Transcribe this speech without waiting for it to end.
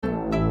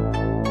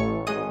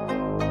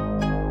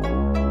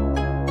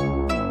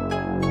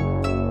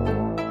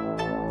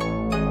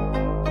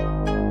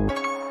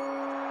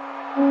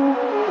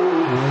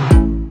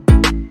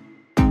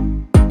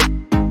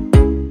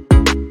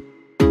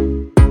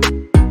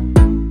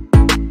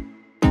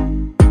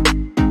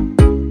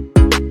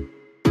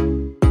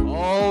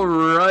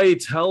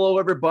right. Hello,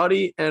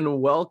 everybody,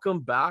 and welcome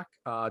back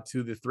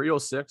to the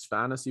 306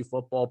 Fantasy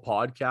Football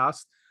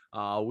Podcast.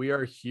 We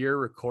are here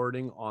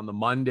recording on the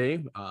Monday,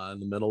 in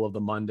the middle of the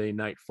Monday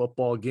night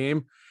football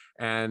game,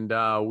 and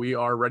we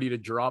are ready to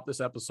drop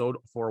this episode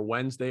for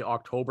Wednesday,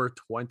 October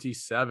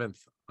 27th,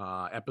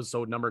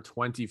 episode number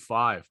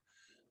 25.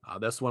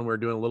 This one, we're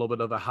doing a little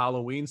bit of a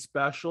Halloween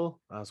special.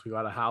 So we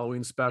got a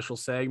Halloween special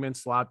segment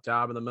slap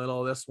dab in the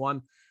middle of this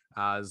one.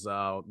 As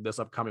this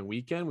upcoming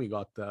weekend, we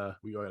got a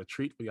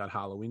treat. We got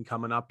Halloween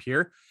coming up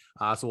here,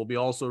 so we'll be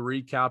also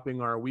recapping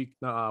our week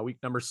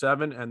number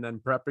 7 and then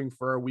prepping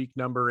for our week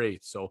number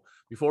 8. So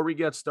before we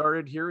get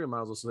started here, we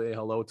might as well say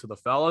hello to the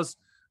fellas.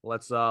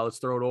 Let's throw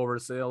it over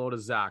to say hello to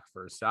Zach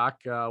first.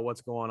 Zach,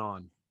 what's going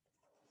on?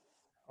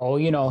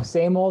 Oh,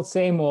 same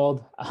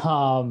old.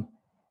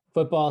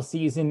 Football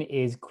season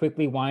is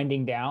quickly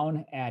winding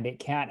down, and it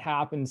can't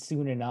happen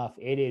soon enough.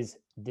 It is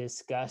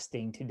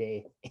disgusting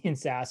today in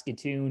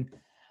Saskatoon.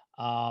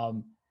 I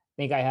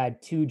think I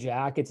had 2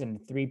 jackets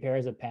and 3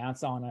 pairs of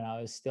pants on, and I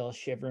was still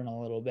shivering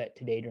a little bit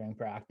today during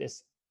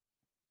practice.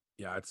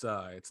 Yeah,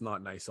 it's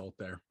not nice out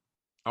there.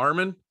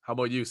 Armin, how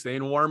about you?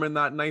 Staying warm in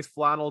that nice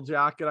flannel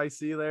jacket I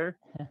see there?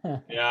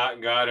 Yeah,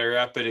 got to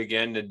rep it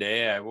again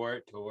today. I wore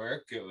it to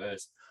work. It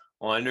was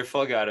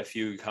wonderful. Got a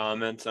few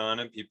comments on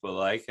it. People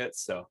like it.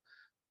 So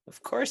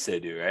of course they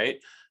do, right?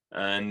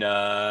 And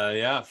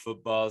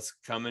football's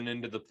coming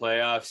into the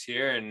playoffs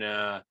here.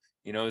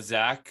 And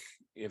Zach,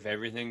 if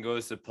everything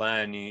goes to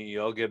plan,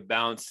 you'll get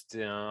bounced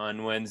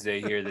on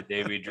Wednesday here, the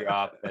day we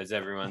drop, as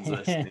everyone's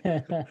listening.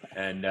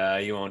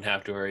 And you won't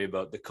have to worry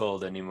about the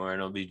cold anymore.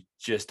 And it'll be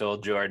just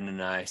old Jordan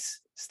and I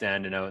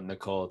standing out in the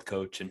cold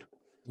coaching.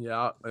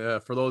 Yeah,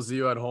 for those of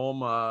you at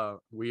home,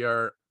 we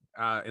are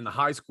in the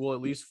high school,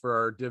 at least for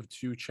our Div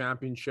 2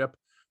 championship.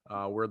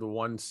 We're the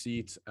 1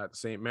 seat at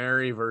St.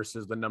 Mary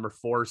versus the number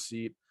 4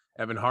 seat,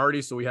 Evan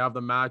Hardy. So we have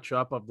the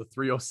matchup of the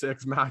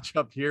 306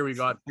 matchup here. We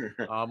got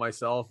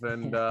myself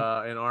and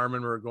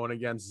Armin. We're going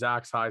against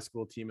Zach's high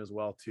school team as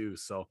well too.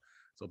 So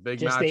big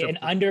just matchup.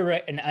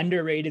 An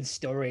underrated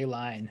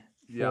storyline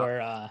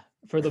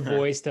for the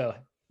boys to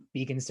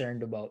be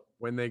concerned about.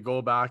 When they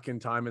go back in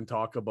time and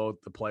talk about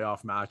the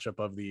playoff matchup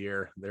of the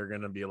year, they're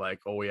going to be like,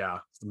 oh yeah,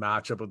 it's the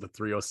matchup of the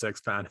 306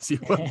 fantasy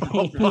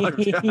football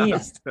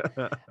podcast.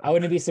 I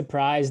wouldn't be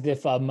surprised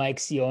if Mike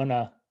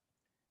Siona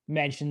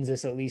mentions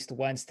this at least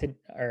once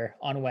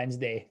on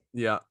Wednesday.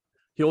 Yeah.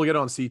 He'll get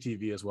on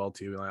CTV as well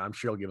too. I'm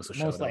sure he'll give us a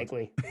shout. Most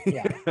likely.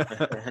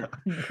 Yeah.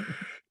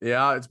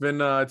 Yeah, it's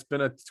been a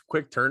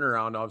quick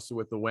turnaround, obviously,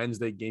 with the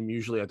Wednesday game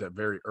usually at the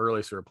very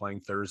early. So we're playing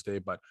Thursday,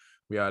 but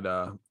we had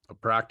a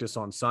practice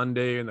on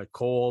Sunday in the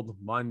cold,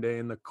 Monday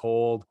in the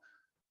cold,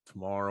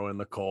 tomorrow in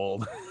the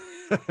cold,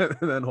 and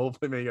then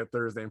hopefully make it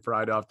Thursday and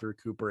Friday off to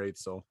recuperate.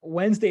 So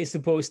Wednesday's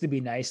supposed to be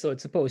nice. So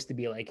it's supposed to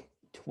be like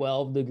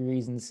 12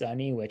 degrees and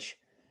sunny, which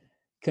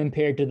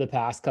compared to the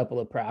past couple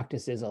of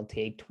practices, I'll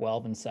take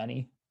 12 and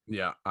sunny.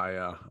 Yeah,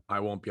 I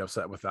won't be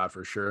upset with that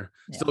for sure.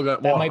 Yeah. Still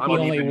got that might be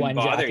only one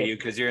bother jacket. you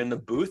because you're in the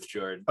booth,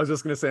 Jordan. I was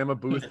just gonna say I'm a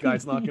booth guy.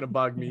 It's not gonna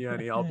bug me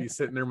any. I'll be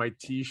sitting there in my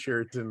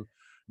t-shirt and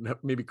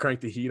maybe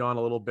crank the heat on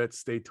a little bit,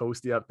 stay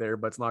toasty up there,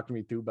 but it's not gonna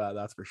be too bad,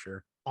 that's for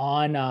sure.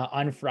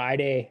 On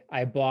Friday,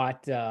 I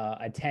bought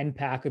a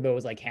 10-pack of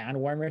those like hand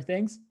warmer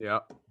things. Yeah.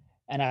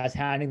 And I was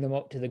handing them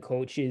out to the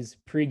coaches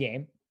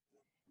pregame,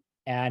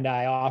 and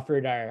I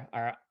offered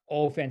our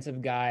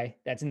offensive guy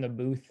that's in the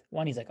booth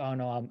one. He's like, oh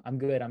no, I'm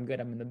good. I'm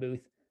in the booth.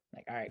 I'm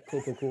like, all right,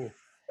 cool.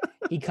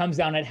 He comes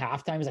down at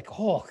halftime. He's like,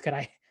 oh, could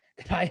I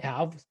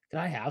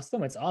have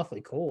some? It's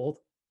awfully cold.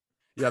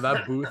 Yeah,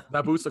 that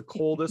booth's the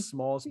coldest,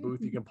 smallest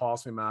booth you can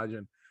possibly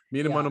imagine. Me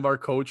and one of our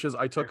coaches,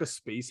 I took a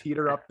space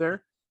heater up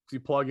there. We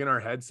plug in our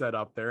headset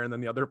up there, and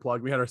then the other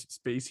plug, we had our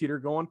space heater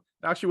going.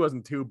 It actually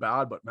wasn't too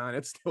bad, but man,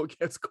 it still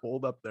gets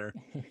cold up there.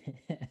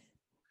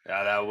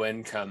 Yeah, that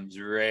wind comes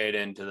right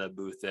into the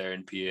booth there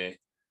in PA.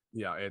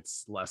 Yeah,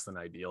 it's less than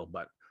ideal,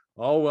 but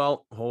I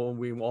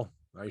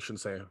shouldn't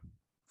say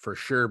for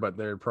sure, but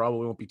there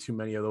probably won't be too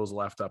many of those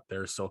left up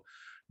there. So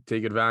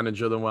take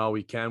advantage of them while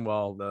we can,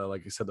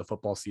 like I said, the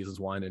football season's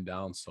winding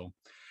down. So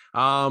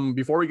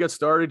before we get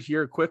started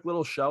here, quick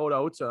little shout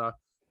out.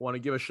 Want to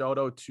give a shout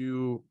out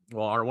to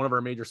one of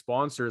our major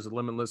sponsors,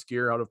 Limitless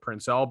Gear out of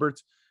Prince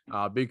Albert.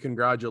 Big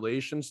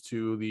congratulations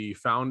to the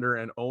founder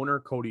and owner,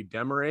 Cody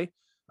Desmarais,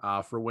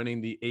 for winning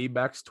the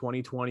ABEX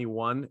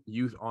 2021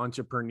 Youth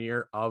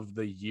Entrepreneur of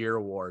the Year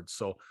award.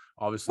 So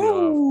obviously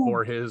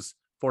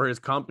for his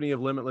company of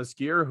Limitless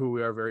Gear, who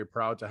we are very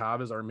proud to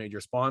have as our major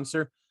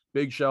sponsor.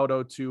 Big shout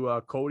out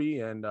to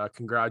Cody, and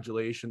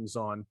congratulations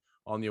on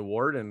the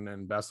award,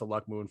 and best of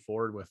luck moving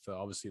forward with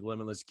obviously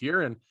Limitless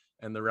Gear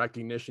and the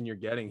recognition you're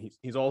getting.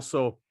 He's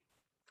also,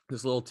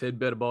 this little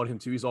tidbit about him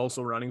too, he's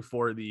also running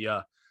for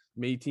the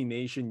Métis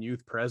Nation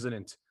Youth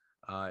President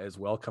as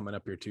well coming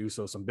up here too.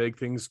 So some big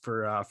things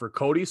for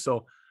Cody.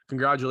 So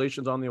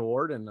congratulations on the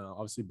award, and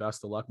obviously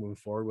best of luck moving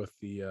forward with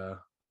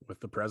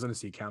the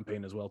presidency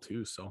campaign as well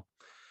too. So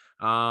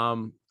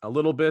a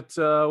little bit,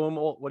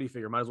 what do you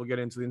figure? Might as well get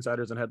into the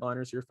insiders and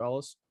headliners here,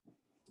 fellas.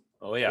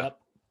 Oh yeah. Yep.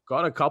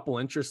 got a couple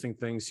interesting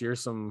things here.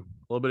 A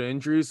little bit of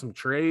injuries, some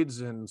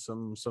trades, and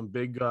some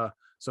big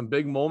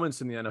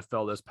moments in the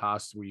NFL this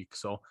past week.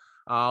 So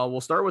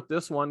we'll start with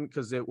this one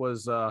because it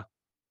was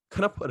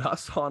kind of put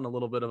us on a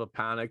little bit of a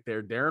panic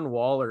there. Darren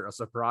Waller, a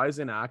surprise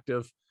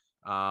inactive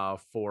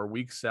for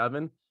week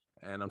 7.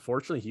 And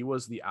unfortunately, he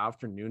was the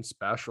afternoon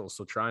special.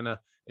 So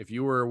if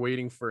you were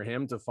waiting for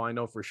him to find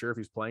out for sure if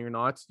he's playing or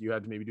not, you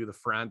had to maybe do the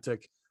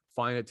frantic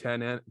find a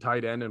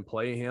tight end and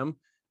play him.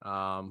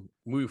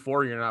 Moving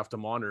forward, you're gonna have to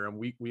monitor him.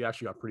 We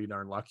actually got pretty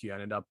darn lucky. I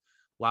ended up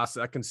last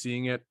second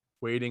seeing it,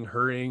 waiting,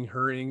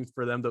 hurrying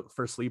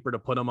for Sleeper to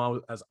put him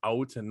out as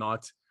out and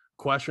not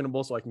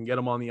questionable, so I can get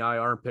him on the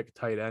IR and pick a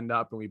tight end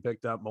up. And we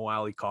picked up Mo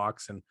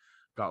Alie-Cox and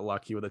got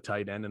lucky with a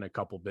tight end and a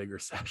couple bigger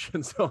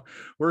sessions. So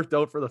worked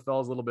out for the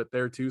fellas a little bit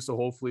there too. So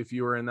hopefully if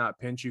you were in that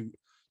pinch, you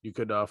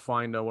could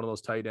find one of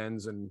those tight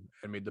ends and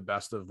made the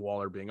best of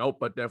Waller being out,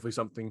 but definitely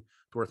something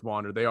worth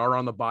monitor. They are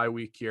on the bye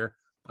week here,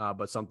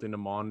 but something to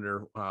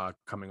monitor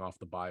coming off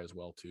the bye as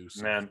well too.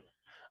 So. Man,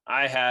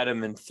 I had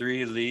him in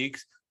 3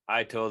 leagues.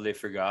 I totally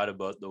forgot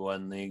about the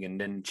 1 league and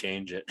didn't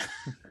change it.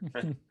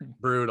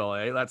 Brutal,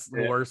 eh? That's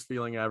the worst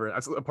feeling ever.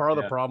 That's part of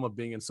the problem of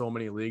being in so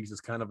many leagues,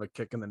 is kind of a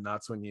kick in the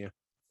nuts when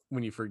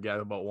you forget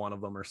about one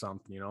of them or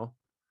something,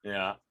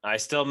 Yeah, I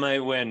still might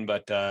win,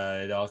 but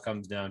it all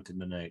comes down to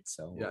tonight.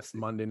 So yes,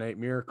 Monday Night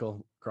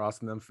Miracle,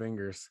 crossing them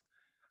fingers.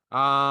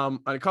 And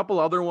a couple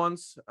other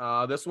ones.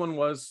 This one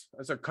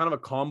it's a kind of a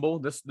combo.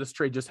 This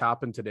trade just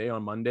happened today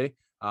on Monday,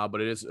 but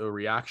it is a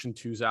reaction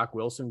to Zach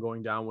Wilson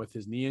going down with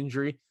his knee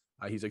injury.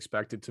 He's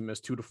expected to miss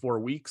 2 to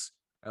 4 weeks.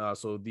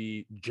 So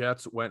the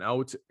Jets went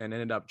out and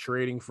ended up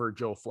trading for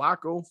Joe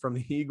Flacco from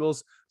the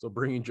Eagles. So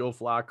bringing Joe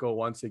Flacco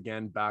once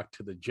again back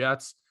to the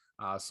Jets.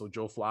 So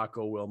Joe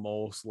Flacco will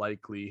most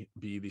likely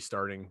be the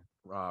starting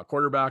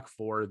quarterback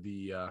for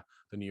the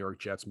New York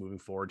Jets moving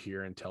forward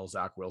here until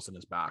Zach Wilson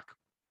is back.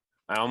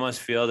 I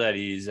almost feel that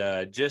he's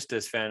just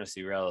as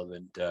fantasy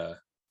relevant.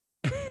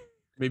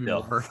 Maybe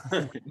more,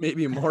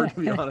 maybe more, to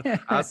be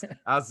honest.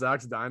 As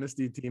Zach's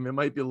dynasty team, it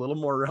might be a little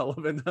more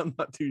relevant. I'm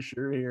not too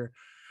sure here.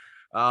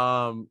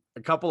 A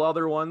couple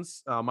other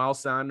ones. Miles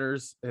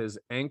Sanders, his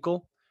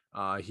ankle.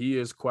 He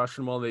is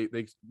questionable.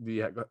 The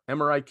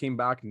MRI came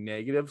back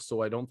negative,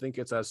 so I don't think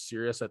it's as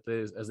serious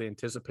as they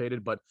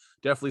anticipated, but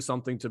definitely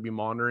something to be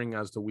monitoring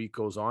as the week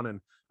goes on. And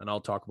I'll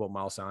talk about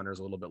Miles Sanders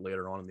a little bit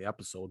later on in the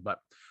episode. But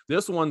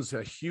this one's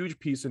a huge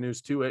piece of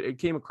news too. It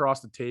came across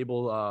the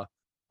table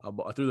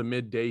through the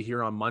midday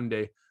here on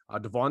Monday.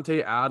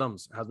 Davante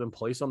Adams has been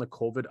placed on the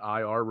COVID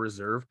IR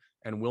reserve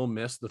and will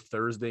miss the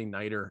Thursday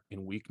nighter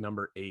in week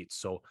number 8.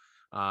 So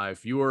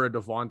if you are a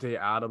Davante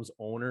Adams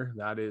owner,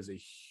 that is a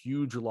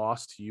huge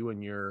loss to you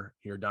and your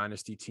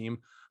dynasty team,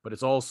 but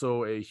it's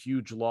also a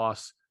huge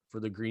loss for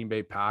the Green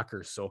Bay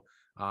Packers. So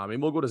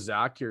maybe we'll go to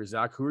Zach here.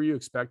 Zach, who are you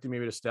expecting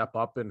maybe to step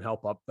up and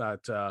help up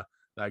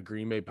that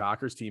Green Bay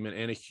Packers team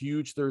and a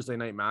huge Thursday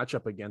night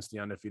matchup against the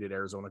undefeated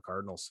Arizona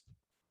Cardinals?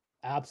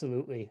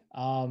 Absolutely.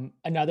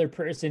 Another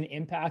person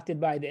impacted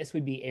by this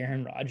would be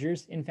Aaron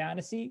Rodgers in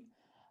fantasy.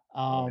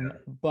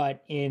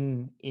 But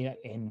in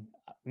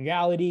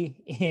reality,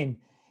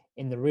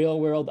 in the real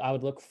world, I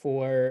would look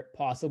for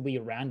possibly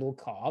Randall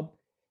Cobb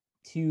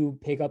to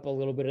pick up a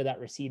little bit of that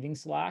receiving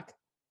slack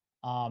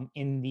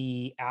in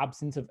the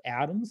absence of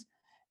Adams.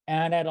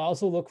 And I'd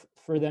also look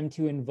for them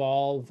to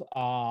involve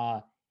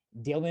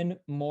Dylan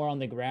more on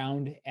the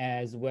ground,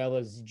 as well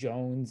as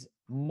Jones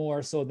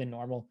more so than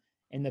normal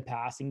in the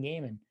passing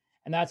game.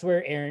 And that's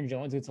where Aaron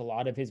Jones gets a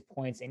lot of his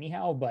points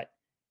anyhow, but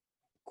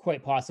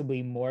quite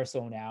possibly more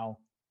so now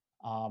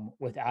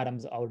with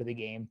Adams out of the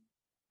game.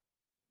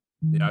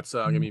 Yeah, it's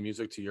gonna be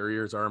music to your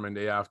ears, Armin,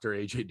 day after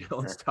AJ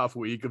Dillon's tough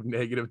week of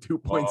negative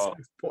 2.6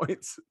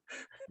 points.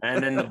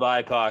 And in the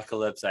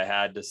apocalypse, I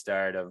had to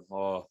start him.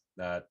 Oh,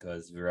 that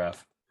was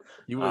rough.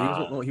 He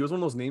was one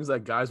of those names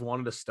that guys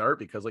wanted to start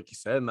because, like you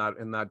said, in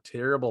that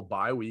terrible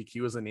bye week,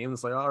 he was a name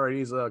that's like, all right,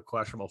 he's a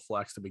questionable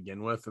flex to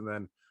begin with, and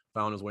then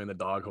found his way in the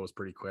doghouse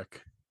pretty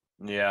quick.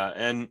 Yeah,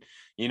 and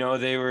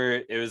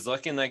it was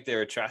looking like they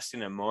were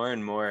trusting him more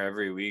and more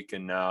every week,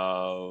 and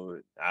now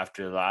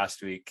after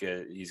last week,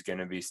 he's going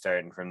to be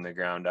starting from the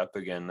ground up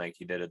again like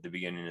he did at the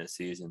beginning of the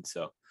season.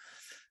 So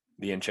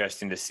be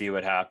interesting to see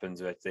what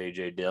happens with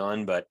AJ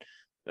Dillon, but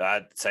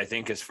that's, I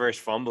think, his first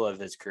fumble of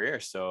his career.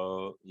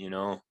 So,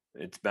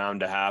 it's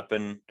bound to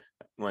happen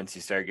once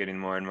you start getting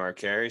more and more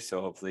carries.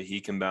 So hopefully he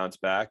can bounce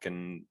back,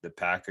 and the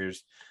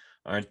Packers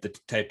aren't the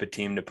type of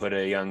team to put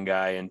a young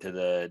guy into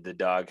the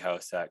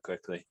doghouse that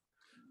quickly.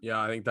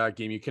 Yeah, I think that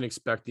game, you can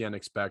expect the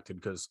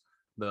unexpected because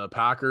the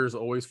Packers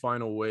always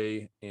find a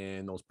way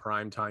in those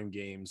primetime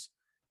games.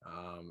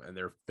 And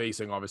they're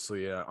facing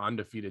obviously an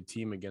undefeated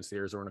team against the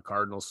Arizona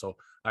Cardinals. So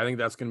I think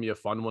that's going to be a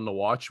fun one to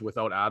watch.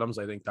 Without Adams,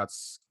 I think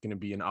that's going to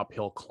be an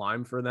uphill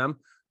climb for them.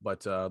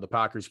 But the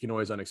Packers, you can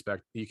always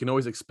expect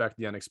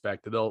the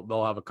unexpected.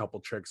 They'll have a couple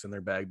tricks in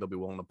their bag they'll be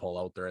willing to pull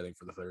out there, I think,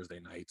 for the Thursday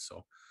night.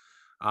 So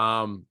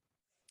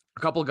A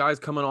couple of guys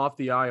coming off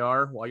the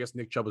IR. Well, I guess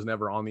Nick Chubb was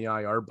never on the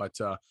IR, but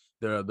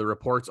the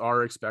reports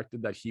are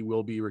expected that he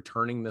will be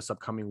returning this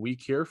upcoming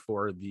week here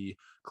for the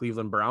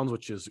Cleveland Browns,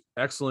 which is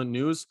excellent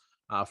news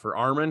for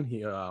Armin.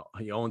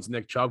 He owns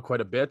Nick Chubb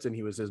quite a bit, and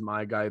he was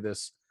my guy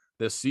this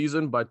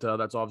season. But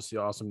that's obviously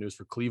awesome news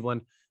for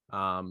Cleveland.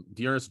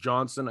 Dearness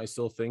Johnson, I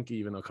still think,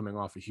 even though coming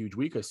off a huge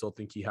week, I still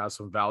think he has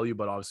some value,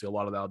 but obviously a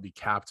lot of that will be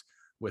capped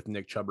with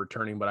Nick Chubb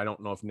returning. But I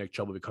don't know if Nick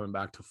Chubb will be coming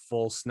back to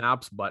full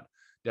snaps, but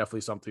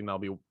definitely something I'll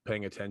be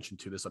paying attention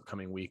to this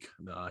upcoming week,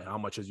 how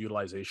much his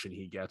utilization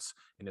he gets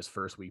in his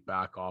first week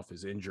back off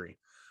his injury.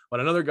 But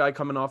another guy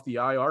coming off the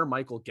IR,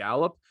 Michael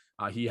Gallup,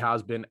 he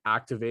has been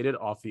activated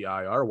off the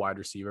IR, wide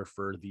receiver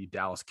for the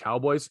Dallas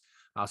Cowboys.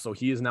 So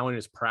he is now in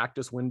his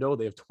practice window.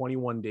 They have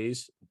 21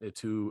 days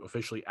to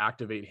officially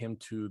activate him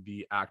to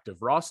the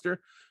active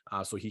roster.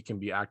 So he can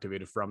be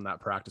activated from that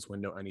practice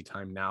window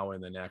anytime now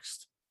in the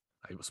next,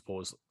 I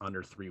suppose,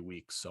 under 3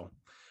 weeks. So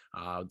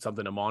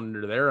something to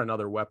monitor there.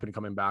 Another weapon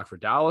coming back for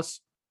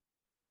Dallas.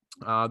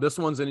 This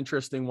one's an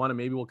interesting one, and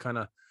maybe we'll kind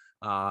of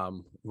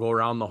go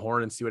around the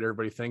horn and see what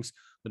everybody thinks.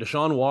 The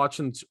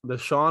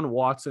Deshaun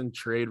Watson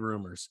trade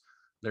rumors.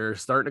 They're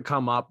starting to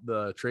come up.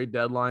 The trade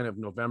deadline of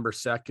November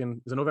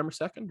 2nd. Is it November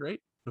 2nd,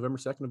 right? November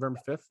 2nd, November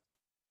 5th?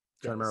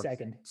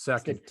 Second.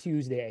 Second. It's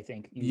Tuesday, I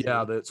think. Usually.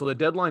 Yeah. So the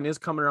deadline is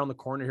coming around the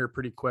corner here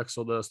pretty quick.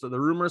 So the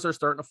rumors are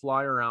starting to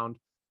fly around.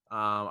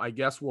 I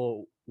guess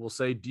we'll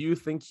say, do you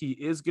think he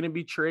is going to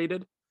be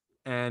traded?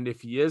 And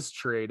if he is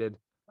traded,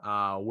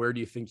 where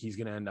do you think he's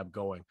going to end up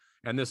going?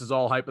 And this is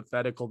all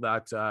hypothetical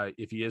that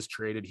if he is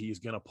traded, he's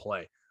going to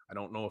play. I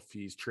don't know if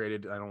he's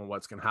traded. I don't know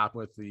what's going to happen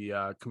with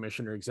the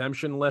commissioner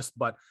exemption list,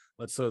 but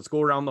let's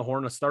go around the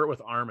horn. Let's start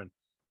with Armin.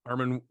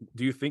 Armin,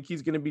 do you think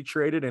he's going to be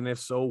traded? And if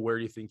so, where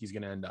do you think he's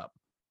going to end up?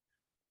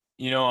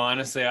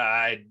 Honestly,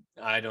 I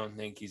don't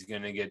think he's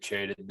going to get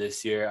traded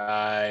this year.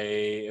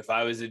 If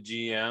I was a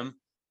GM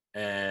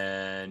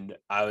and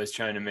I was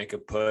trying to make a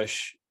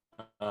push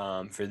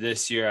for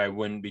this year, I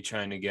wouldn't be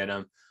trying to get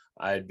him.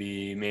 I'd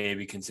be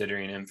maybe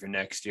considering him for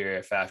next year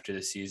if after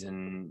the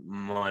season,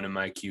 one of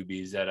my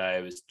QBs that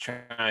I was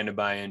trying to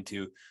buy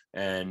into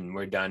and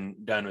we're done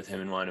with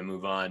him and want to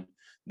move on,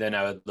 then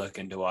I would look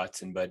into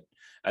Watson. But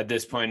at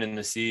this point in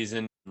the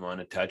season, I want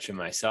to touch him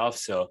myself.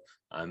 So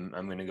I'm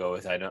going to go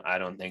with, I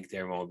don't think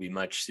there won't be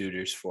much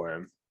suitors for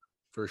him.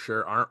 For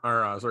sure.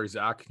 Sorry,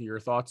 Zach, your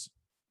thoughts?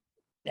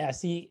 Yeah,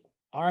 see,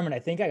 Armin, I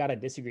think I got to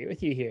disagree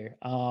with you here.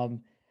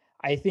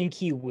 I think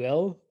he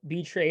will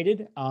be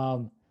traded.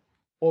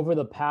 Over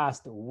the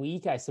past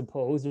week, I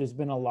suppose there's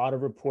been a lot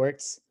of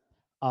reports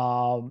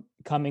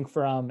coming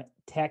from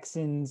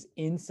Texans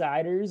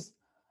insiders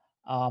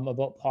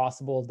about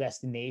possible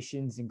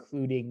destinations,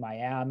 including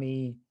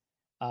Miami,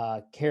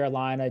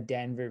 Carolina,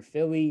 Denver,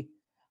 Philly,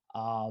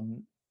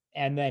 and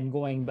then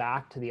going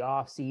back to the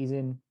off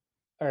season,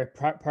 or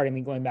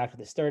going back to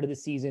the start of the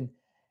season,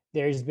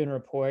 there's been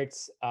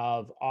reports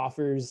of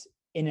offers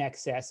in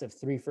excess of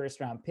 3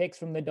 first-round picks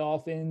from the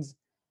Dolphins.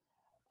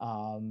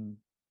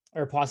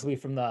 Or possibly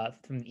from the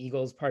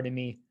Eagles, pardon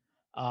me.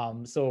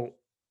 So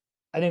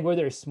I think where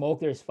there's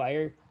smoke, there's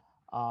fire.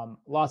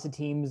 Lots of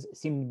teams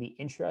seem to be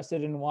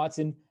interested in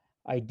Watson.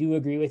 I do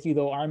agree with you,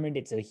 though, Armand.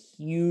 It's a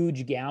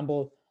huge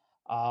gamble.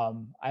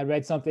 I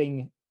read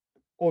something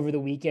over the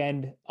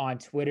weekend on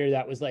Twitter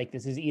that was like,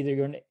 this is either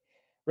going to,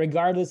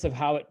 regardless of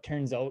how it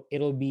turns out,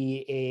 it'll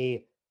be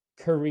a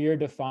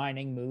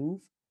career-defining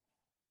move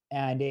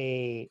and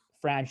a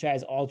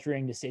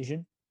franchise-altering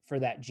decision for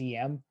that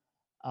GM.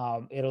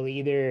 It'll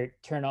either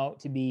turn out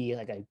to be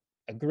like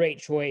a great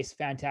choice,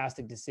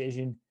 fantastic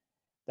decision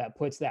that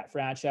puts that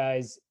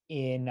franchise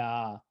in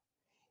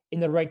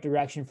the right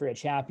direction for a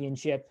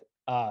championship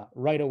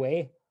right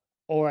away,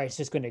 or it's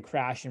just going to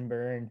crash and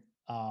burn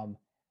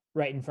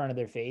right in front of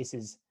their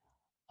faces.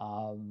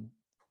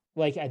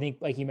 Like I think,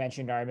 like you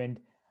mentioned, Armand,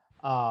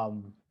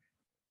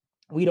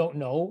 we don't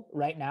know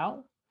right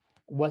now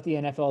what the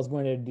NFL is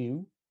going to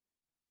do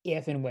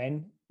if and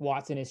when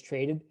Watson is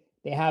traded.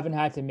 They haven't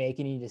had to make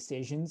any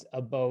decisions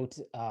about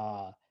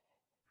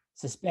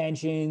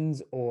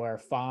suspensions or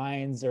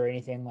fines or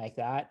anything like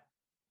that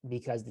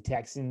because the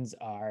Texans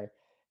are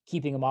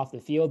keeping him off the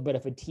field. But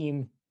if a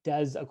team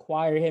does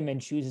acquire him and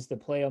chooses to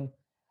play him,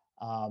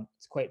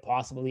 it's quite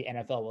possible the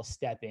NFL will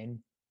step in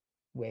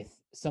with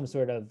some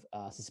sort of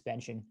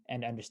suspension,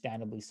 and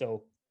understandably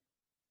so.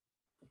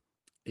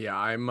 Yeah,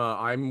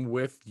 I'm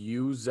with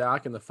you,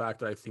 Zach, in the fact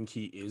that I think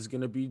he is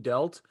going to be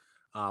dealt.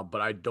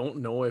 But I don't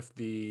know if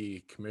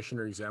the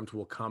commissioner exempt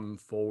will come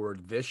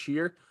forward this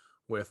year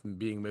with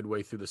being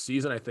midway through the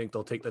season. I think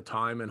they'll take the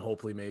time and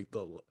hopefully make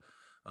the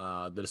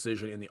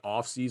decision in the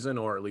off season,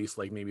 or at least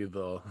like maybe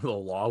the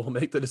law will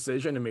make the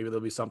decision, and maybe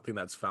there'll be something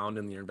that's found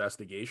in the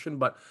investigation.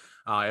 But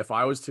if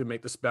I was to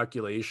make the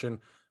speculation,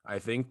 I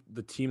think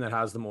the team that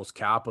has the most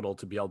capital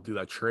to be able to do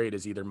that trade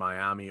is either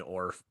Miami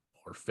or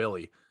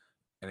Philly.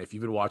 And if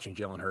you've been watching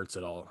Jalen Hurts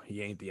at all,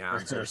 he ain't the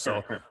answer.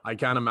 So I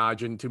can't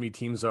imagine too many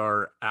teams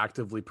are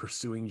actively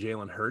pursuing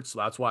Jalen Hurts. So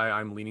that's why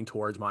I'm leaning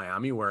towards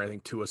Miami, where I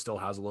think Tua still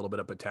has a little bit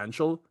of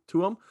potential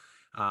to him.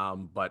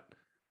 But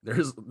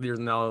there's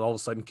now all of a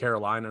sudden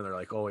Carolina, they're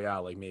like, oh yeah,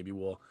 like maybe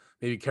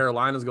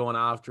Carolina's going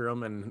after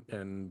him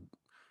and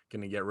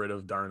gonna get rid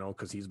of Darno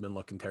because he's been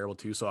looking terrible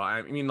too. So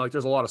I mean, like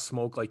there's a lot of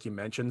smoke, like you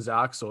mentioned,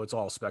 Zach. So it's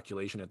all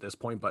speculation at this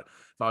point. But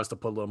if I was to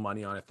put a little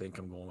money on it, I think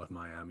I'm going with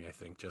Miami. I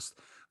think just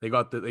they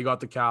got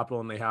the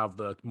capital and they have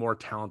the more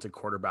talented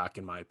quarterback,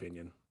 in my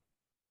opinion.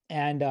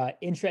 And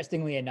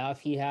interestingly enough,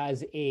 he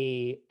has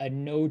a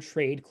no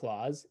trade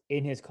clause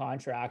in his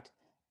contract.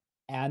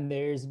 And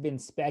there's been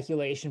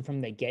speculation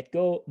from the get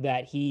go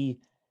that he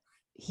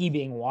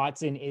being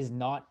Watson is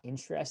not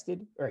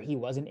interested, or he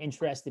wasn't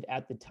interested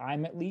at the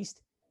time, at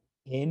least,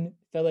 in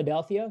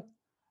Philadelphia.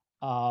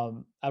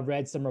 I've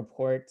read some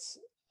reports,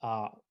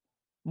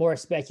 more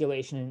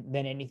speculation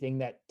than anything,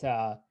 that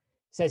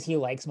says he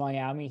likes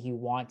Miami. He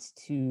wants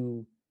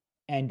to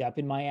end up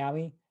in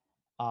Miami.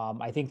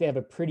 I think they have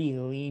a pretty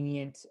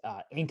lenient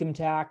income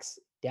tax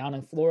down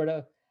in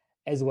Florida,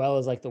 as well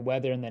as like the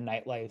weather and the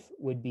nightlife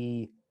would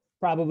be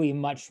probably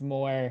much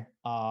more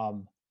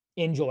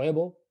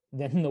enjoyable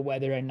than the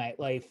weather and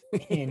nightlife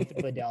in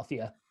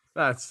Philadelphia.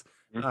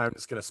 I'm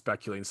just gonna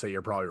speculate and say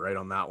you're probably right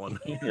on that one.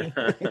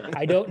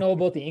 I don't know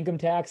about the income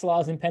tax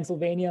laws in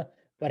Pennsylvania,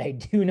 but I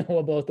do know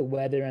about the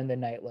weather and the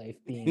nightlife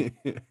being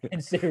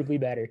considerably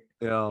better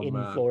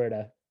in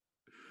Florida.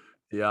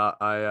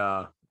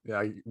 Yeah, do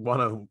you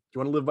want to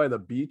live by the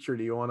beach or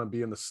do you want to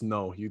be in the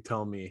snow? You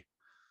tell me.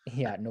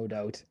 Yeah, no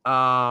doubt.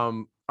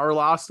 Our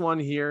last one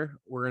here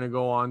we're gonna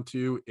go on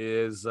to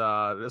is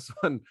this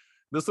one.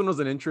 This one was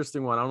an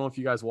interesting one. I don't know if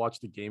you guys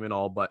watched the game at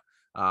all, but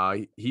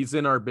he's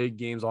in our big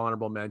games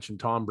honorable mention.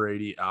 Tom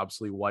Brady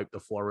absolutely wiped the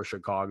floor with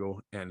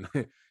Chicago and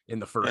in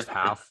the first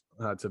half,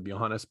 to be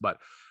honest. But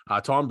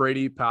Tom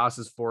Brady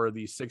passes for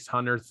the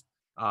 600th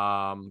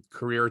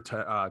career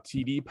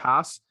TD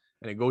pass,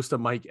 and it goes to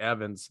Mike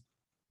Evans.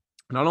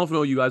 And I don't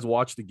know if you guys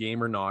watched the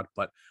game or not,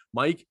 but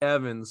Mike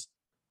Evans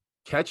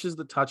catches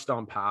the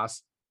touchdown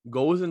pass,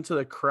 goes into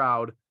the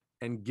crowd,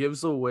 and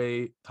gives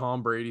away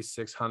Tom Brady's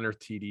 600th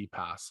TD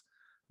pass.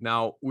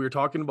 Now, we were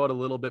talking about a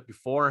little bit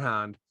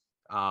beforehand.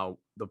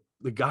 The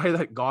guy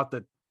that got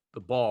the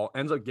ball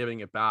ends up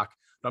giving it back.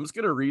 But I'm just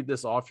going to read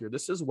this off here.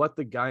 This is what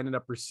the guy ended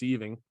up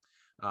receiving.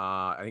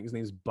 I think his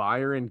name is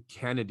Byron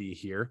Kennedy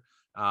here.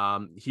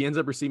 He ends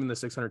up receiving the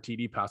 600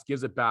 TD pass,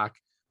 gives it back.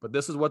 But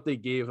this is what they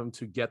gave him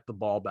to get the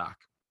ball back: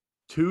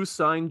 2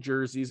 signed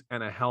jerseys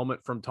and a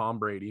helmet from Tom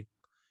Brady,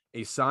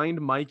 a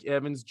signed Mike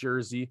Evans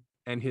jersey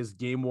and his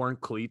game-worn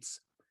cleats,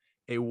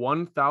 a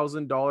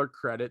 $1,000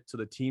 credit to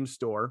the team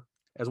store,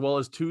 as well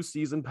as 2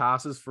 season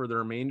passes for the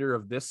remainder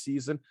of this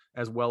season,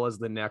 as well as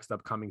the next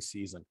upcoming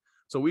season.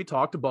 So we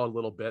talked about a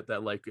little bit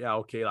that, like, yeah,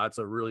 okay, that's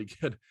a really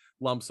good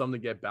lump sum to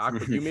get back.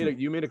 But you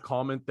made a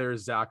comment there,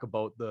 Zach,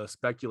 about the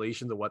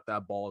speculations of what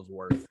that ball is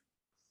worth.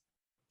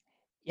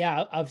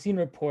 Yeah, I've seen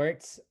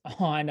reports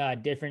on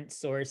different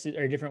sources,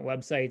 or different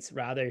websites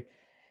rather,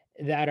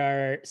 that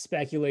are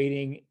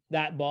speculating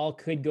that ball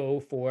could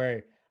go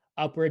for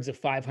upwards of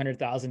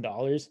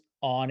 $500,000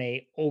 on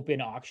a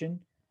open auction,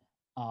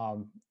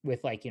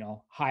 with, like,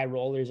 high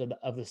rollers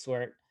of the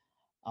sort.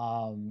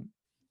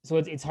 So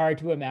it's hard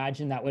to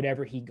imagine that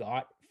whatever he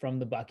got from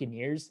the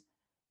Buccaneers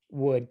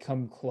would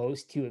come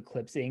close to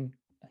eclipsing,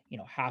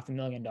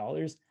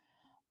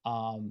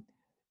 $500,000.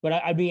 But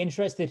I'd be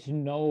interested to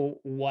know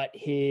what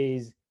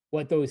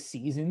those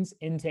seasons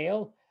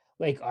entail.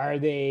 Like, are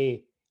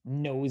they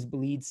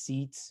nosebleed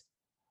seats,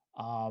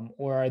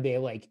 or are they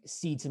like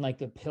seats in like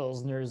the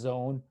Pilsner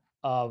zone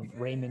of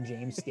Raymond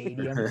James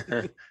Stadium,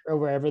 or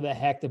wherever the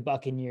heck the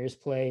Buccaneers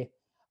play?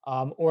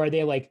 Or are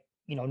they like,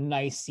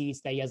 nice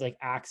seats that he has like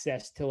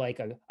access to, like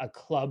a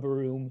club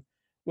room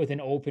with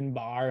an open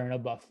bar and a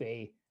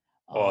buffet?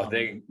 Oh,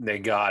 they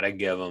gotta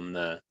give him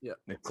the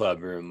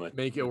club room with,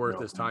 make it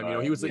worth his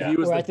time. He was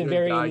or at the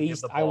very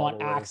least, I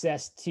want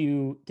access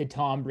to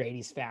Tom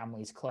Brady's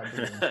family's club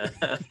room.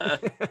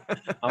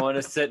 I want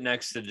to sit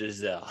next to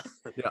Giselle.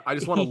 Yeah, I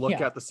just want to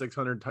look at the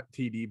 600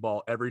 TD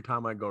ball every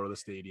time I go to the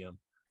stadium.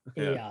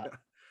 Yeah,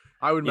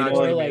 I would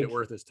imagine he made it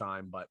worth his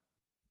time. But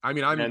I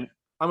mean, I'm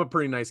a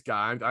pretty nice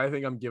guy. I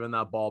think I'm giving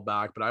that ball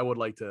back, but I would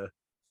like to,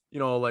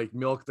 like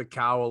milk the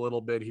cow a little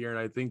bit here. And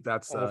I think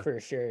that's for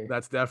sure.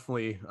 That's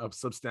definitely a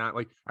substantial.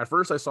 Like, at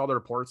first I saw the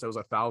reports that it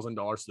was $1,000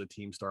 to the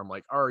team store. I'm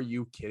like, are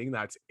you kidding?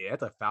 That's it?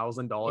 $1,000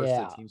 to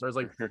the team store. I was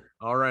like,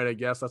 all right, I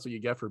guess that's what you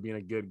get for being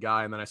a good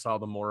guy. And then I saw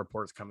the more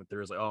reports coming through.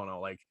 I was like, oh no,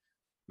 like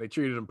they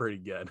treated him pretty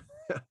good.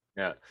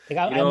 Yeah. Like,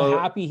 I'm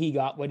happy he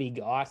got what he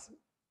got.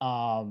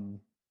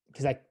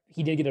 Because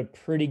he did get a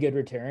pretty good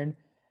return,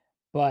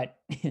 but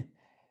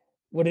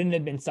wouldn't it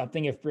have been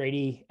something if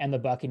Brady and the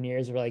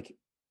Buccaneers were like,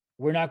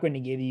 we're not going to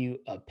give you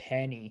a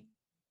penny,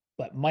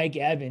 but Mike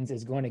Evans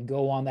is going to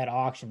go on that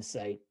auction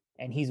site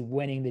and he's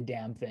winning the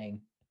damn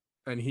thing.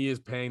 And he is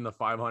paying the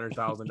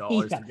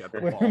 $500,000 to get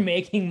the ball. We're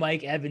making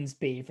Mike Evans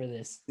pay for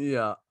this.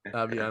 Yeah,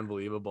 that'd be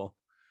unbelievable.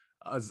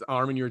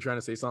 Armin, you were trying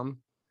to say something?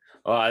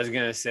 Oh, I was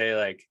going to say,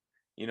 like,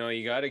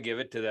 you got to give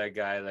it to that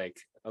guy. Like,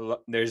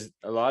 there's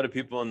a lot of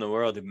people in the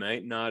world who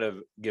might not have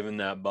given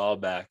that ball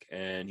back.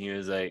 And he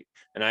was like,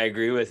 and I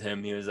agree with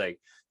him. He was like,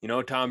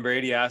 Tom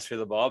Brady asked for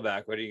the ball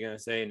back. What are you going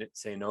to say?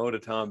 Say no to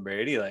Tom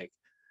Brady? Like,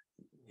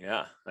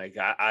 yeah, like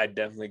I'd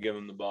definitely give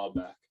him the ball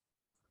back.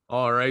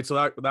 All right. So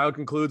that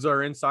concludes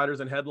our insiders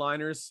and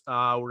headliners.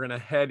 We're going to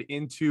head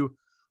into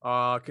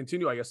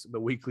continue, I guess, the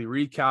weekly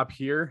recap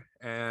here,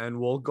 and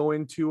we'll go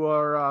into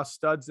our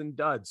studs and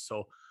duds.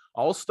 So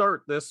I'll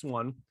start this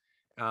one.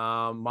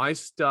 My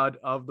stud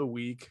of the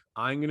week,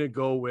 I'm going to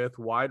go with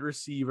wide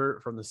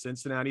receiver from the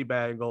Cincinnati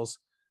Bengals,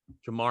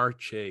 Ja'Marr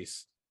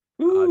Chase.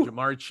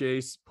 Ja'Marr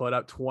Chase put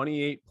up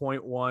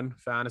 28.1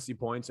 fantasy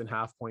points and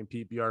half-point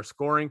PPR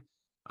scoring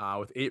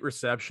with 8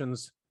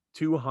 receptions,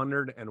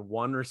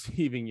 201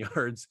 receiving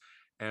yards,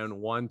 and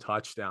 1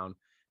 touchdown.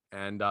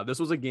 And this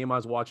was a game I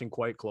was watching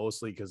quite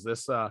closely because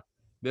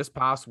this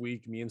past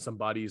week, me and some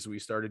buddies, we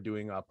started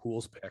doing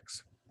pools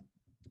picks.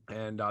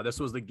 And this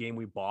was the game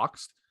we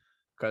boxed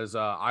because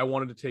I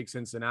wanted to take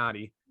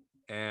Cincinnati.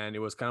 And it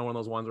was kind of one of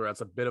those ones where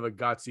it's a bit of a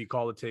gutsy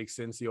call to take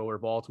Cincy over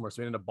Baltimore.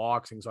 So we ended up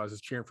boxing. So I was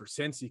just cheering for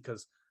Cincy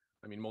because,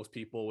 I mean, most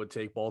people would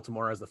take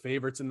Baltimore as the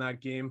favorites in that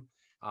game.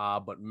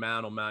 But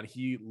man, oh man,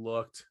 he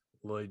looked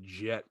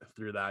legit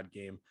through that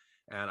game.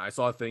 And I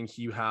saw a thing.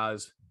 He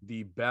has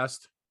the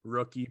best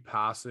rookie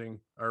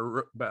passing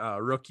or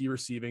rookie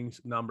receiving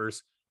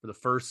numbers for the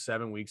first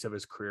 7 weeks of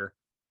his career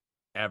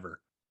ever.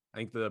 I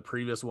think the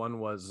previous one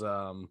was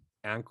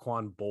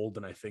Anquan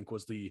Boldin, I think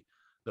was the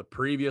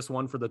previous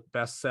one for the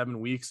best 7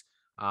 weeks.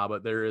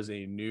 But there is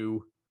a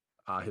new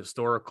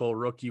historical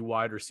rookie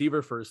wide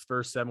receiver for his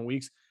first 7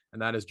 weeks,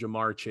 and that is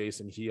Ja'Marr Chase,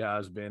 and he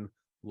has been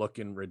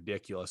looking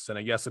ridiculous. And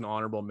I guess an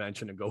honorable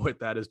mention to go with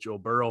that is Joe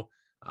Burrow,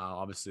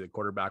 obviously the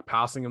quarterback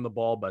passing him the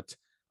ball, but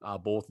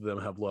both of them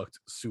have looked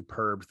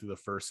superb through the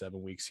first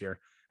 7 weeks here,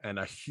 and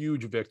a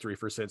huge victory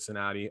for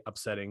Cincinnati,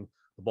 upsetting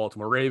the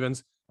Baltimore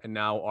Ravens, and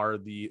now are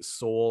the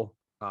sole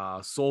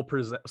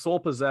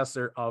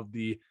possessor of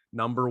the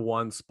number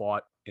 1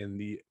 spot in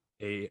the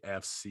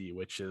AFC,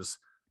 which is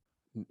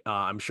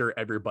I'm sure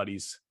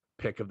everybody's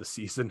pick of the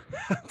season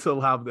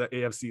to have the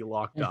AFC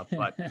locked up.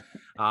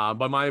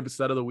 But my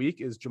stud of the week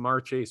is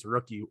Ja'Marr Chase,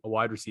 rookie, a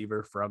wide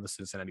receiver from the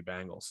Cincinnati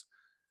Bengals.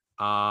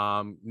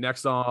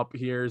 Next up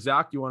here,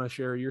 Zach, you want to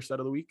share your stud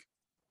of the week?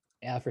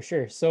 Yeah, for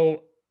sure.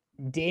 So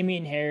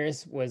Damian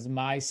Harris was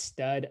my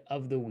stud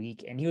of the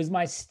week, and he was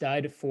my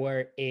stud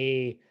for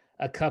a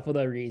couple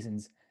of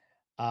reasons.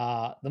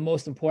 The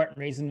most important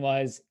reason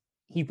was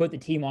he put the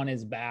team on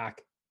his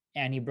back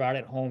and he brought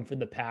it home for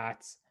the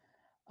Pats.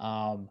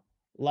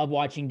 Love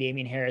watching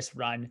Damian Harris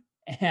run,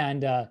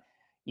 and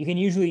you can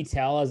usually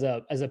tell as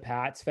a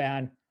Pats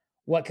fan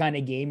what kind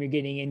of game you're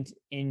getting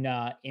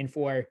in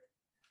for,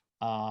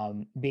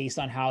 based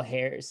on how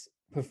Harris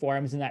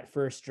performs in that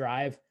first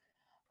drive.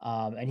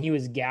 And he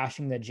was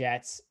gashing the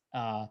Jets,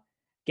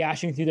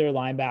 gashing through their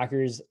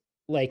linebackers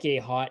like a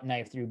hot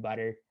knife through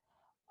butter.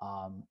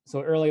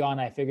 So early on,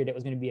 I figured it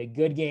was going to be a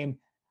good game.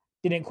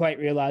 Didn't quite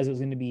realize it was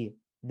going to be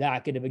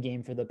that good of a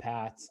game for the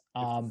Pats.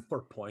 4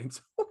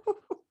 points.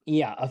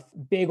 Yeah, a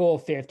big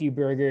old 50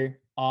 burger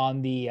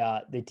on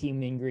the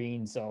team in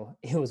green. So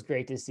it was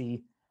great to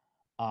see.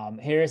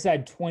 Harris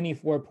had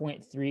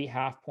 24.3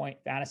 half-point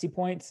fantasy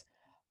points,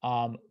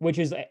 which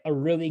is a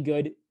really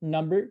good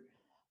number.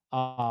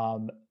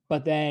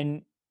 But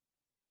then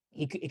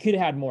he could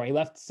have had more. He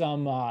left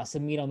some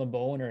meat on the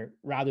bone, or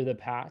rather the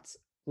Pats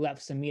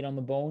left some meat on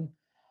the bone.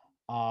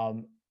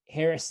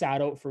 Harris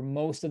sat out for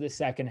most of the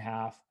second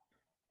half.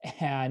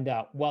 And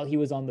while he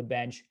was on the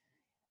bench,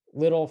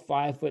 little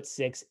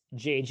 5'6"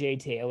 JJ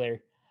Taylor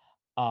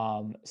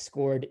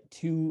scored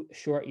 2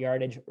 short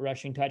yardage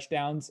rushing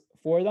touchdowns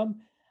for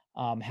them.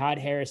 Had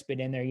Harris been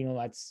in there,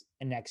 that's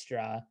an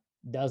extra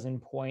dozen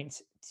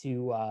points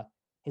to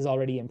his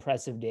already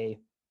impressive day.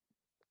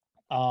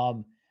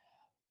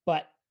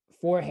 But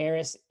for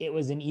Harris, it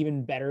was an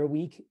even better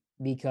week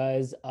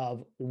because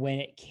of when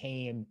it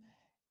came.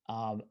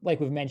 Like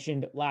we've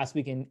mentioned last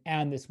week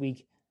and this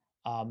week.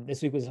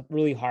 This week was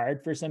really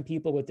hard for some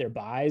people with their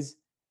buys.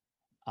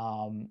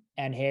 And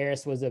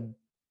Harris was a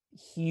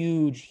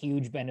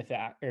huge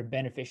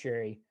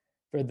beneficiary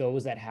for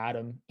those that had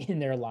him in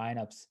their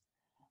lineups.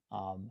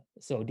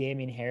 So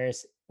Damian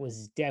Harris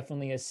was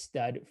definitely a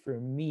stud for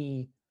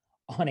me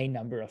on a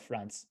number of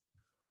fronts.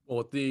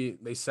 Well,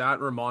 they sat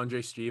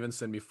Ramondre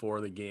Stevenson before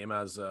the game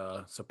as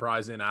a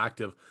surprise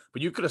inactive,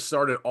 but you could have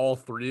started all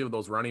 3 of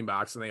those running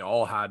backs and they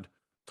all had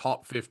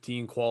top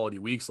 15 quality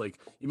weeks. Like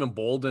even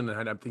Bolden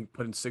had, I think,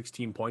 put in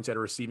 16 points, had a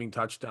receiving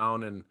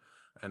touchdown and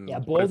yeah,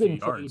 Bolden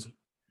played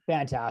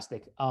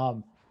fantastic.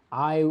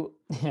 I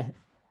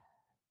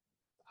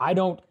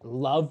don't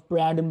love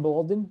Brandon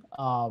Bolden.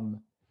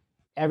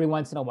 Every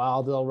once in a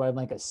while they'll run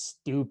like a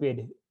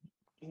stupid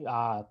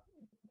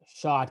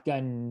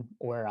shotgun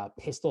or a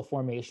pistol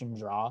formation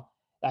draw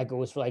that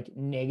goes for like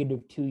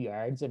 -2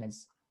 yards, and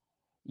it's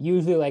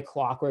usually like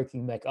clockwork. You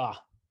can be like,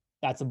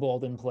 that's a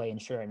Bolden play,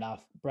 and sure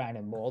enough,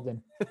 Brandon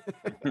Bolden.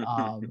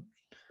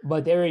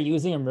 But they were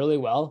using him really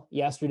well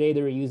yesterday.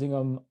 They were using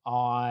him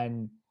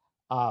on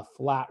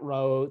flat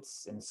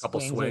routes and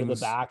swings over the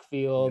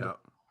backfield,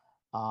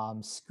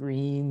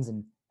 screens,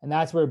 and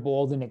that's where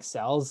Bolden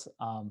excels.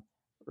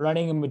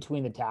 running in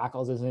between the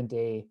tackles isn't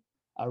a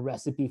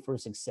recipe for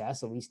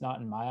success, at least not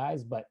in my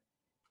eyes, but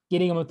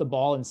getting him with the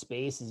ball in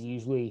space is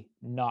usually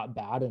not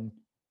bad. And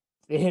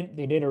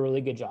they did a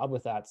really good job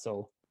with that.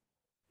 So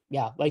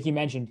yeah, like you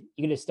mentioned,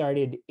 you could have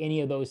started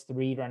any of those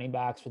three running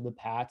backs for the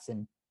Pats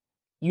and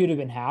you'd have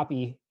been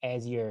happy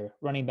as your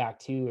running back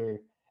two,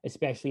 or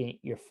especially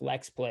your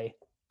flex play.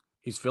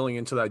 He's filling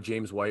into that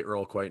James White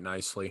role quite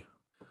nicely.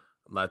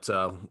 That's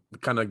the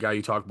kind of guy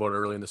you talked about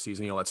early in the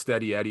season, that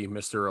steady Eddie,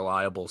 Mr.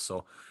 Reliable.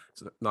 So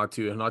it's not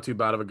too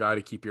bad of a guy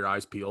to keep your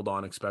eyes peeled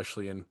on,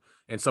 especially in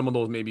some of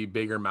those maybe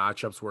bigger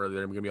matchups where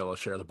they're going to be able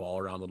to share the ball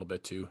around a little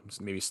bit too.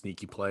 Just maybe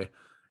sneaky play.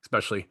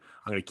 Especially,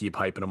 I'm going to keep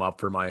hyping him up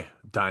for my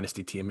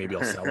dynasty team. Maybe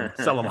I'll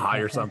sell him high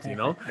or something,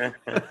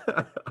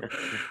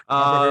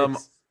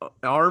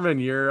 Armin,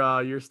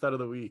 your stud of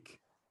the week.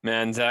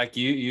 Man, Zach,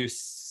 you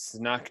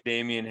snuck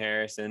Damian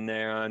Harris in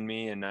there on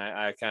me, and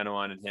I kind of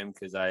wanted him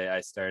because I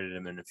started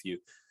him in a few.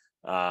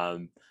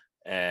 And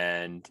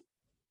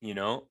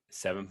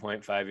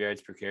 7.5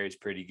 yards per carry is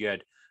pretty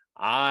good.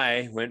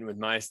 I went with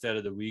my stud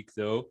of the week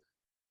though.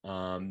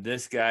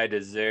 This guy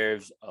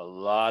deserves a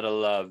lot of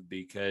love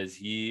because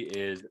he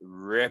is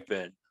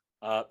ripping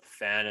up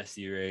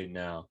fantasy right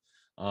now.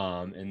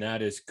 And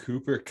that is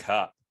Cooper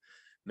Kupp.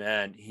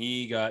 Man,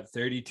 he got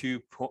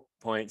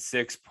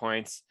 32.6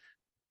 points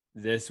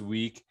this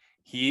week.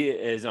 He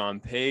is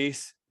on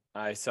pace,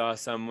 I saw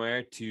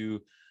somewhere,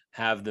 to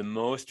have the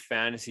most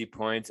fantasy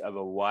points of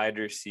a wide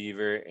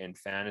receiver in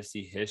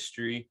fantasy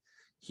history.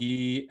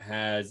 He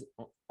has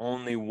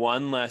only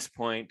one less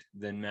point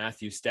than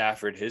Matthew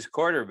Stafford, his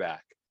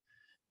quarterback,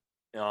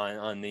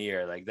 on the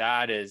year. Like,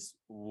 that is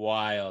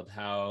wild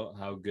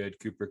how good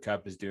Cooper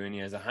Kupp is doing. He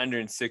has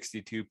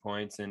 162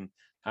 points in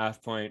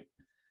half point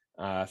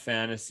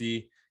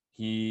fantasy.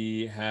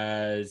 He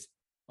has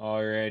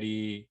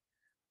already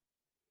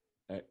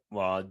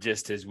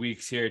just his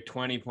weeks here: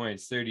 20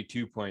 points,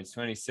 32 points,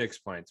 26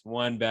 points,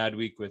 one bad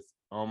week with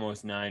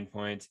almost 9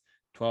 points,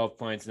 12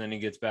 points, and then he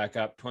gets back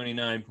up,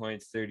 29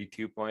 points,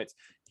 32 points.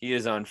 He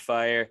is on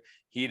fire.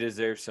 He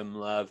deserves some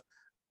love.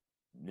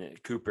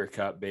 Cooper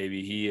Kupp,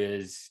 baby. He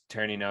is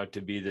turning out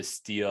to be the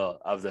steal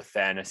of the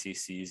fantasy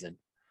season.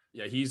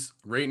 Yeah, he's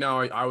right now,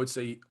 I would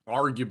say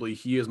arguably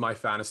he is my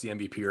fantasy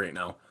MVP right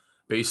now,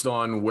 based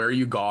on where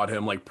you got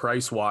him, like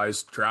price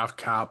wise, draft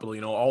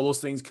capital, all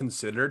those things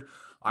considered.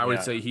 I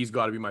would say he's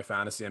got to be my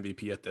fantasy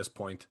MVP at this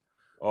point.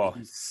 Oh,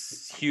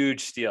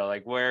 huge steal.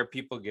 Like, where are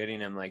people getting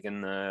him? Like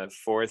in the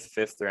 4th,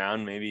 5th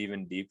round, maybe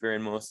even deeper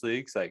in most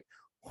leagues. Like,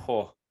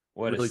 what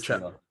really a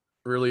steal.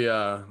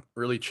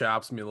 Really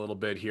chaps me a little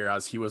bit here,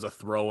 as he was a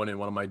throw-in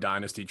one of my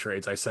dynasty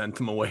trades. I sent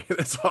him away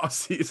this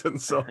offseason.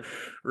 So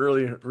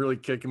really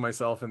kicking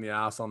myself in the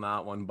ass on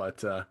that one.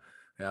 But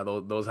yeah,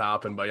 those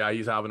happen. But yeah,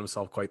 he's having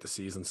himself quite the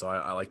season. So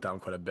I like that one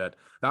quite a bit.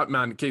 That,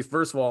 man, Case,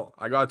 first of all,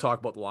 I got to talk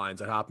about the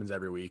Lions. It happens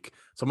every week.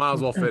 So might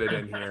as well fit it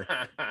in here.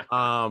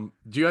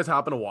 Do you guys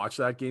happen to watch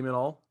that game at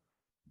all?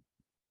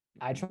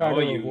 I try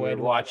to avoid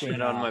watching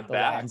it on my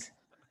back. Lions.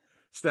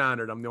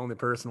 Standard. I'm the only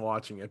person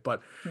watching it.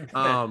 But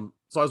so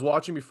I was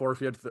watching before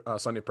we had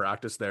Sunday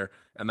practice there.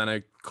 And then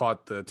I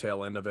caught the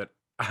tail end of it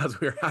as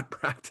we were at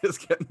practice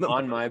getting them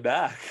on my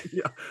back.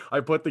 Yeah, I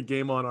put the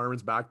game on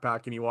Armin's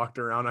backpack and he walked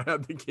around. I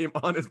had the game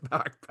on his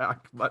backpack,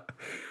 but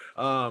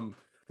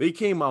they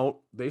came out,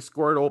 they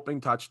scored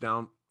opening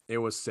touchdown. It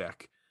was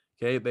sick.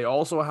 Okay, they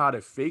also had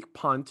a fake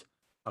punt,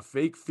 a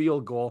fake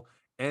field goal,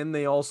 and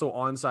they also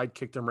onside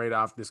kicked them right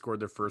after they scored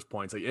their first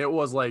points. Like, it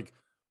was like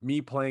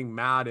me playing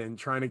Madden,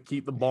 trying to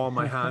keep the ball in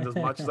my hands as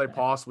much as I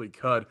possibly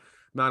could.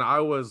 Man, I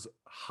was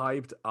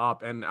hyped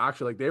up, and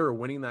actually, like, they were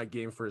winning that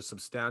game for a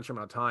substantial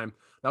amount of time.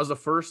 That was the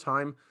first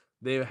time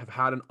they have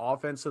had an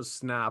offensive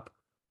snap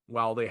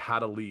while they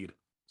had a lead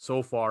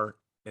so far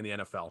in the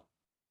NFL.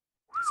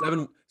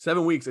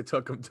 7 weeks it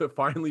took them to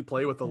finally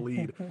play with a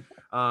lead.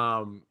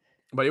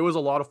 But it was a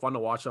lot of fun to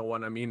watch that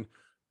one. I mean,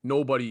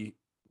 nobody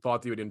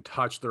thought they would even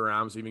touch the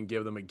Rams, even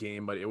give them a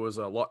game, but it was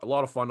a lot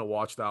of fun to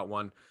watch that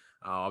one.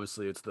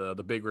 Obviously, it's the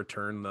big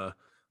return, the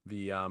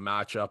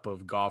matchup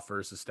of Goff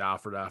versus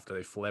Stafford after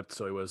they flipped.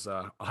 So it was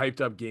a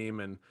hyped up game,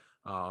 and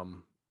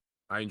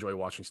I enjoy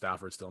watching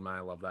Stafford still, man.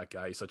 I love that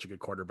guy. He's such a good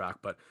quarterback.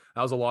 But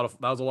that was a lot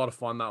of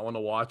fun, that one to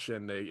watch.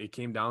 And it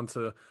came down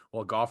to,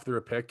 Goff threw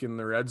a pick in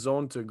the red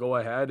zone to go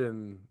ahead,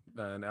 and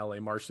LA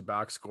marched it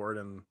back, scored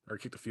or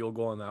kicked a field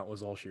goal, and that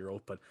was all she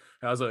wrote. But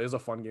it was a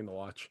fun game to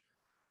watch.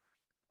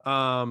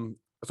 So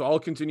I'll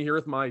continue here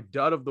with my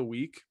dud of the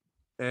week,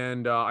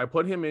 and I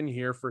put him in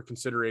here for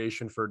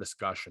consideration for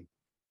discussion.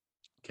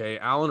 Okay,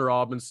 Allen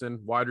Robinson,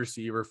 wide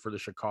receiver for the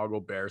Chicago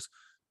Bears.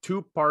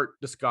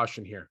 2-part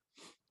discussion here.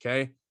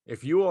 Okay,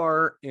 if you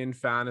are in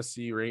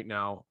fantasy right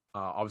now,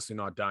 obviously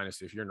not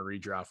dynasty, if you're in a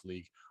redraft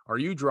league, are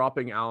you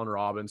dropping Allen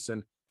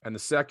Robinson? And the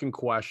second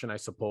question, I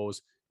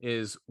suppose,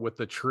 is, with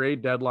the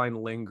trade deadline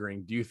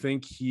lingering, do you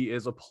think he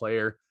is a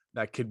player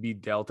that could be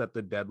dealt at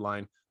the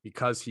deadline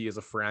because he is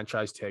a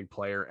franchise tag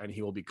player and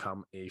he will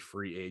become a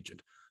free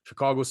agent?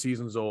 Chicago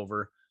season's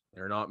over.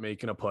 They're not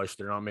making a push.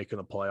 They're not making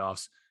the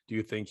playoffs. do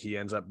you think he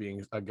ends up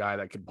being a guy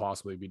that could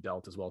possibly be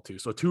dealt as well too?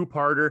 So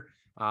two-parter.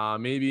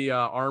 Maybe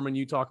Armin,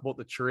 you talk about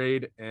the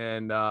trade,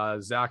 and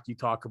Zach, you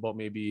talk about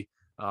maybe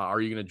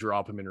are you going to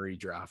drop him in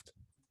redraft?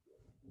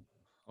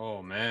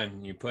 Oh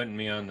man, you putting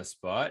me on the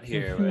spot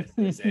here with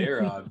this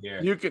A-Rob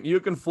here. You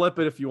can flip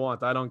it if you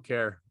want. I don't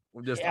care.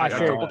 Just yeah,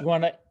 sure.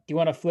 Do you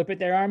want to flip it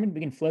there, Armin?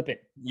 We can flip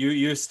it.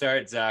 You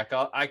start, Zach.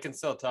 I can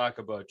still talk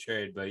about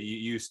trade, but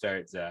you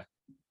start, Zach.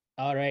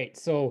 All right.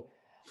 So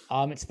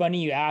it's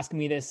funny you ask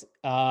me this,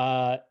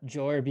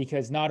 Jor,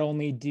 because not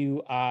only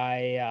do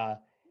I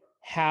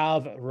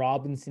have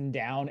Robinson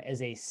down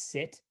as a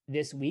sit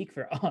this week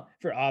for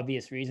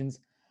obvious reasons,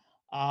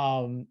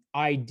 I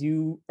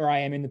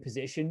am in the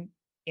position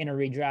in a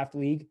redraft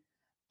league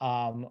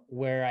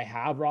where I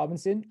have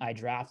Robinson. I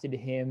drafted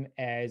him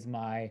as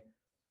my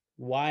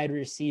wide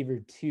receiver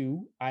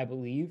 2, I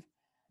believe.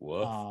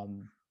 Woof.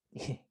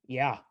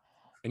 Yeah.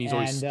 And he's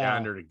always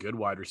standard a good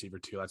wide receiver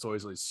 2. That's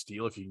always a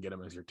steal if you can get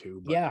him as your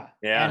 2. But yeah.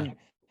 And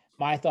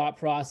my thought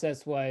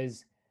process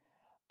was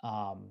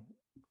not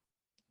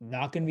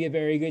going to be a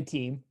very good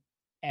team,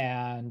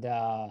 and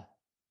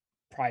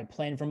probably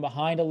playing from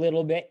behind a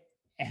little bit.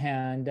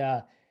 And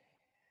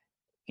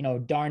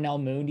Darnell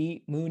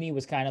Mooney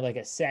was kind of like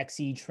a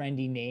sexy,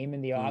 trendy name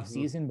in the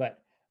offseason,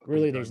 but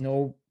really there's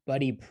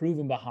nobody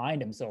proven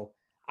behind him. So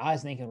I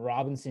was thinking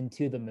Robinson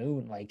to the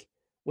moon, like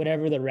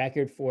whatever the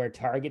record for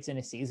targets in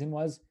a season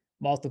was,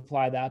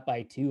 multiply that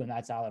by 2, and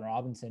that's Allen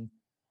Robinson.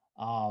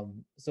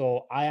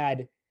 So I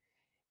had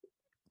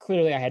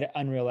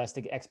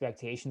unrealistic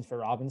expectations for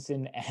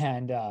Robinson,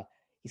 and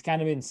he's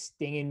kind of been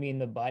stinging me in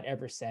the butt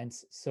ever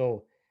since.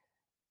 So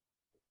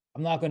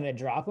I'm not going to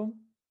drop him,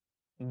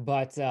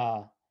 but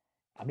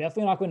I'm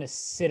definitely not going to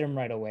sit him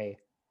right away.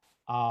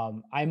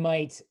 I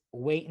might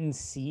wait and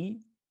see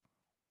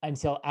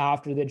until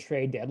after the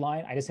trade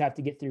deadline. I just have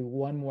to get through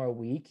one more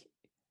week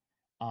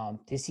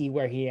to see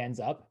where he ends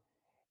up.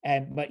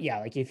 But yeah,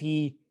 like if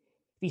he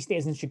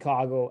stays in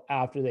Chicago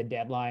after the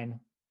deadline,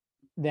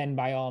 then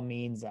by all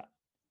means,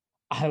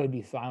 I would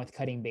be fine with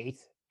cutting bait.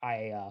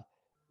 I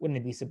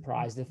wouldn't be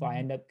surprised if I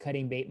end up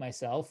cutting bait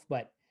myself.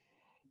 But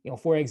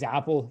for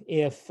example,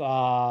 if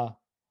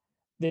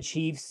the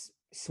Chiefs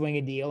swing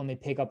a deal and they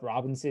pick up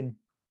Robinson,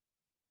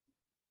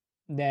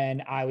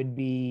 then I would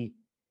be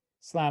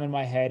slamming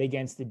my head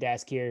against the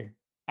desk here,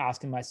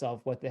 asking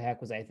myself, what the heck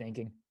was I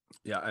thinking?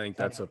 Yeah, I think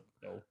that's a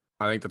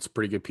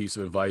pretty good piece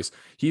of advice.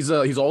 He's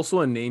also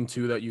a name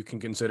too that you can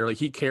consider. Like,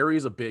 he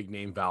carries a big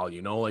name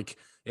value. Like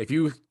if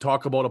you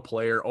talk about a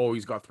player,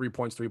 he's got 3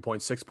 points, 3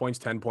 points, 6 points,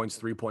 10 points,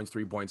 3 points,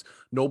 3 points.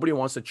 Nobody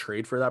wants to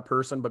trade for that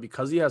person, but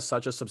because he has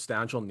such a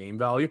substantial name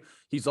value,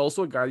 he's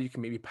also a guy that you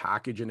can maybe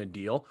package in a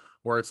deal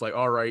where it's like,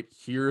 all right,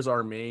 here's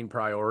our main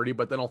priority,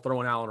 but then I'll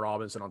throw in Allen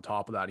Robinson on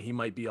top of that. He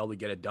might be able to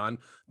get it done.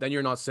 Then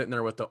you're not sitting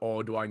there with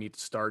do I need to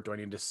start? Do I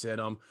need to sit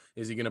him?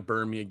 Is he going to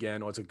burn me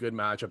again? It's a good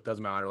matchup.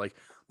 Doesn't matter. Like,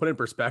 put in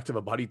perspective,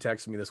 a buddy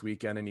texted me this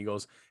weekend and he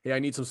goes, hey, I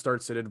need some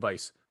start-sit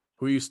advice.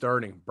 Who are you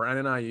starting,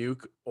 Brandon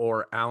Ayuk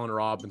or Allen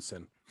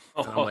Robinson?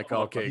 And I'm like,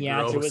 okay, the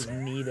answer was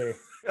neither.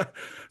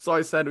 So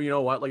I said, you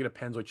know what? Like, it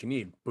depends what you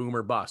need. Boom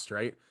or bust,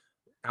 right?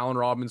 Allen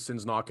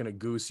Robinson's not going to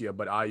goose you,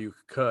 but Ayuk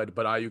could.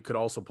 But Ayuk could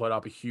also put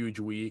up a huge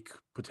week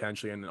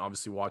potentially, and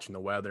obviously watching the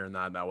weather and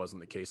that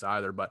wasn't the case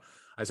either. But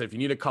I said, if you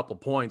need a couple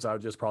points, I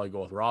would just probably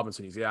go with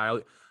Robinson. He's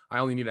I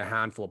only need a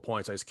handful of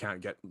points. I just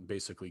can't get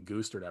basically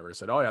goosed or whatever. I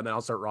said, then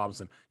I'll start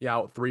Robinson.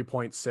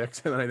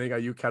 3.6. And then I think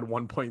Ayuk had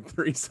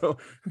 1.3. So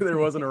there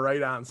wasn't a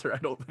right answer, I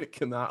don't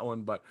think, in that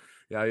one. But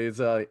yeah,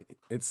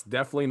 it's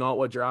definitely not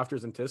what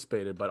drafters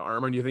anticipated. But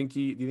Armin, do you think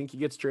he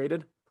gets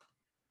traded?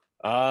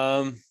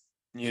 It's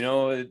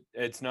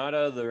not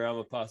out of the realm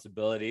of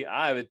possibility.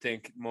 I would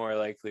think more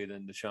likely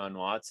than Deshaun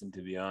Watson,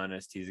 to be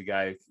honest. He's a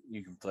guy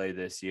you can play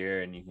this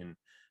year, and you can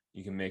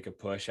make a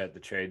push at the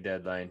trade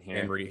deadline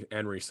here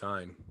and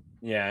resign.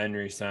 Yeah, and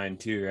resign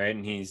too, right?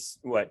 And he's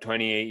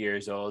 28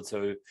 years old.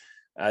 So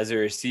as a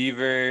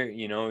receiver,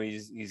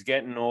 he's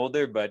getting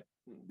older, but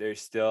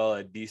there's still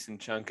a decent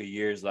chunk of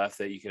years left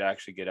that you could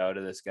actually get out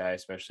of this guy,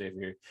 especially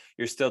if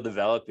you're still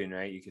developing,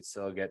 right? You could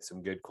still get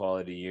some good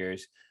quality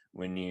years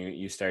when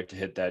you start to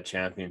hit that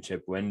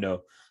championship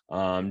window.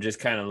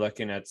 Just kind of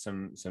looking at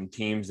some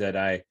teams that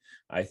I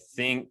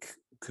think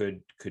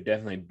could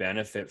definitely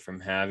benefit from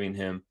having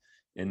him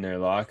in their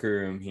locker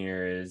room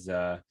here is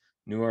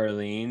New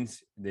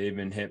Orleans. They've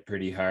been hit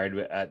pretty hard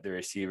at the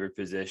receiver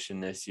position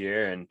this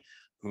year, and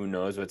who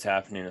knows what's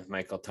happening with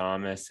Michael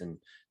Thomas, and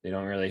they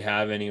don't really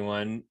have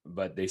anyone,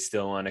 but they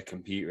still want to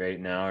compete right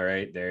now,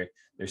 right? They're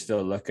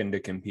still looking to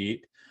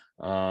compete.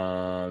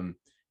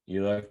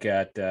 You look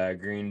at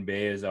Green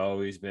Bay has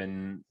always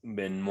been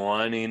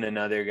wanting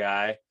another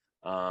guy.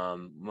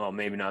 Well,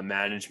 maybe not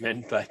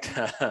management, but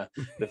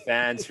the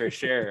fans for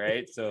sure,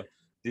 right? So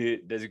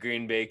does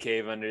Green Bay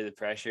cave under the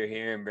pressure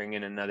here and bring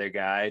in another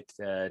guy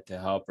to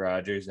help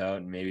Rodgers out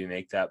and maybe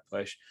make that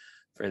push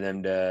for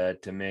them to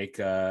make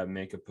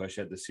a push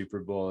at the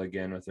Super Bowl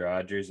again with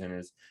Rodgers and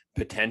his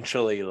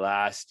potentially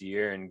last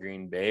year in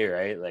Green Bay,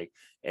 right? Like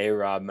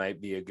A-Rob might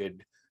be a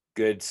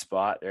good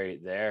spot right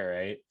there,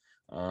 right?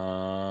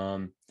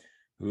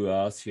 Who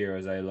else here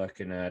was I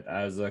looking at?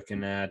 I was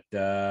looking at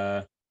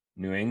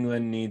New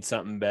England needs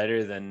something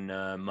better than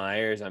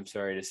Myers. I'm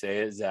sorry to say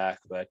it, Zach,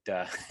 but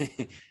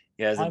he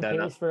hasn't On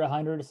done pace for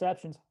 100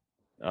 receptions.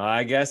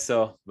 I guess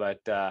so, but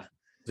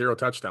 0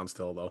 touchdowns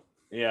still though.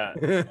 yeah,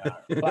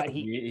 But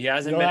he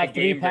hasn't he'll been a have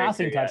 3 game breaker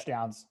passing yet.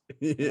 touchdowns.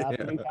 He'll have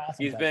 3 Yeah.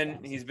 passing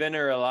touchdowns. He's been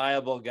a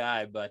reliable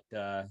guy, but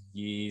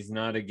he's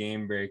not a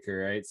game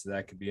breaker, right? So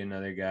that could be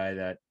another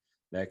guy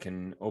that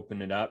can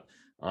open it up.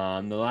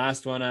 The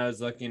last one I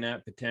was looking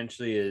at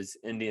potentially is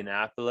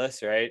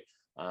Indianapolis, right?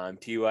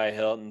 T.Y.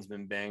 Hilton's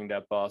been banged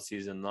up all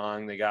season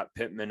long. They got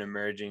Pittman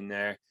emerging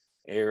there.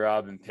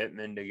 A-Rob and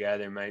Pittman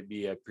together might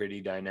be a pretty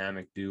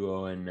dynamic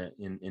duo in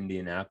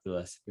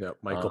Indianapolis. Yeah,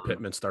 Michael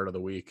Pittman start of the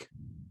week.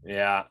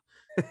 Yeah.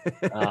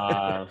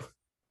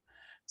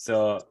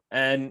 So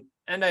and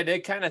I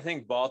did kind of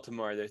think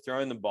Baltimore, they're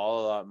throwing the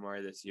ball a lot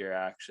more this year,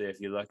 actually.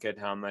 If you look at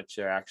how much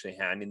they're actually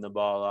handing the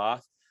ball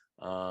off,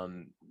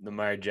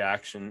 Lamar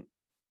Jackson,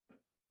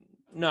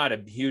 not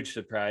a huge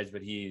surprise,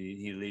 but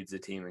he leads the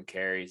team in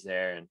carries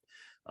there,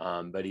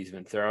 and but he's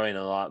been throwing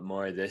a lot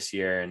more this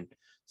year, and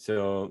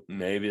so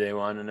maybe they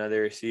want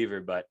another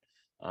receiver, but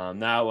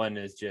that one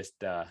is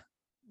just a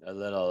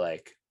little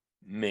like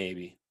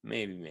maybe.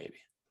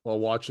 Well,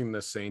 watching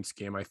the Saints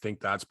game, I think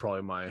that's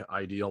probably my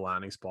ideal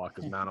landing spot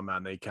because man, oh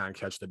man, they can't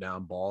catch the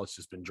down ball. It's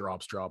just been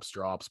drops.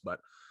 But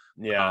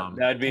yeah,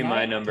 that'd be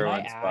my number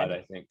one spot,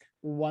 I think.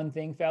 One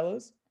thing,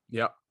 fellas.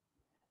 Yeah.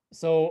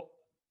 So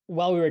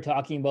while we were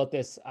talking about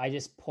this, I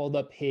just pulled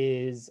up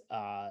his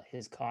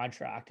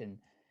contract, and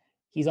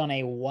he's on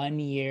a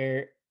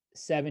 1-year,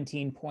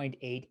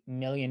 $17.8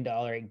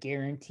 million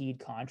guaranteed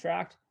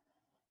contract.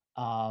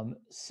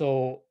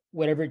 So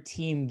whatever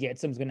team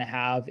gets him is going to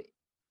have,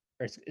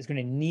 or is going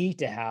to need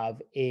to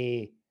have,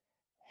 a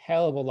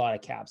hell of a lot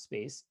of cap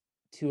space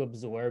to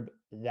absorb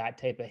that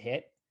type of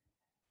hit.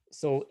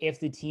 So if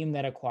the team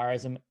that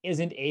acquires him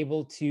isn't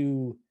able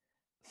to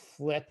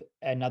flip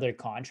another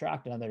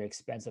contract, another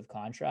expensive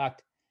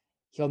contract,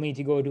 he'll need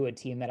to go to a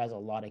team that has a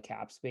lot of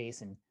cap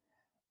space. And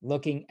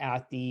looking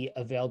at the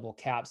available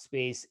cap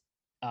space,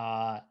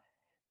 the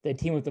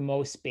team with the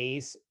most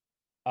space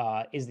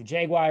is the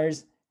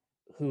Jaguars,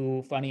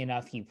 who, funny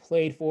enough, he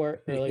played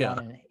for early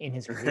on in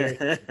his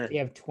career. They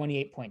have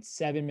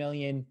 $28.7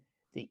 million.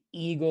 The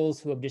Eagles,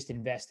 who have just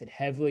invested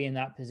heavily in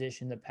that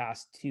position the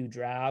past 2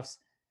 drafts,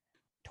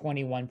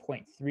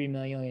 $21.3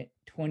 million.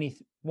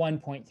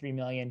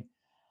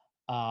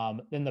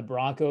 Then the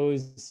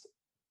Broncos,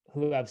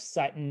 who have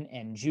Sutton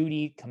and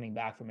Judy coming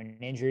back from an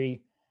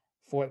injury,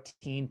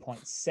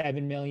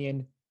 $14.7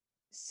 million.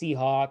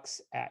 Seahawks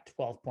at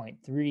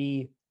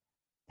 12.3,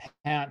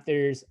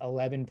 Panthers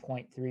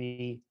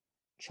 11.3,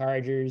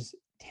 Chargers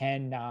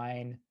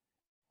 10.9.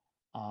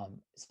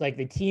 It's like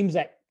the teams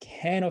that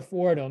can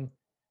afford him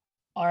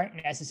aren't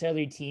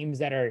necessarily teams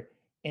that are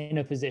in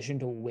a position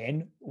to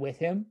win with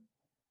him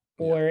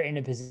or in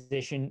a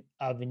position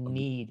of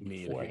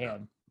need for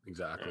him.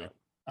 Exactly.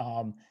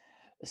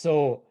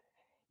 So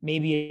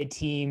maybe a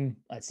team,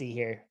 let's see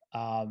here.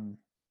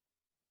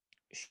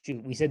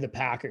 We said the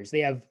Packers,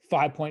 they have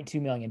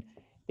 5.2 million.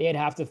 They'd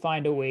have to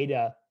find a way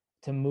to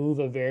move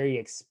a very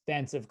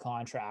expensive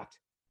contract,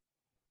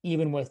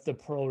 even with the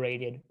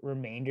prorated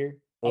remainder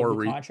of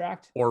the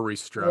contract, or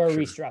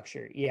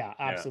restructure. Yeah,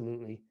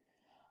 absolutely.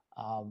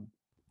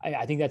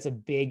 I think that's a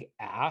big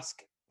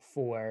ask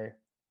for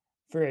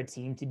a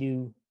team to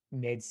do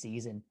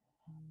mid-season.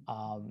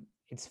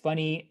 It's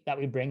funny that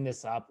we bring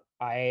this up.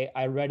 I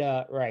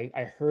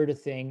heard a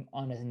thing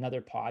on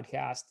another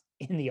podcast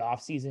in the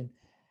off season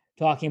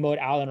talking about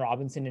Allen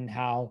Robinson and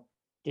how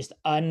just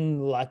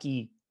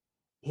unlucky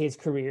his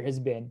career has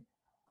been.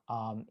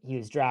 He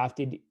was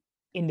drafted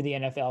into the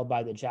NFL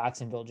by the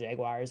Jacksonville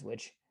Jaguars,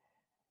 which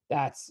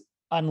that's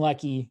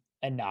unlucky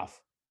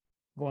enough,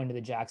 going to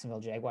the Jacksonville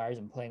Jaguars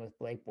and playing with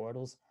Blake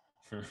Bortles.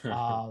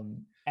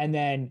 And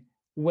then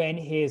when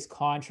his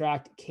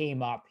contract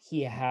came up,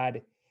 he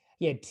had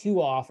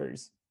 2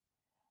 offers,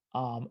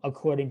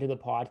 according to the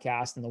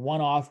podcast. And the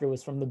one offer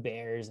was from the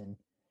Bears, and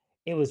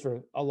it was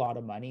for a lot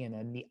of money. And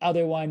then the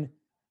other one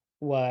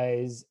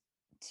was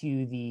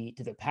to the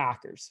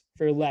Packers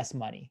for less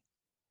money.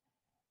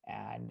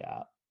 And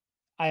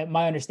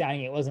my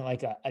understanding, it wasn't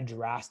like a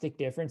drastic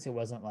difference. It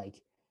wasn't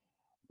like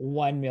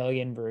 1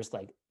 million versus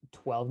like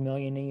 12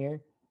 million a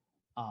year.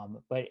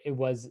 But it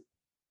was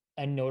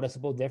a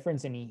noticeable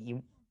difference, and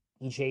he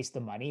chased the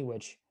money,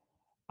 which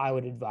I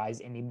would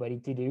advise anybody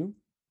to do.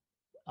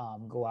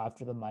 Go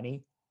after the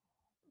money.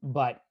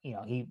 But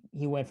he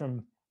went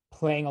from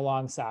playing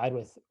alongside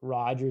with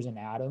Rodgers and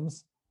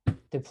Adams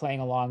to playing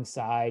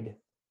alongside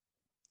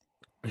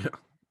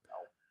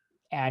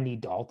Andy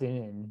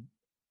Dalton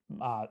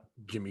and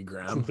Jimmy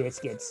Graham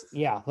biscuits.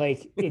 Yeah,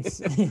 like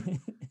it's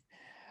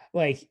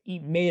like he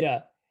made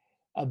a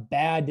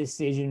bad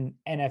decision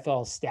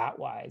NFL stat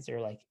wise, or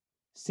like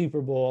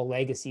Super Bowl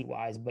legacy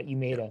wise, but you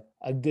made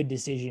a good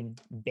decision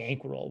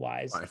bankroll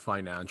wise.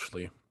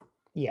 Financially.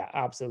 Yeah,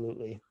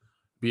 absolutely.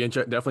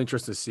 Definitely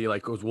interested to see.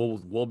 Like, 'cause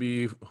we'll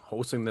be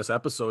hosting this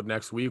episode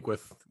next week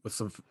with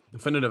some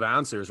definitive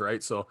answers,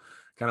 right? So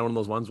kind of one of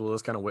those ones we'll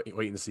just kind of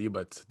wait and see.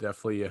 But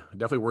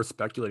definitely worth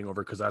speculating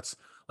over, because that's,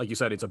 like you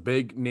said, it's a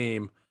big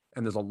name,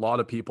 and there's a lot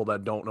of people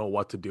that don't know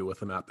what to do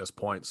with him at this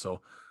point.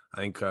 So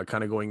I think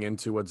kind of going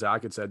into what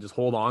Zach had said, just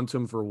hold on to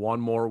him for one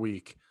more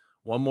week,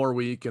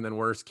 and then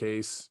worst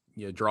case,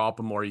 you drop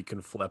him or you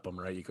can flip him,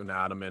 right? You can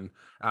add him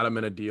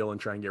in a deal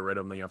and try and get rid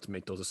of him. Then you have to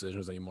make those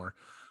decisions anymore.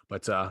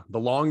 But the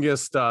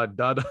longest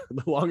dud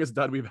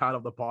we've had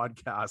of the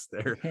podcast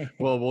there.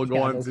 We'll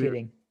go on no to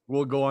kidding.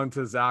 we'll go on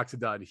to Zach's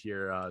dud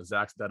here.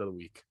 Zach's dud of the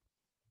week.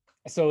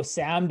 So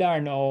Sam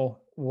Darnold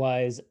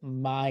was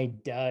my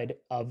dud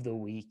of the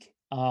week.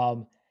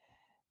 Sam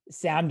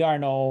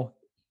Darnold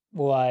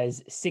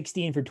was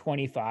 16 for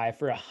 25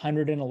 for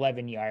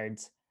 111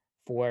 yards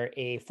for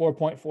a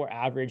 4.4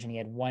 average, and he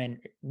had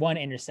one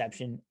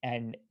interception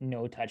and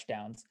no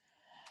touchdowns.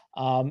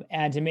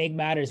 And to make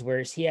matters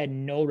worse, he had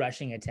no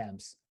rushing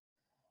attempts.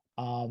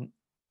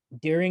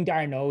 During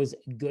Darnold's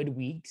good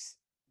weeks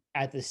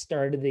at the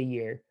start of the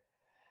year,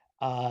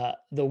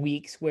 the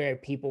weeks where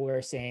people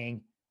were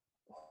saying,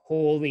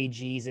 holy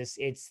Jesus,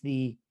 it's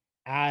the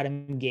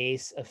Adam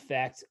Gase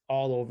effect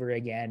all over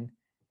again.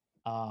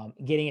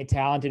 Getting a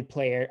talented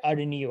player out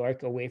of New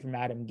York away from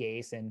Adam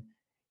Gase, and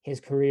his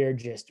career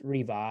just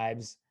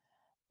revives.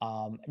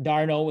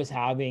 Darnold was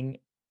having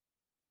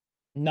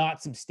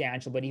not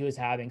substantial, but he was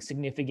having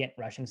significant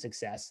rushing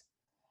success.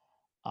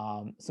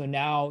 So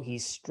now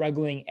he's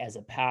struggling as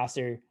a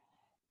passer,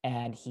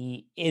 and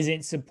he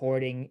isn't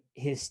supporting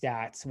his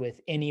stats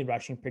with any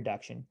rushing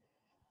production.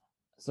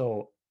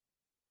 So,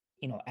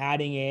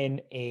 adding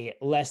in a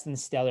less than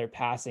stellar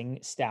passing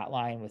stat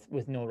line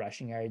with no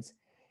rushing yards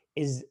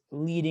is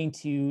leading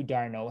to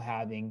Darnold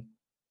having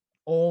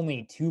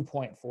only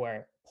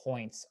 2.4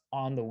 points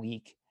on the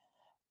week.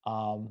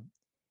 And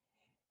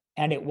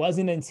it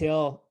wasn't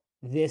until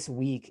this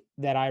week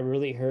that I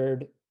really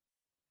heard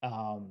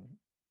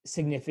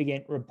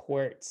significant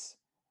reports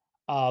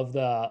of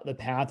the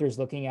Panthers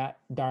looking at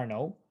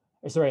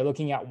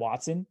looking at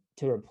Watson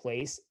to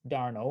replace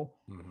Darnold.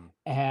 Mm-hmm.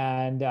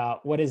 And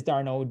what does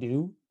Darnold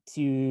do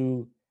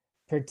to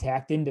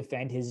protect and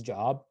defend his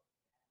job?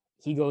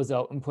 He goes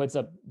out and puts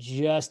up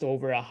just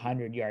over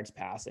 100 yards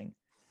passing.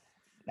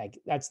 Like,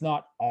 that's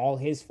not all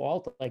his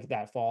fault. Like,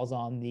 that falls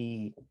on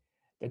the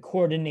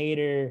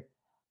coordinator,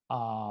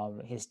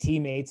 his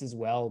teammates as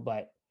well.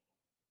 But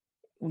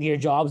your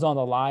job's on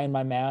the line,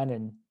 my man,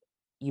 and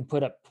you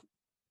put up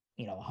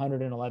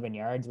 111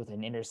 yards with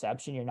an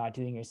interception. You're not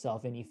doing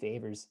yourself any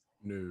favors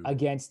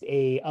against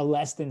a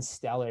less than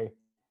stellar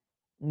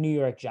New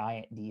York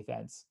Giant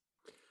defense.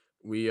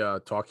 We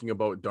talking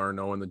about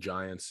Darnold and the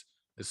Giants.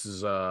 This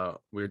is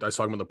weird. I was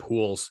talking about the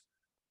pools.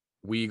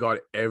 We got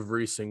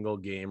every single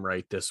game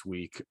right this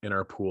week in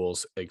our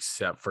pools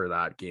except for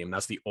that game.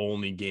 That's the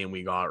only game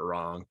we got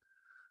wrong.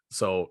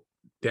 So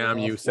damn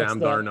you, Sam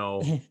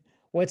Darnold.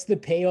 What's the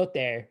payout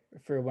there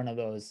for one of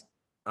those?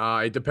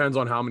 It depends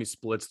on how many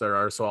splits there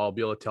are. So I'll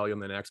be able to tell you in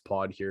the next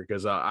pod here,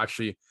 because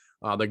actually,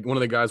 like one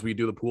of the guys we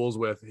do the pools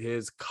with,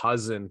 his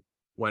cousin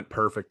went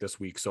perfect this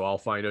week. So I'll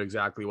find out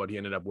exactly what he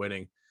ended up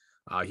winning.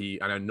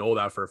 And I know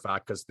that for a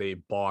fact because they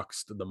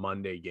boxed the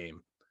Monday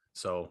game.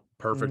 So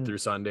perfect through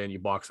Sunday, and you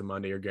box the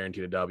Monday, you're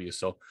guaranteed a W.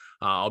 So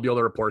I'll be able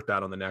to report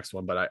that on the next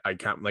one. But I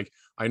can't,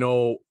 I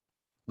know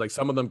like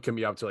some of them can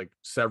be up to like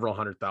several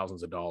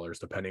 $100,000s of dollars,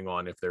 depending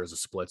on if there's a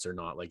splits or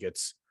not. Like it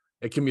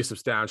can be a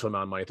substantial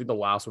amount of money. I think the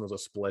last one was a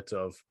split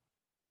of,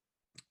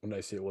 what did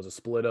I say? It was a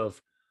split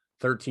of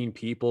 13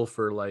 people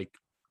for like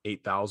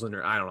 8,000,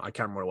 or I don't know. I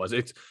can't remember what it was.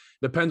 It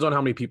depends on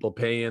how many people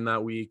pay in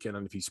that week. And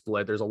then if you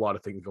split, there's a lot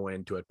of things going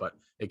into it, but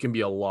it can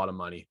be a lot of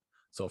money.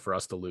 So for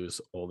us to lose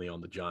only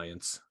on the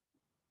Giants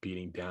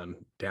beating damn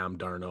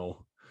Darnold,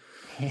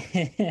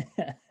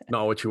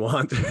 not what you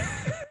want.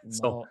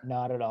 So, no,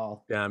 not at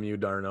all. Damn you,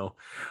 Darnold.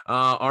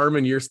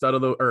 Armin, your stud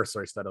of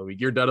the week.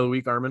 Your dud of the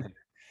week, Armin.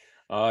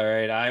 All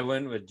right, I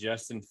went with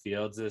Justin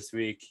Fields this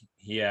week.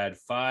 He had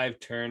 5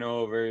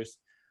 turnovers,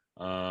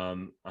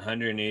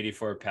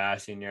 184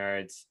 passing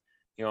yards.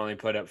 He only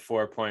put up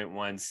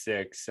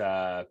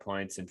 4.16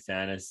 points in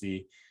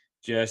fantasy.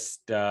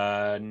 Just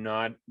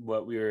not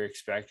what we were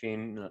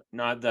expecting.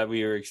 Not that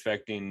we were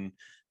expecting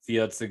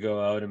Fields to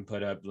go out and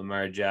put up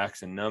Lamar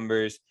Jackson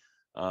numbers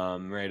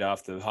right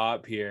off the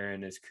hop here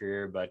in his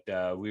career, but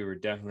we were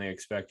definitely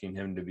expecting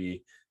him to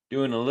be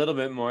doing a little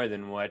bit more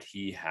than what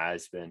he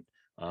has been.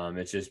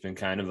 It's just been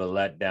kind of a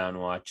letdown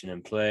watching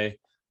him play.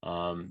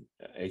 I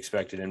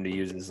expected him to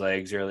use his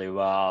legs really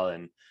well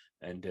and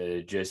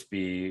to just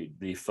be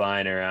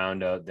flying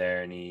around out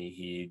there, and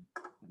he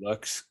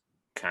looks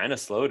kind of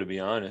slow, to be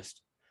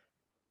honest.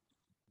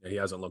 Yeah, he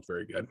hasn't looked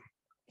very good.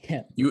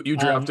 Yeah. You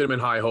drafted him in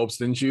high hopes,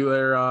 didn't you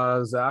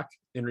there, Zach,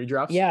 in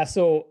redrafts? Yeah,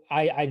 so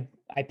I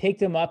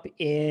picked him up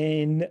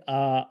in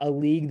a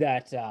league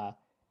that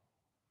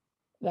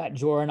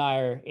Jor and I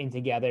are in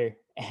together,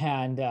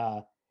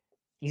 and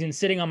he's been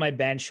sitting on my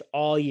bench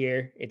all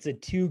year. It's a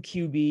 2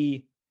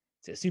 QB,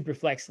 it's a super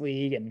flex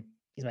league, and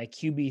He's my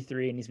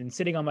QB3, and he's been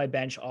sitting on my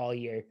bench all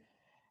year.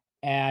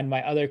 And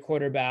my other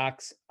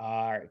quarterbacks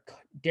are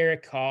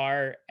Derek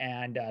Carr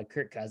and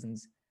Kirk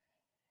Cousins.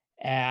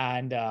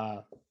 And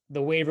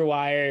the waiver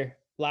wire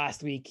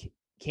last week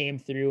came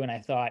through, and I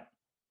thought,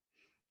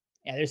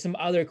 yeah, there's some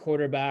other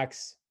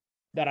quarterbacks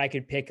that I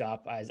could pick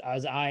up. I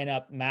was eyeing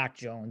up Mac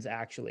Jones,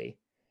 actually,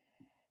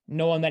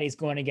 knowing that he's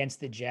going against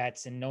the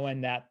Jets and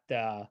knowing that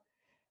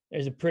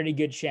there's a pretty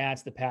good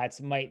chance the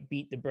Pats might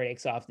beat the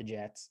brakes off the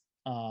Jets.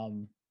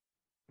 But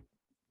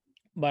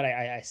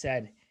I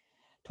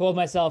told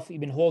myself,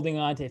 you've been holding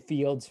on to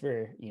Fields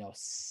for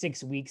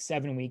 6 weeks,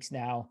 7 weeks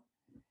now.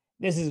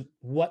 This is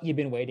what you've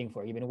been waiting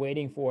for. You've been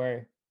waiting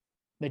for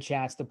the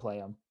chance to play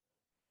him.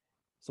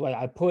 So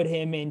I put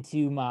him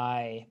into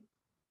my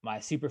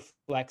super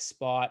flex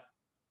spot.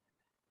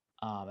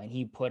 And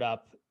he put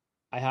up,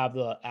 I have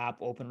the app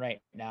open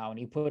right now, and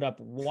he put up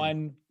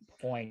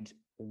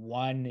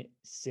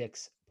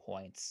 1.16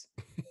 points.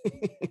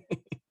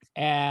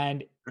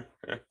 And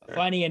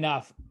funny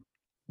enough,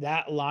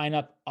 that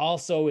lineup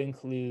also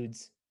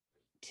includes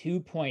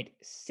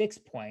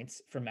 2.6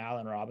 points from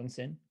Allen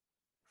Robinson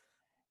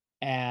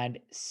and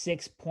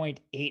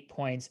 6.8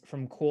 points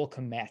from Cole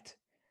Kmet.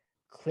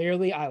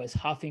 Clearly, I was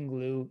huffing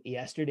glue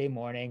yesterday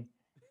morning,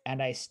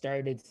 and I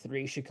started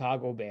 3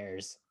 Chicago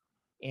Bears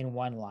in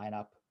one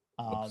lineup.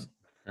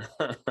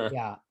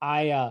 Yeah,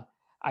 I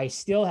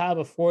still have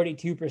a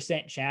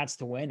 42% chance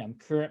to win. I'm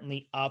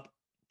currently up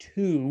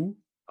 2.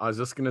 I was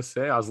just gonna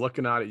say, I was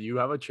looking at it. You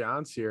have a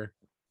chance here.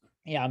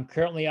 Yeah, I'm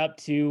currently up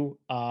 2.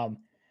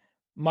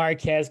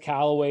 Marquez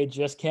Callaway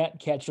just can't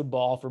catch a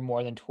ball for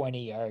more than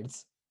 20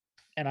 yards,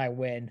 and I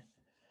win,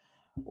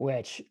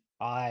 which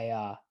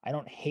I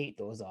don't hate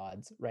those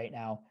odds right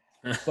now.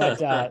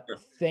 But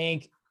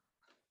thank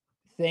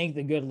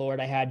the good Lord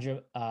I had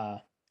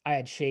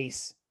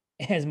Chase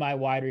as my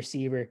wide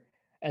receiver,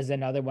 as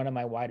another one of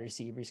my wide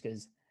receivers,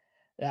 because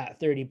that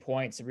 30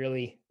 points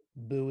really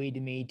buoyed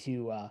me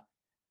to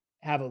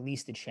have at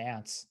least a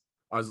chance.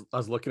 I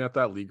was looking at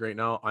that league right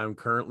now. I'm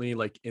currently,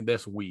 like, in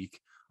this week,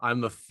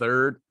 I'm the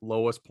 3rd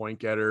lowest point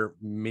getter,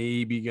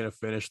 maybe gonna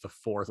finish the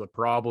 4th, but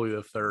probably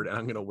the 3rd, and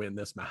I'm gonna win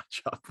this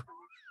matchup.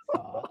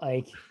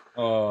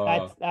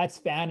 That's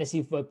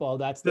fantasy football.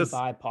 That's the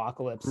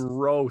apocalypse.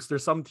 Gross.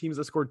 There's some teams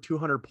that scored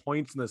 200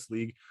 points in this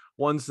league,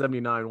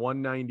 179,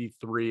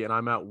 193, and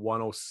I'm at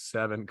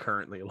 107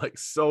 currently. Like,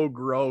 so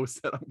gross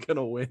that I'm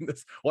gonna win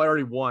this. Well, I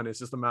already won. It's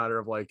just a matter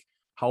of, like,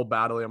 how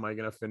badly am I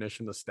gonna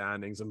finish in the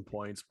standings and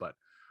points. But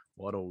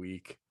what a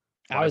week.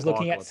 I was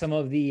looking at some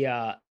of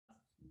the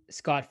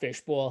Scott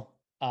Fishbowl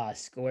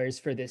scores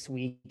for this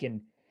week,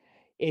 and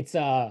it's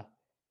a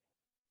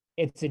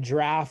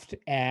draft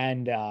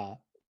and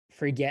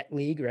forget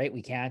league, right?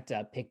 We can't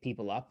pick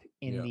people up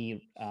in the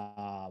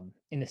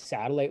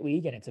satellite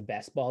league, and it's a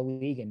best ball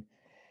league. And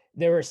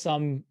there were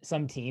some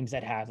teams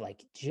that have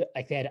like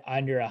they had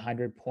under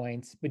 100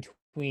 points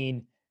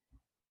between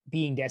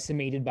being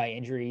decimated by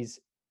injuries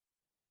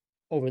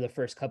over the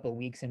first couple of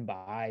weeks and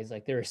buys.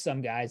 Like, there were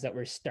some guys that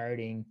were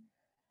starting,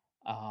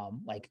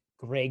 like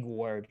Greg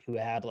Ward, who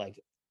had like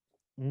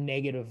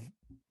negative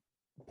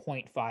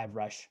 0.5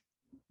 rush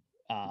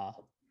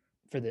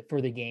for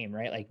the game,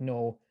 right? Like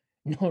no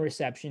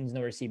receptions,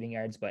 no receiving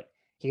yards, but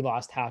he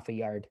lost half a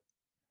yard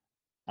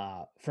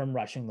from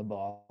rushing the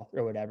ball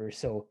or whatever.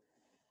 So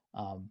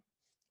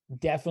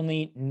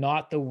definitely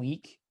not the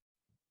week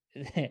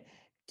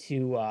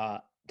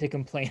to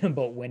complain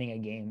about winning a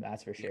game,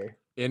 that's for sure.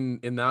 In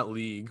that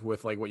league,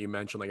 with like what you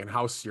mentioned, like, and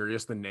how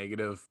serious the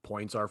negative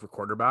points are for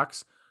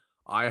quarterbacks,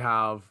 I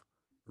have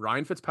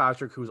Ryan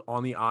Fitzpatrick, who's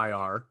on the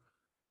IR.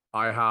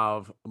 I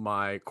have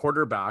my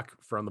quarterback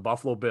from the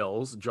Buffalo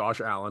Bills,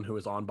 Josh Allen, who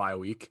is on bye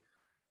week.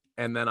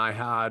 And then I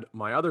had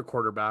my other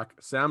quarterback,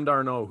 Sam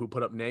Darnold, who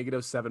put up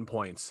 -7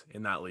 points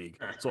in that league.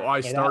 So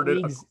I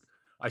started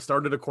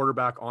a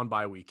quarterback on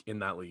bye week in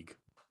that league.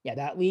 Yeah,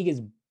 that league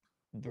is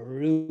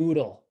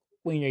brutal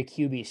when your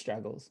QB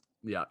struggles.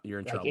 Yeah, you're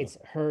in trouble. It's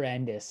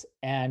horrendous.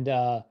 And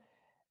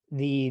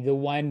the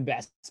one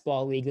best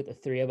ball league that the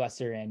 3 of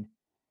us are in,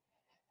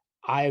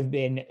 I've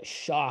been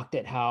shocked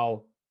at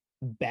how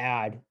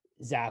bad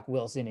Zach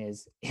Wilson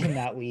is in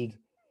that league.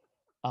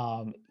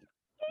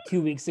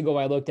 2 weeks ago,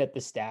 I looked at the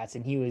stats,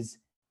 and he was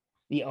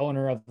the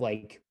owner of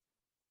like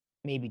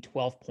maybe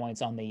 12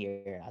 points on the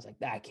year. And I was like,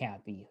 that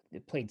can't be. They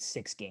played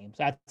 6 games.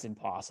 That's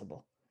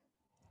impossible.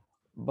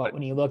 But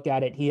when you looked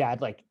at it, he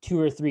had like 2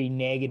 or 3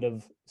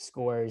 negative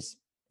scores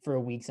for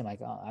weeks. I'm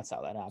like, oh, that's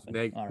how that happened.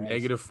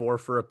 -4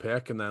 for a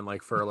pick, and then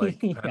like for like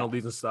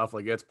penalties and stuff.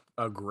 Like, it's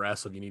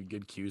aggressive. You need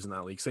good cues in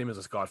that league. Same as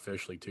a Scott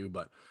Fish league too.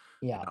 But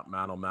yeah,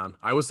 man, oh man,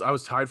 I was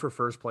tied for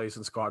first place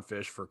in Scott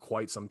Fish for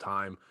quite some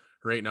time.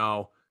 Right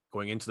now,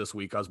 going into this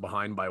week, I was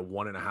behind by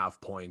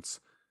 1.5 points.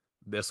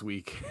 This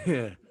week,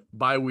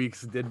 bye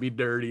weeks did be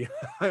dirty.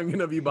 I'm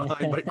gonna be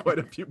behind by quite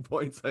a few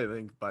points, I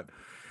think. But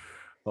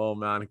oh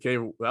man, okay,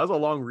 that was a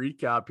long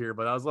recap here,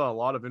 but that was a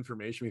lot of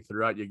information we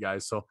threw at you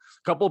guys. So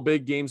a couple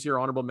big games here,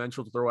 honorable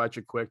mention to throw at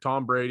you quick.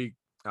 Tom Brady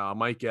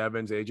Mike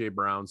Evans, AJ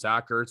Brown,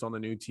 Zach Ertz on the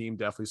new team.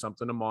 Definitely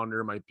something to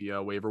monitor. Might be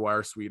a waiver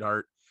wire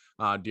sweetheart.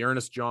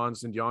 Dearness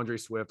Johnson, DeAndre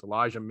Swift,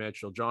 Elijah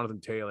Mitchell, Jonathan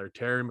Taylor,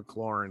 Terry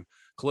McLaurin,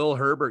 Khalil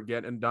Herbert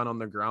getting done on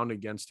the ground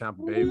against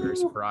Tampa Bay. Very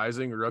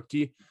surprising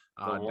rookie.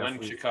 The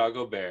one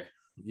Chicago Bear.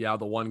 Yeah,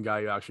 the one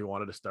guy who actually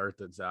wanted to start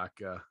that Zach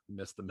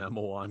missed the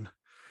memo on.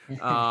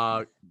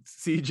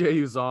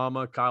 CJ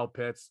Uzama, Kyle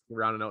Pitts,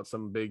 rounding out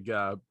some big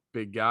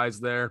guys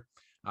there.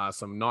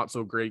 Some not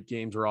so great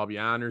games. Robbie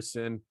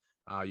Anderson.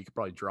 You could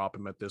probably drop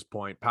him at this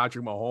point.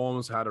 Patrick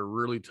Mahomes had a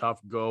really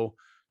tough go.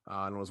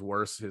 And was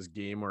worse his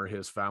game or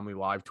his family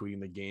live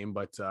tweeting the game,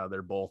 but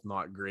they're both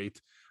not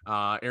great.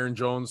 Aaron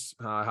Jones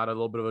had a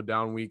little bit of a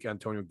down week.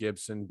 Antonio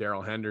Gibson,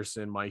 Darrell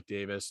Henderson, Mike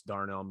Davis,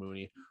 Darnell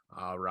Mooney,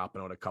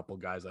 wrapping out a couple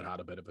guys that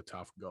had a bit of a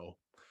tough go.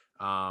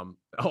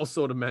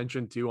 Also to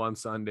mention too on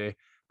Sunday,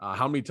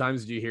 how many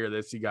times did you hear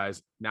this, you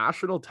guys?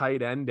 National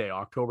Tight End Day,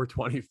 October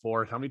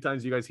 24th. How many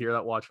times did you guys hear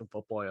that watching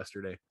football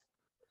yesterday?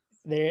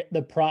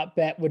 The prop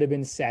bet would have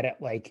been set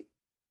at like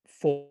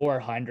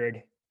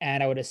 400.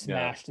 And I would have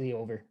smashed the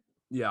over.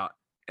 Yeah.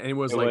 And it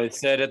was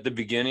said at the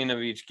beginning of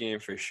each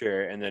game for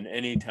sure. And then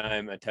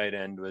anytime a tight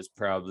end was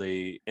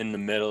probably in the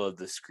middle of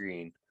the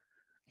screen,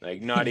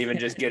 like not even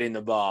just getting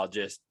the ball,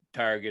 just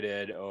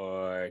targeted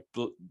or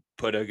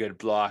put a good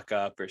block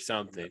up or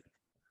something.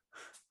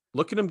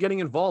 Look at him getting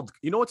involved.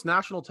 You know, it's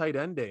National Tight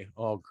End Day.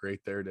 Oh,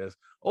 great. There it is.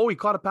 Oh, he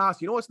caught a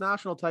pass. You know, it's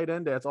National Tight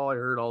End Day. That's all I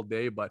heard all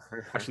day. But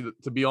actually,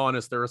 to be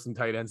honest, there were some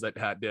tight ends that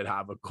did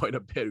have quite a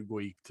big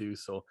week too.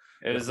 So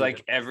it was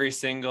like every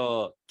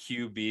single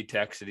QB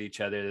texted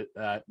each other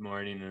that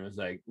morning and it was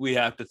like, we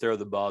have to throw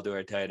the ball to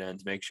our tight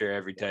ends. Make sure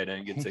every tight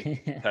end gets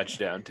a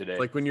touchdown today.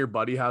 Like when your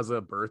buddy has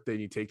a birthday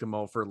and you take them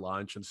out for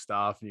lunch and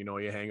stuff, and, you know,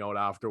 you hang out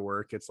after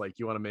work. It's like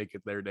you want to make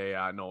it their day.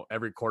 I know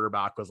every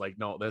quarterback was like,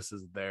 no, this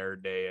is their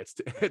day.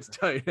 It's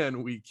tight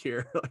end week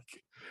here.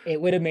 Like it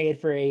would have made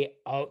for a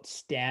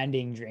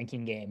outstanding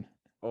drinking game.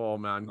 Oh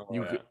man,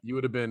 you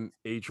would have been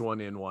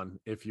H1N1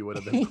 if you would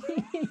have been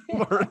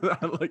part of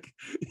that. Like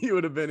you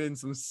would have been in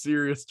some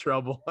serious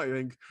trouble. I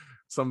think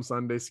some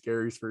Sunday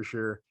scaries for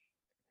sure.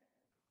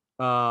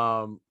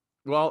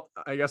 Well,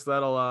 I guess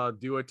that'll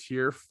do it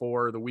here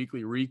for the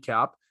weekly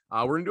recap.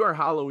 We're gonna do our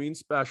Halloween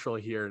special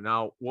here.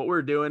 Now, what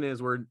we're doing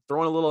is we're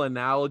throwing a little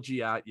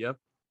analogy at you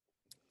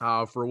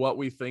for what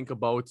we think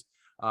about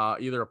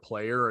either a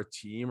player or a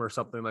team or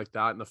something like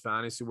that in the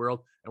fantasy world.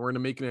 And we're going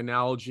to make an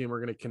analogy and we're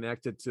going to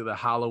connect it to the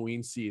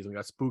Halloween season. We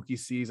got spooky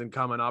season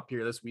coming up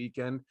here this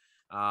weekend.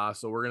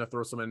 So we're going to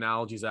throw some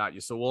analogies at you.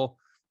 So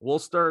we'll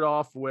start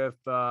off with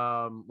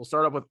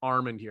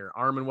Armand here.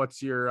 Armand,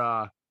 what's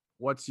your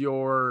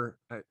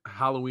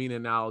Halloween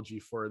analogy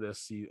for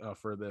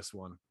this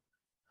one?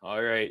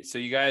 All right. So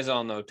you guys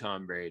all know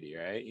Tom Brady,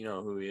 right? You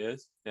know who he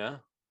is? Yeah.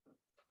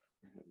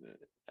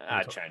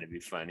 I'm trying to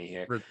be funny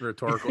here.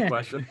 Rhetorical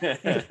question.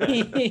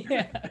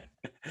 Yeah.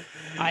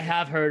 I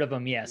have heard of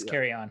him. Yes. Yeah.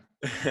 Carry on.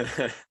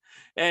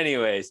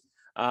 Anyways,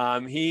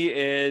 he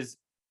is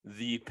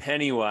the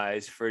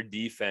Pennywise for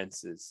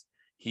defenses.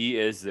 He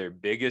is their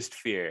biggest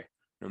fear.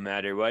 No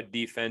matter what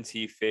defense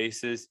he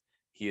faces,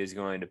 he is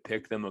going to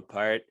pick them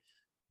apart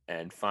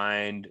and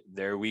find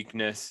their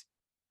weakness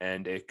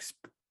and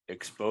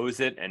expose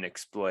it and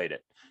exploit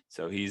it.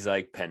 So he's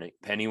like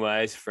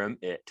Pennywise from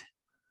It.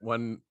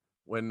 When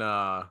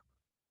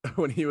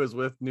he was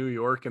with New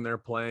York and they're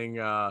playing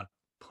the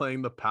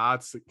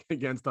Pats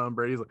against Tom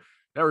Brady, like,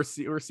 yeah,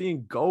 we're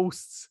seeing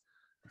ghosts.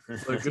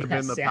 So it could have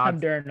been the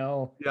Pats.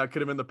 Yeah, it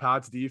could have been the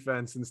Pats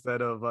defense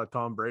instead of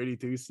Tom Brady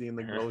too, seeing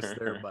the ghosts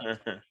there. But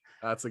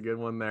that's a good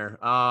one there.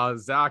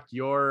 Zach,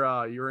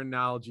 your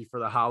analogy for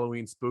the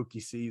Halloween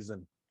spooky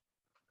season.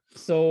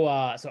 So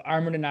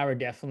Armand and I were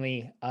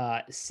definitely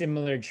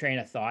similar train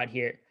of thought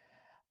here.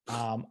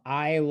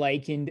 I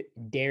likened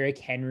Derrick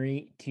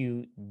Henry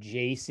to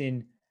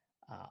Jason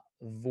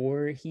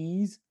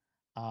Voorhees.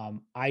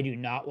 I do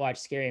not watch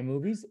scary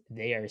movies.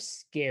 They are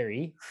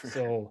scary.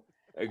 So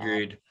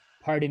agreed.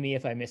 Pardon me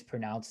if I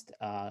mispronounced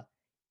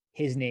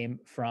his name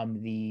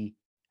from the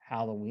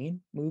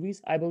Halloween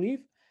movies, I believe.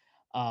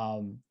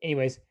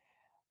 Anyways,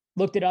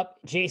 looked it up.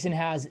 Jason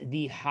has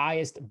the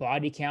highest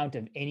body count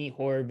of any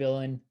horror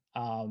villain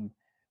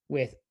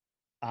with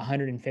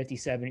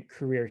 157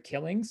 career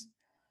killings.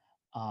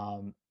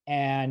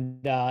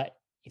 And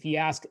if you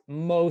ask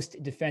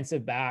most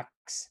defensive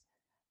backs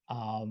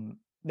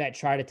that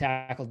try to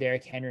tackle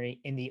Derrick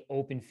Henry in the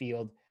open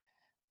field,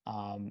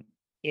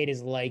 it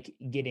is like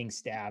getting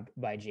stabbed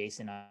by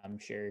Jason, I'm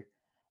sure.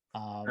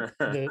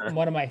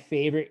 One of my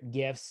favorite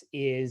gifs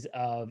is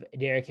of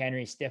Derrick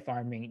Henry stiff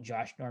arming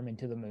Josh Norman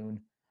to the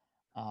moon.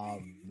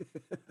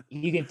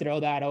 You can throw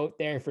that out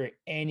there for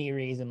any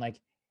reason. Like,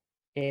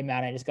 hey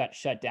man, I just got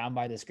shut down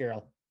by this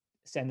girl.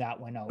 Send that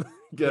one out.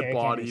 Get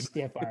bodied.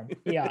 Stiff arm.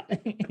 Yeah.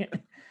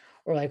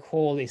 Or like,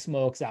 holy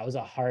smokes, that was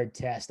a hard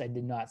test. I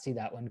did not see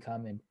that one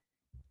coming.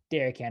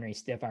 Derrick Henry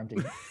stiff arm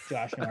to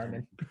Josh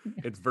Norman.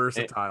 It's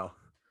versatile.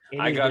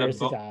 I got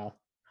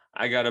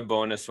a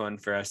bonus one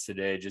for us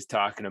today, just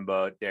talking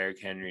about Derrick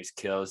Henry's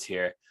kills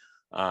here.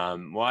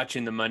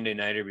 Watching the Monday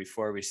Nighter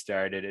before we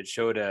started, it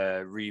showed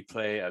a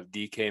replay of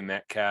DK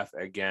Metcalf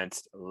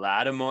against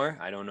Lattimore.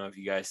 I don't know if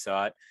you guys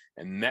saw it.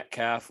 And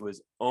Metcalf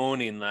was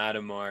owning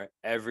Lattimore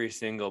every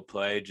single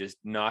play, just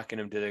knocking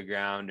him to the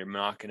ground or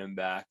knocking him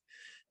back.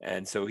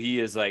 And so he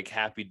is like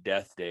Happy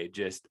Death Day,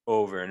 just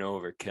over and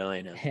over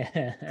killing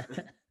him.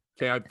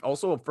 Okay,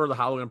 also for the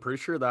Halloween, I'm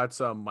pretty sure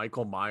that's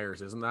Michael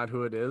Myers. Isn't that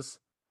who it is?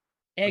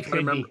 It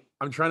could be.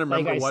 I'm trying to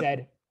remember Like I what.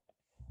 said,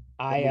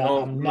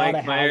 No, I'm not a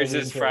Mike Myers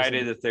Halloween is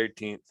Friday person. the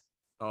 13th.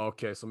 Oh,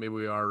 okay, so maybe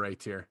we are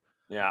right here.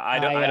 Yeah, I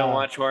don't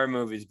watch horror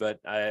movies, but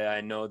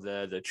I know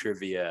the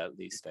trivia at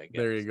least, I guess.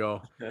 There you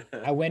go.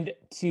 I went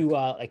to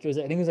like I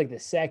think it was like the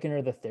second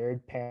or the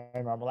third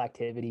Paranormal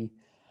Activity.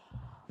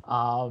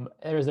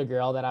 There was a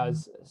girl that I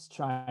was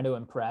trying to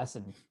impress,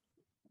 and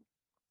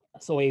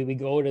so we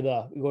go to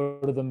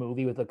the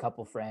movie with a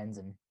couple friends,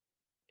 and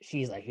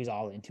she's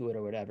all into it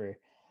or whatever.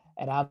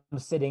 And I'm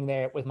sitting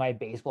there with my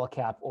baseball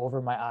cap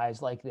over my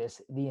eyes like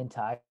this the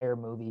entire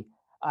movie.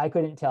 I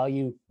couldn't tell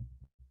you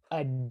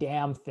a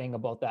damn thing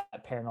about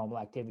that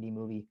Paranormal Activity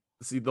movie.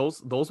 See,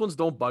 those ones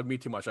don't bug me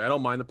too much. I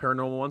don't mind the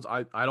paranormal ones.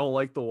 I don't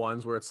like the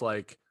ones where it's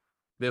like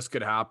this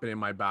could happen in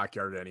my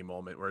backyard at any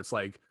moment, where it's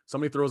like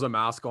somebody throws a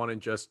mask on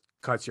and just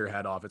cuts your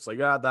head off. It's like,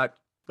 yeah,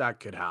 that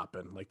could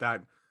happen. Like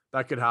that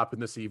could happen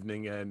this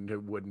evening, and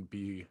it wouldn't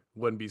be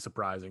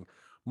surprising.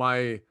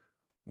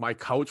 My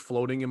couch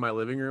floating in my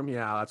living room,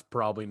 yeah, that's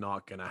probably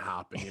not gonna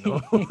happen, you know.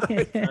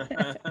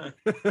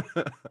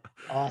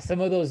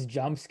 Some of those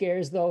jump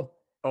scares though.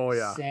 Oh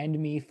yeah. Send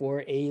me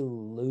for a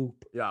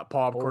loop. Yeah,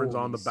 popcorn's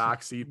on Holy the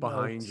back seat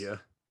behind smokes. you.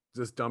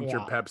 Just dumped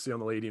your Yeah. Pepsi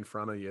on the lady in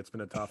front of you. It's been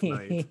a tough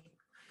night.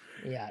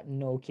 Yeah,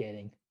 no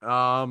kidding.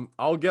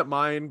 I'll get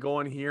mine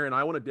going here, and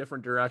I went a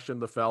different direction,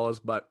 the fellas,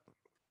 but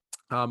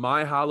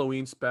my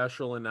Halloween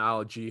special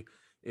analogy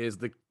is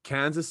the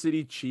Kansas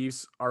City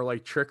Chiefs are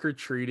like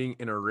trick-or-treating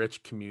in a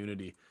rich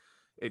community.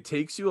 It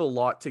takes you a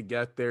lot to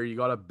get there. You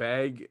got to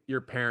beg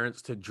your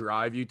parents to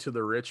drive you to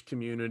the rich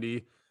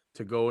community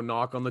to go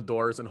knock on the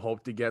doors and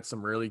hope to get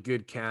some really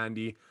good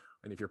candy.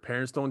 And if your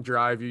parents don't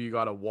drive you, you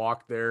got to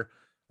walk there.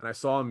 And I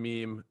saw a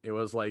meme. It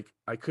was like,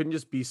 I couldn't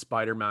just be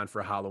Spider-Man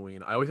for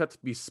Halloween. I always have to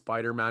be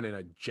Spider-Man in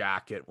a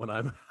jacket when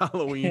I'm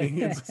Halloweening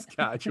in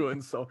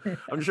Saskatchewan. So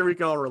I'm sure we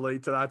can all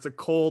relate to that. It's a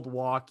cold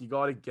walk. You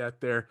got to get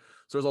there.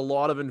 So there's a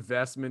lot of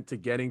investment to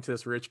getting to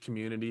this rich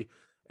community.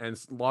 And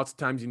lots of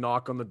times you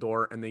knock on the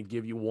door and they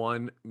give you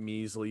one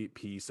measly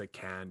piece of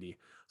candy.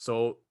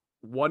 So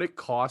what it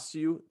costs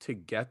you to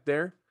get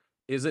there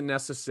isn't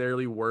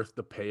necessarily worth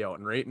the payout.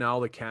 And right now,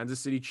 the Kansas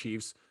City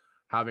Chiefs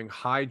having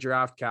high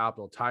draft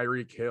capital,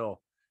 Tyreek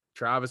Hill,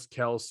 Travis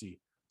Kelce,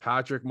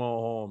 Patrick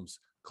Mahomes,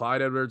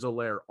 Clyde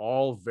Edwards-Helaire,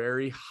 all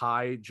very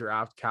high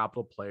draft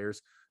capital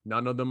players.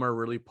 None of them are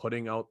really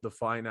putting out the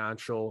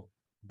financial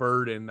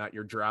burden that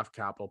your draft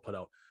capital put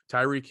out.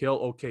 Tyreek Hill,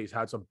 okay, he's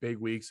had some big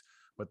weeks,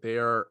 but they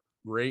are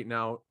right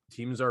now,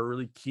 teams are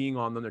really keying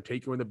on them. They're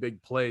taking away the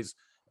big plays,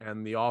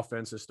 and the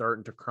offense is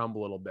starting to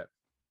crumble a little bit.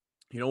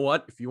 You know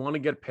what? If you want to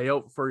get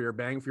payout for your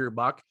bang for your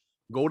buck,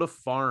 go to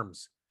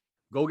farms.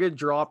 Go get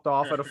dropped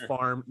off at a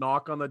farm,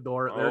 knock on the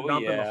door. They're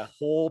dumping the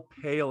whole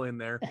pail in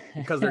there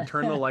because they're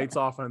turning the lights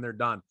off and they're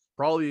done.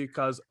 Probably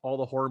because all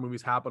the horror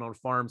movies happen on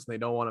farms and they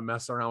don't want to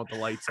mess around with the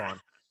lights on.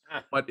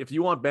 But if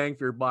you want bang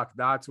for your buck,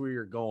 that's where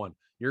you're going.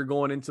 You're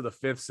going into the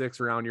 5th, 6th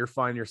round. You're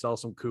finding yourself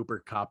some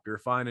Cooper Kupp. You're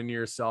finding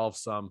yourself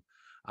some,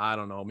 I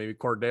don't know, maybe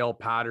Cordell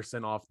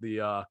Patterson off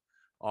the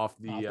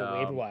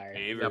waiver wire.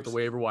 Off the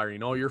waiver wire. You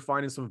know, you're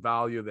finding some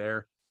value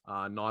there.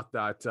 Not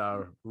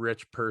that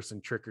rich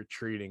person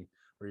trick-or-treating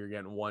where you're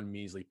getting one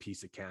measly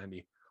piece of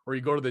candy, or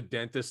you go to the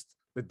dentist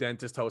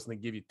house and they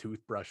give you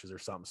toothbrushes or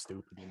something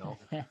stupid, you know.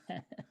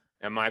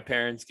 And my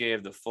parents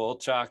gave the full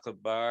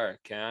chocolate bar, a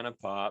can of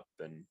pop,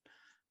 and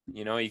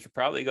you know, you could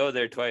probably go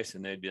there twice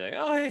and they'd be like,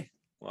 oh, hey,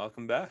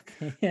 welcome back.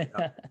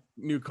 Yeah.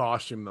 New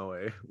costume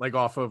though, like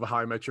off of How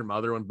I Met Your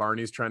Mother when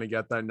Barney's trying to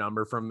get that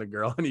number from the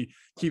girl and he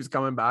keeps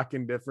coming back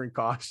in different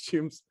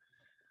costumes.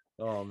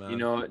 Oh man. You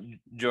know,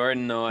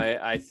 Jordan, though,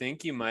 I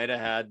think you might have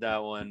had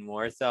that one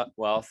more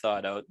well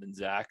thought out than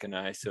Zach and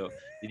I. So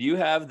did you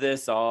have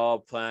this all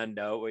planned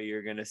out what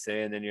you're gonna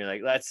say, and then you're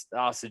like,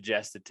 I'll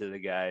suggest it to the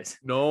guys?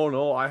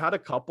 No, I had a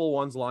couple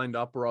ones lined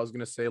up where I was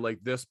gonna say like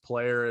this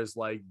player is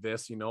like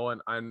this, you know,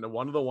 and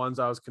one of the ones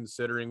I was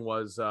considering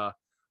was that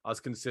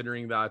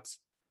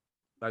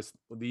that's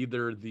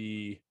either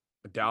the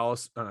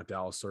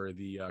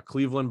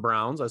Cleveland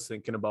Browns. I was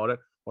thinking about it,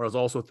 or I was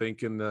also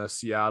thinking the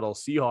Seattle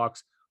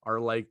Seahawks are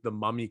like the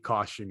mummy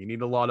costume. You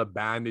need a lot of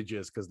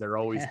bandages because they're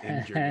always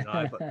injured. You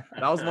know? But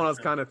that was one I was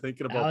kind of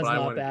thinking about,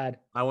 but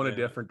I went a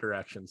different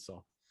direction.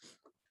 So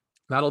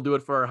that'll do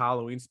it for our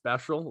Halloween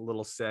special, a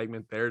little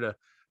segment there to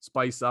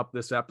spice up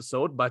this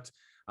episode. But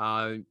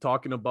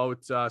talking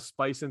about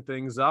spicing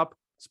things up,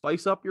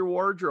 spice up your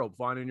wardrobe,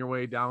 finding your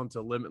way down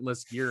to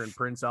Limitless Gear in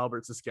Prince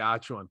Albert,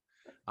 Saskatchewan.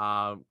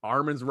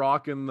 Armin's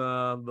rocking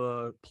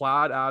the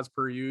plaid as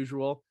per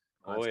usual.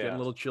 It's getting a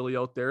little chilly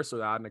out there, so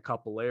adding a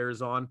couple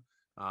layers on.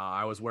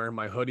 I was wearing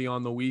my hoodie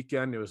on the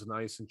weekend. It was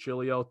nice and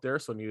chilly out there,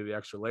 so I needed the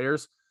extra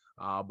layers.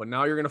 But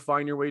now you're going to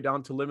find your way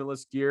down to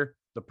Limitless Gear,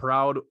 the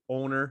proud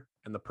owner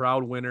and the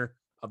proud winner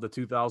of the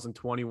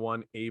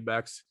 2021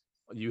 ABEX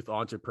Youth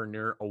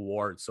Entrepreneur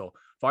Award. So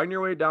find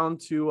your way down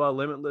to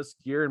Limitless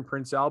Gear in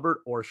Prince Albert,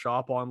 or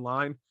shop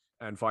online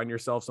and find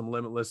yourself some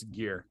Limitless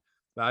Gear.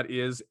 That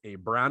is a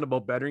brand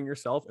about bettering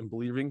yourself and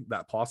believing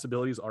that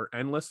possibilities are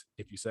endless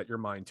if you set your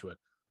mind to it.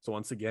 So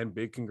once again,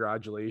 big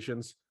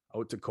congratulations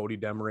out to Cody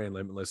Desmarais and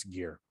Limitless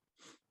Gear.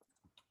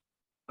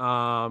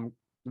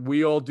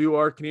 We'll do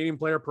our Canadian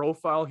player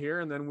profile here,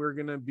 and then we're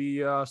going to be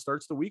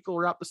starts the week. We'll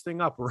wrap this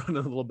thing up. We're running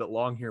a little bit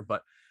long here,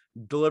 but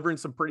delivering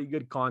some pretty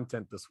good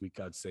content this week,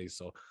 I'd say.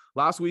 So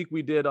last week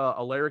we did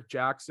Alaric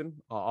Jackson,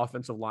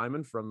 offensive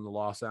lineman from the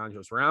Los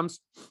Angeles Rams.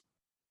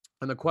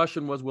 And the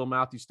question was, will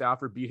Matthew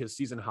Stafford beat his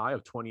season high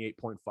of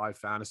 28.5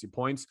 fantasy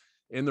points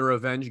in the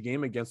revenge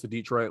game against the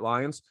Detroit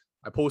Lions?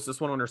 I post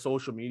this one on our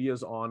social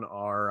medias on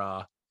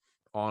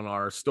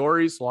our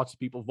stories. Lots of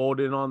people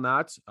voted in on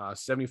that.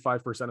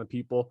 75% of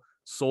people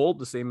sold,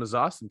 the same as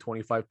us, and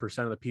 25%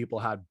 of the people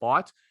had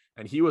bought.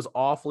 And he was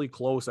awfully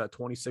close at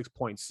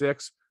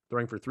 26.6,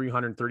 throwing for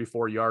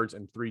 334 yards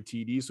and 3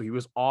 TDs. So he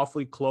was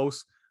awfully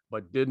close,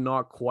 but did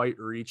not quite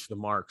reach the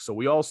mark. So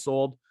we all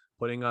sold,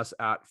 putting us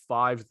at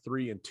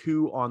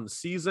 5-3-2 on the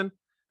season.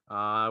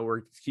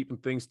 We're keeping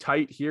things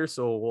tight here,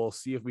 so we'll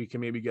see if we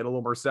can maybe get a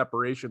little more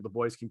separation. The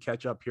boys can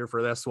catch up here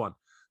for this one.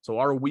 So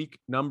our week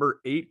number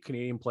 8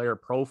 Canadian player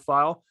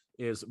profile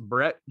is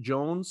Brett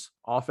Jones,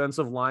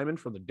 offensive lineman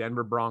from the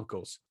Denver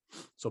Broncos.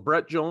 So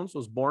Brett Jones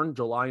was born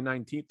July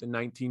 19th in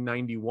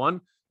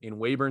 1991 in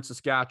Weyburn,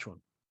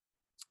 Saskatchewan.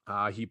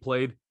 He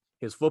played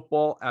his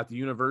football at the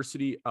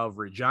University of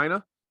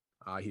Regina.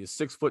 He is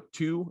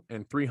 6'2"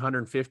 and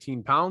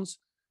 315 pounds.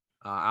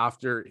 While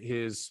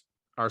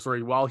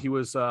he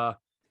was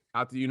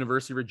at the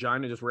University of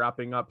Regina, just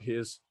wrapping up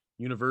his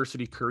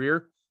university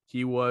career,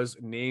 he was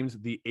named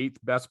the 8th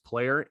best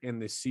player in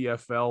the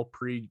CFL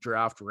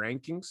pre-draft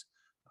rankings.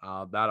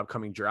 That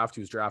upcoming draft,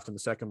 he was drafted in the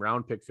second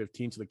round, pick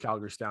 15 to the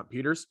Calgary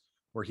Stampeders,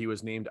 where he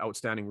was named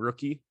outstanding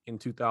rookie in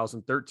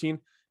 2013.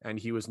 And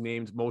he was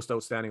named most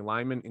outstanding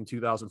lineman in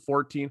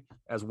 2014,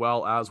 as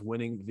well as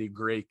winning the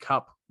Grey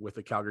Cup with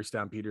the Calgary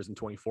Stampeders in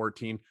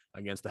 2014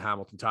 against the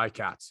Hamilton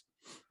Ticats.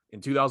 In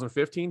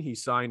 2015, he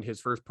signed his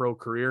first pro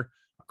career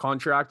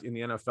contract in the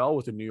NFL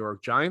with the New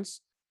York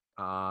Giants.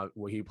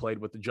 Where he played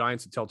with the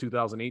Giants until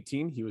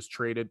 2018. He was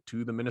traded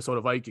to the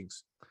Minnesota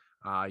Vikings.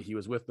 He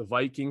was with the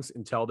Vikings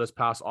until this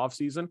past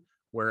offseason,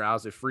 where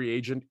as a free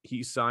agent,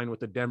 he signed with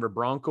the Denver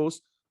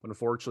Broncos, but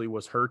unfortunately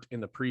was hurt in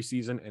the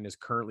preseason and is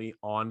currently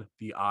on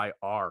the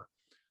IR.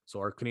 So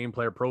our Canadian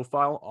player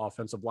profile,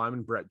 offensive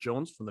lineman Brett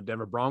Jones from the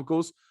Denver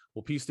Broncos,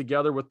 will piece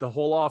together with the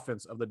whole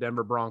offense of the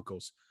Denver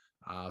Broncos.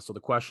 So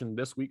the question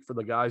this week for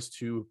the guys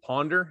to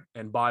ponder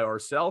and buy or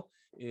sell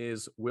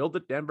is, will the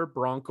Denver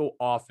Bronco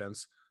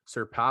offense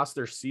surpass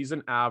their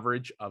season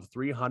average of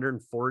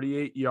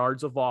 348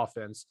 yards of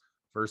offense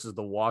versus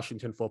the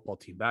Washington football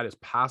team? That is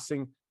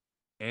passing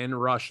and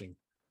rushing.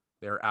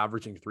 They're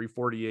averaging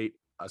 348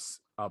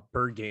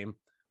 per game.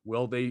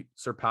 Will they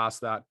surpass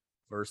that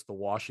versus the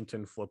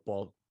Washington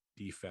football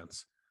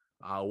defense?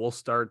 We'll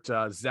start.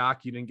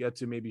 Zach, you didn't get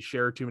to maybe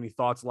share too many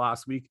thoughts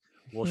last week.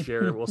 We'll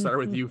start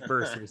with you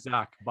first here.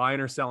 Zach, buying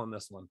or selling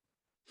this one?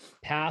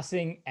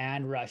 Passing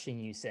and rushing,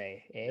 you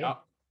say, eh? Yeah,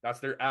 that's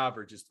their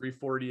average, is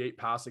 348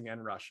 passing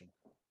and rushing.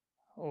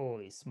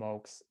 Holy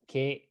smokes.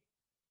 Okay.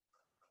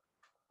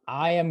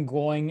 I am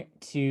going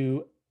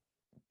to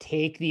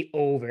take the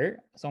over,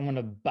 so I'm going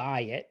to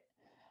buy it.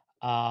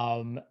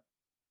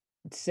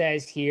 It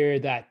says here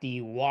that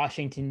the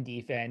Washington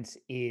defense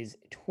is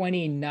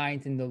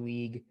 29th in the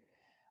league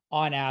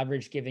on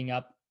average, giving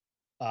up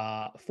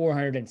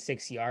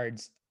 406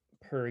 yards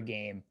per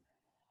game.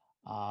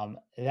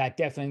 That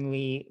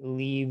definitely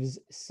leaves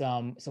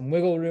some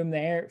wiggle room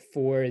there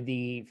for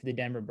the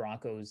Denver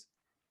Broncos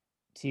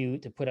to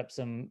put up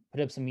some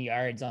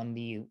yards on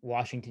the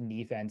Washington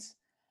defense.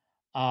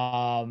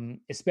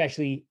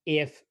 Especially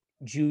if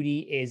Judy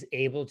is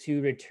able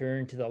to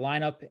return to the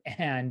lineup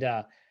and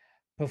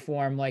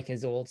perform like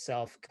his old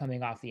self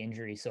coming off the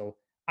injury. So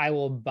I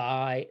will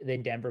buy the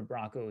Denver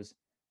Broncos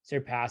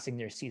surpassing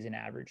their season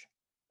average.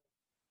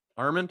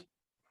 Armand?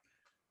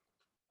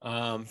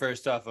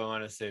 First off, I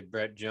want to say,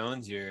 Brett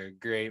Jones, you're a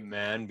great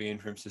man, being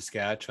from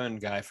Saskatchewan,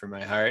 guy for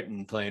my heart,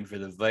 and playing for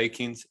the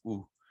Vikings.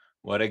 Ooh,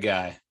 what a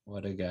guy.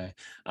 What a guy.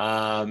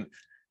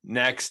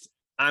 Next,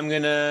 I'm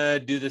going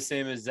to do the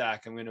same as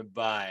Zach. I'm going to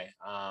buy.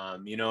 A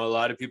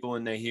lot of people,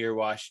 when they hear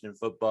Washington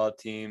football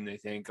team, they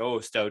think, oh,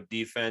 stout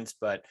defense.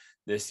 But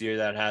this year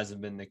that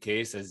hasn't been the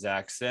case, as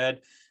Zach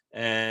said.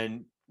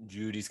 And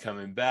Judy's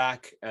coming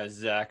back, as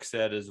Zach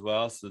said as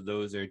well. So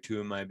those are two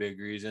of my big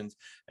reasons.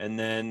 And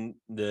then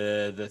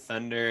the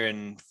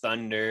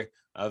thunder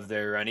of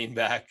their running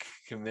back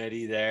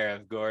committee there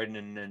of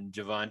Gordon and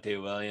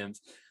Javonte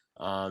Williams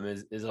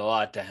is a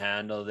lot to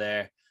handle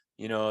there.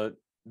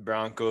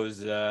 Broncos,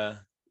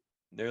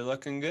 they're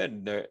looking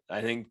good.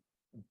 I think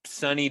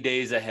sunny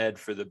days ahead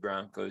for the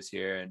Broncos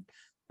here,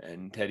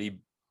 and Teddy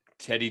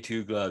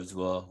Two Gloves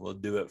will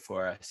do it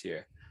for us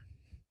here.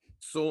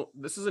 So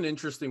this is an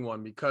interesting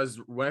one because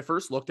when I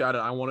first looked at it,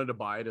 I wanted to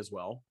buy it as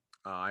well.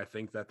 I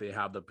think that they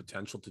have the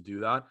potential to do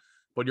that.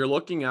 But you're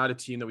looking at a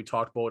team that we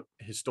talked about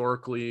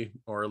historically,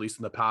 or at least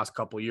in the past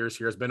couple of years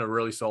here, has been a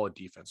really solid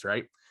defense,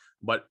 right?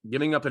 But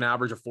giving up an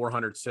average of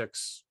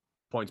 406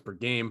 points per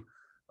game,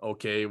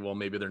 okay, well,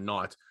 maybe they're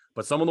not.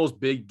 But some of those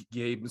big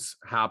games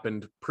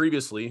happened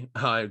previously.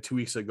 2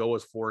 weeks ago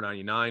was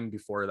 499.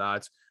 Before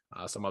that,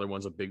 some other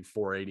ones a big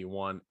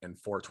 481 and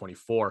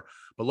 424.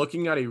 But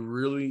looking at a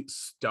really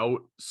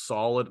stout,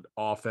 solid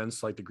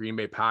offense like the Green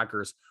Bay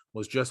Packers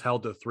was just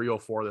held to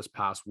 304 this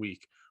past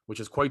week, which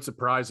is quite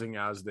surprising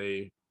as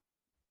they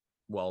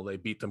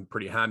beat them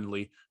pretty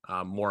handily,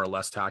 more or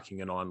less tacking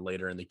it on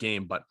later in the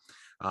game. But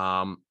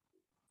I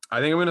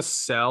think I'm going to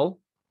sell.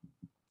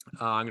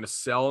 I'm going to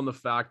sell in the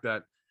fact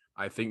that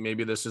I think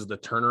maybe this is the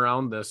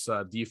turnaround. This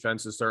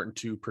defense is starting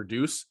to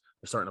produce.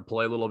 They're starting to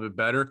play a little bit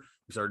better.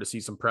 We started to see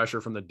some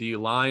pressure from the D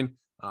line.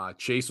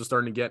 Chase was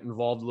starting to get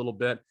involved a little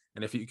bit.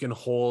 And if you can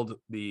hold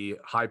the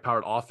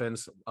high-powered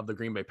offense of the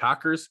Green Bay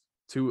Packers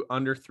to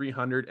under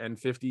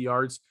 350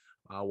 yards,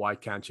 why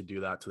can't you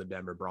do that to the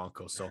Denver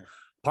Broncos? So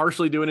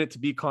partially doing it to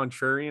be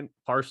contrarian,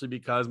 partially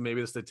because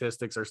maybe the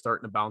statistics are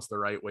starting to bounce the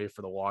right way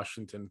for the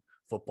Washington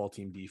football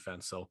team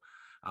defense. So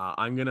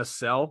I'm going to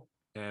sell,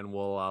 and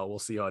we'll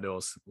see how it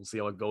goes. We'll see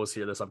how it goes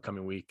here this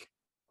upcoming week.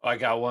 I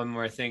got one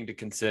more thing to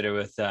consider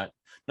with that.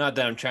 Not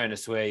that I'm trying to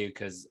sway you,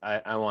 because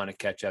I want to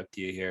catch up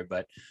to you here,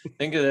 but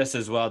think of this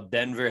as well.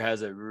 Denver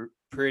has a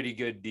pretty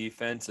good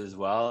defense as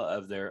well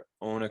of their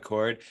own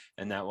accord,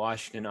 and that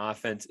Washington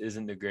offense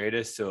isn't the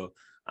greatest. So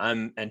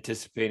I'm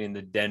anticipating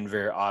the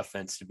Denver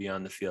offense to be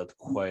on the field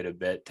quite a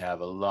bit, to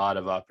have a lot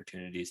of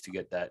opportunities to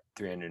get that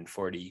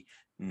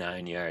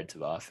 349 yards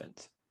of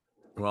offense.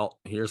 Well,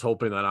 here's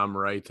hoping that I'm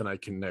right and I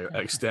can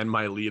extend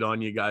my lead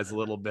on you guys a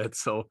little bit.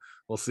 So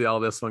we'll see how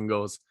this one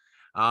goes.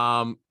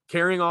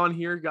 Carrying on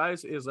here,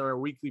 guys, is our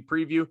weekly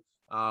preview.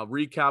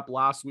 Recap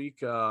last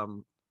week.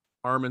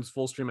 Armin's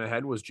full stream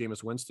ahead was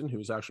Jameis Winston,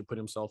 who's actually put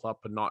himself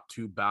up a not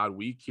too bad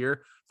week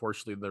here.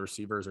 Fortunately, the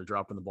receivers are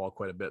dropping the ball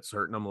quite a bit, so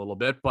hurting them a little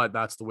bit, but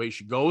that's the way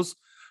she goes.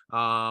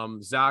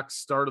 Zach's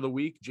start of the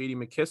week, JD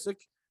McKissick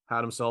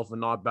had himself a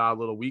not bad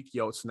little week. He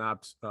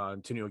outsnapped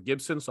Antonio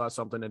Gibson, so that's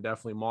something to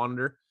definitely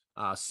monitor.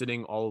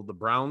 Sitting all of the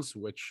Browns,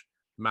 which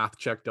math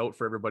checked out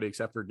for everybody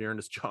except for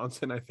Dearness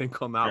Johnson, I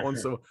think, on that one.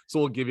 So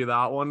we'll give you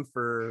that one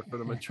for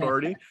the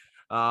majority.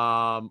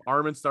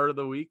 Armin start of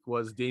the week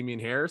was Damian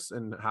Harris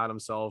and had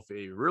himself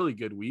a really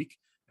good week.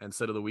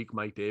 Instead of the week,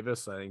 Mike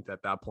Davis. I think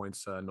that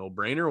point's a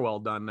no-brainer. Well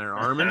done there,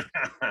 Armin.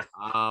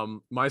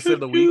 My side of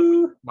the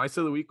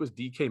week was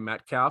DK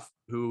Metcalf,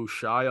 who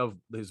shy of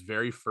his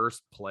very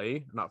first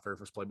play, not very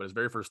first play, but his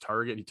very first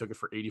target, he took it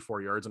for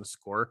 84 yards and a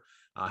score.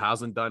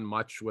 Hasn't done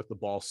much with the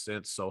ball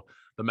since. So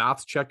the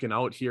math's checking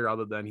out here,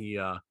 other than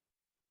he's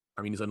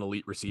an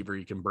elite receiver.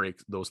 He can break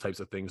those types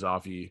of things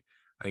off.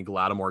 I think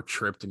Lattimore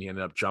tripped and he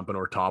ended up jumping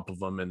over top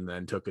of him and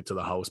then took it to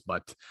the house.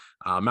 But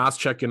Matt's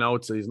checking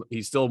out. So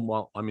he's still,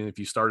 well, I mean, if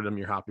you started him,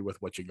 you're happy with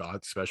what you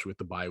got, especially with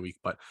the bye week.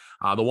 But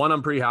the one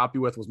I'm pretty happy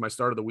with was my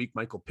start of the week,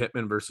 Michael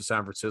Pittman versus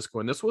San Francisco.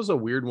 And this was a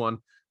weird one. I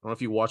don't know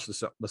if you watched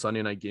the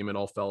Sunday night game at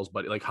all, fellas,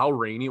 but like how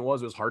rainy it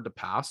was hard to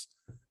pass.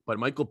 But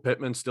Michael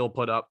Pittman still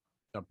put up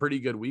a pretty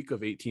good week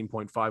of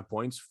 18.5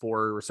 points,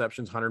 4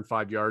 receptions,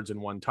 105 yards,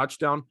 and 1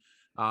 touchdown.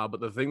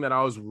 But the thing that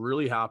I was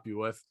really happy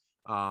with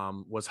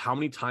was how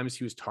many times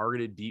he was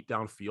targeted deep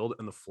downfield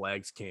and the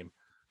flags came,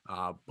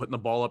 putting the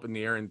ball up in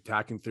the air and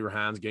attacking through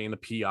hands, getting the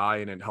PI,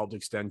 and it helped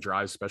extend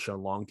drives, especially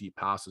on long, deep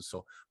passes.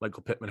 So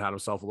Michael Pittman had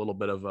himself a little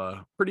bit of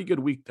a pretty good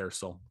week there.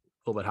 So a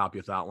little bit happy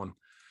with that one.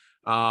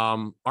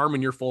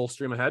 Armin, your full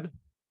stream ahead.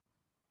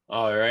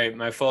 All right.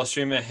 My full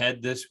stream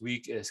ahead this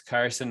week is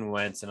Carson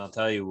Wentz, and I'll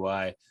tell you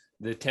why.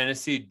 The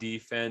Tennessee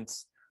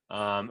defense,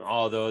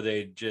 although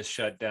they just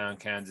shut down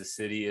Kansas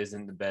City,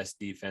 isn't the best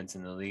defense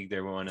in the league.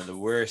 They're one of the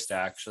worst,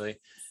 actually.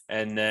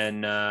 And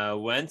then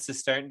Wentz is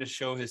starting to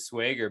show his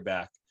swagger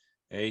back.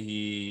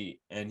 He's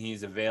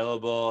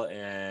available,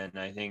 and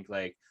I think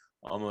like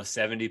almost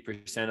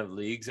 70% of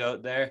leagues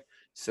out there.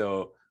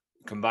 So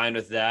combined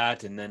with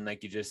that, and then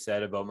like you just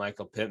said about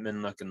Michael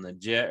Pittman looking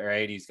legit,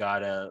 right? He's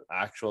got a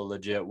actual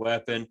legit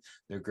weapon.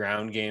 Their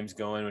ground game's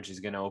going, which is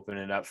going to open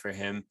it up for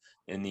him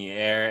in the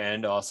air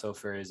and also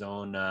for his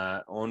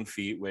own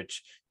feet,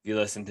 which if you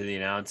listen to the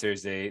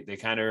announcers, they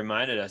kind of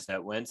reminded us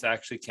that Wentz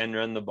actually can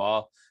run the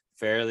ball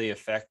fairly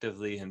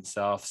effectively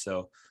himself.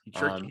 So he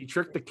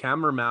tricked the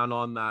cameraman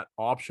on that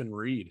option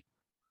read.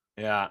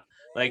 Yeah.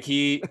 Like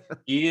he's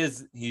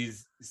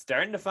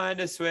starting to find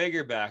his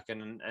swagger back,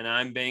 and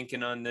I'm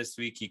banking on this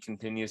week he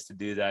continues to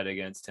do that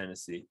against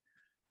Tennessee.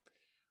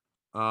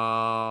 Yeah,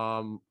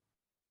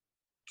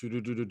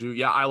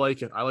 I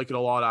like it. I like it a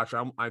lot,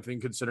 actually. I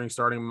think considering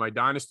starting in my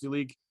dynasty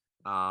league,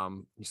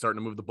 he's starting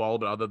to move the ball,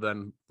 but other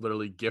than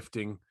literally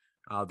gifting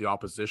the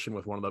opposition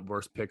with one of the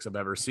worst picks I've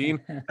ever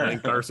seen, I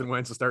think Carson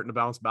Wentz is starting to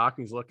bounce back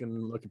and he's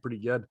looking pretty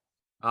good.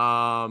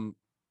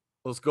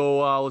 let's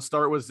go. Let's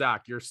start with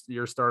Zach.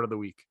 Your start of the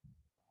week.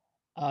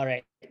 All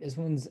right, this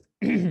one's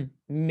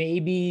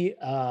maybe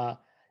a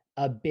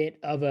bit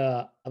of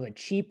a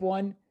cheap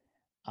one.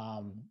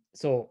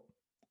 So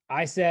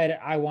I said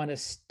I want to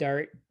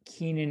start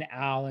Keenan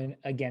Allen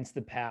against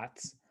the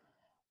Pats.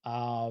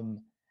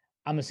 Um,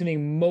 I'm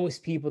assuming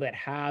most people that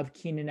have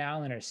Keenan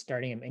Allen are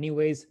starting him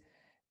anyways,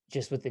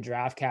 just with the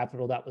draft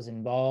capital that was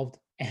involved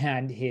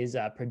and his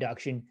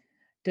production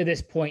to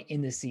this point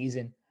in the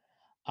season.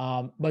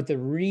 But the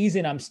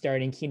reason I'm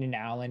starting Keenan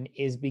Allen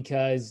is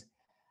because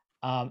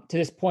to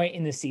this point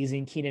in the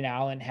season, Keenan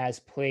Allen has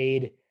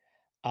played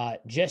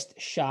just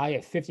shy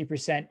of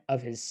 50%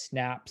 of his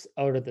snaps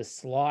out of the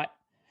slot.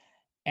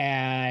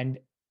 And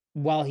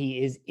while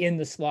he is in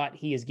the slot,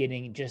 he is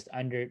getting just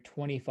under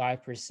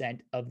 25%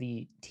 of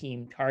the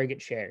team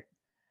target share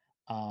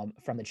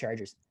from the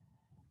Chargers.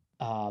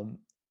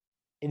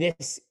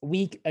 This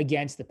week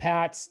against the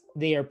Pats,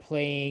 they are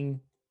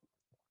playing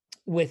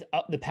with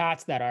the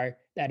Pats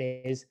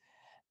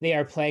they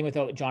are playing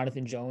without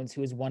Jonathan Jones,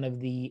 who is one of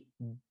the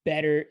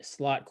better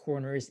slot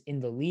corners in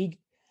the league.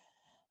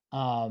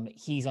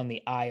 He's on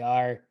the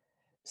IR.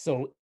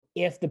 So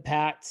if the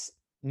Pats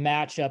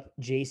match up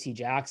JC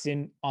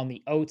Jackson on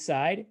the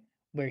outside,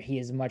 where he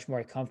is much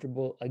more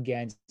comfortable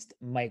against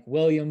Mike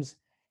Williams,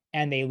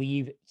 and they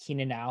leave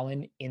Keenan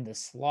Allen in the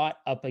slot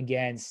up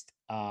against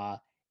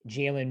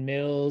Jalen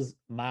Mills,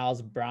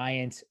 Miles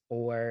Bryant,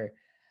 or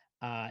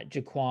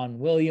Jaquan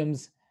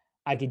Williams,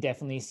 I could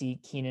definitely see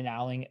Keenan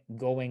Allen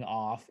going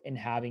off and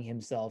having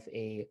himself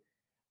a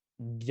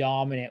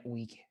dominant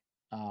week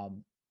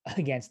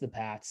against the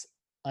Pats,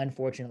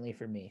 unfortunately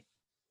for me.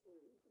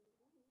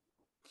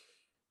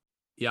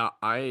 Yeah,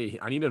 I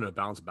needed to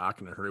bounce back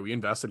in a hurry. We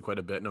invested quite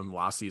a bit in him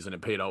last season.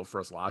 It paid out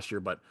for us last year,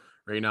 but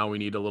right now we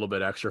need a little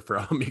bit extra for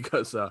him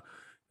because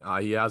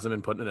he hasn't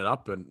been putting it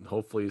up, and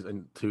hopefully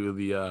to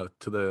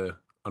the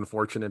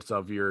unfortunates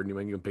of your New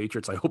England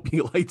Patriots, I hope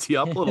he lights you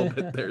up a little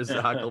bit there,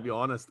 Zach. I'll be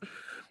honest.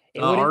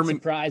 It wouldn't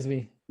surprise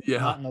me. Yeah,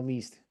 not in the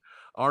least.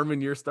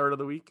 Armin, your start of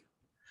the week.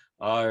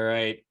 All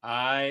right,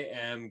 I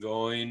am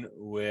going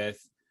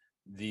with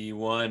the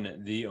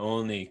one, the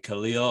only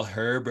Khalil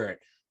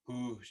Herbert,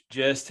 who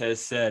just has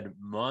said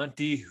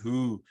Monty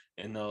who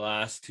in the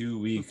last 2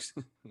 weeks.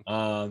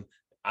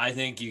 I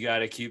think you got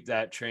to keep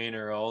that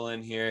trainer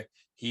rolling here.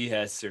 He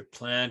has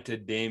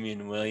supplanted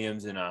Damian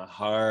Williams in a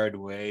hard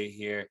way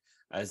here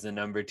as the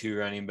number 2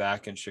 running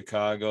back in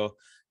Chicago.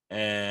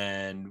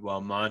 And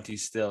while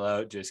Monty's still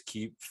out, just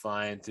keep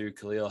flying through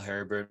Khalil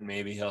Herbert.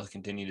 Maybe he'll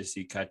continue to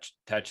see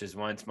touches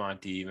once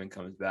Monty even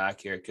comes back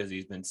here, because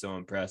he's been so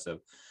impressive.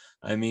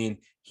 I mean,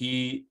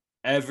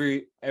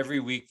 every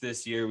week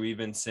this year, we've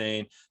been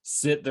saying,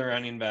 sit the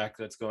running back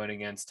that's going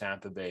against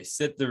Tampa Bay.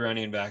 Sit the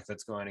running back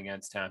that's going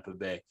against Tampa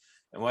Bay.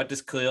 And what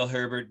does Khalil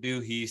Herbert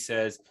do? He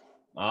says,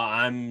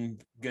 I'm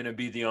going to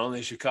be the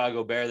only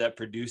Chicago Bear that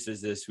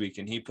produces this week.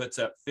 And he puts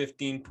up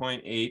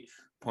 15.8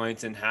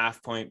 points and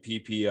half-point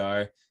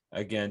PPR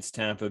against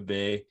Tampa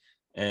Bay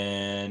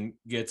and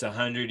gets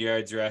 100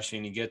 yards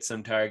rushing. He gets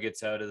some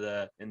targets out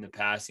of in the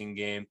passing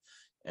game.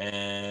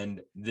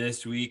 And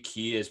this week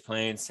he is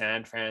playing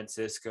San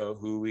Francisco,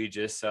 who we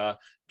just saw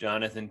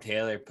Jonathan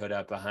Taylor put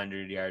up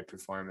 100-yard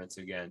performance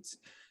against.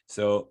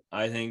 So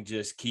I think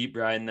just keep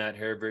riding that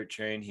Herbert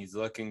train. He's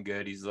looking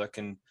good.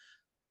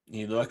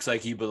 He looks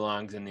like he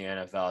belongs in the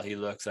NFL. He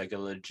looks like a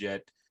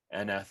legit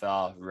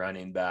NFL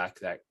running back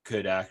that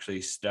could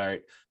actually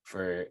start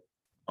for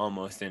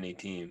almost any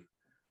team.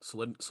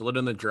 Slid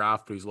in the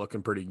draft, but he's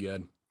looking pretty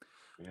good.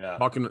 Yeah.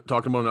 Talking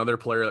about another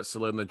player that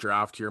slid in the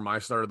draft here, my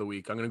start of the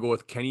week, I'm going to go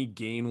with Kenny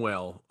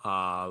Gainwell,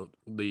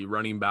 the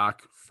running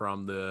back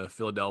from the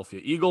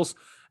Philadelphia Eagles,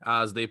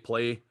 as they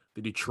play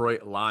the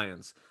Detroit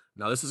Lions.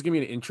 Now, this is going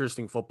to be an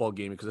interesting football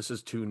game because this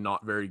is 2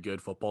 not very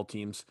good football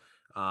teams.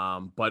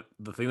 But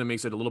the thing that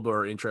makes it a little bit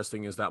more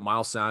interesting is that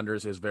Miles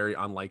Sanders is very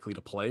unlikely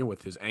to play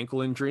with his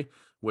ankle injury,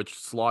 which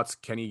slots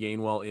Kenny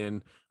Gainwell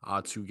in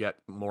to get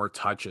more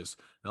touches.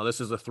 Now, this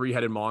is a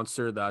 3-headed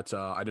monster that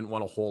I didn't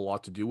want a whole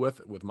lot to do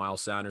with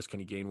Miles Sanders,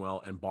 Kenny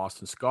Gainwell, and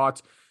Boston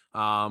Scott.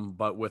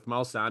 But with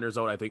Miles Sanders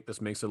out, I think this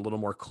makes it a little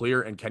more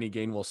clear, and Kenny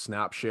Gainwell's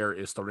snap share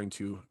is starting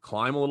to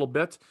climb a little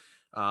bit.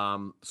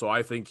 So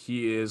I think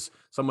he is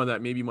someone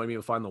that maybe you might be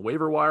able to find the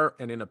waiver wire,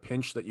 and in a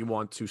pinch that you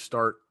want to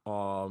start,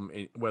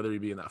 whether you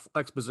be in that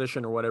flex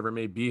position or whatever it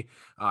may be,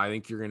 I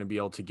think you're going to be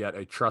able to get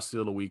a trusty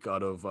little week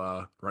out of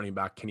running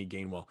back Kenny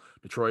Gainwell.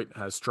 Detroit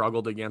has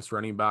struggled against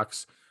running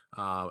backs,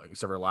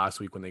 except for last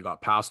week when they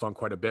got passed on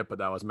quite a bit, but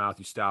that was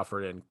Matthew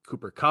Stafford and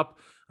Cooper Kupp.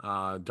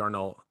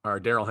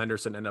 Darrell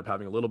Henderson ended up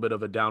having a little bit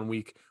of a down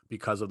week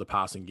because of the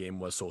passing game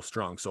was so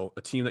strong. So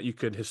a team that you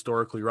could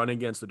historically run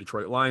against, the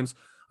Detroit Lions,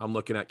 I'm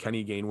looking at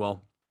Kenny Gainwell,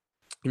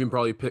 even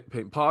probably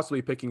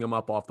possibly picking him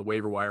up off the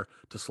waiver wire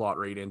to slot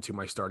right into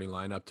my starting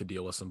lineup to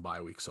deal with some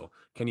bye weeks. So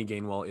Kenny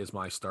Gainwell is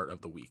my start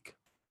of the week.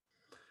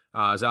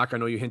 Zach, I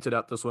know you hinted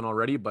at this one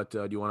already, but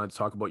do you want to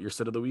talk about your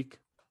sit of the week?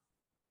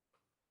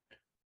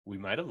 We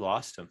might have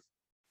lost him.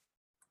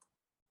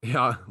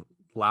 Yeah,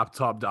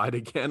 laptop died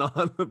again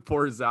on the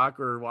poor Zach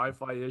or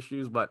Wi-Fi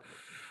issues, but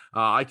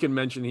I can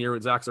mention here,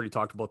 Zach's already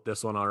talked about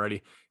this one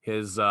already.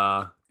 His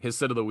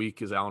sit of the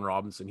week is Allen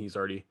Robinson. He's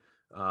already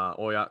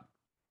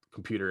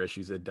computer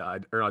issues. It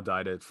died, or not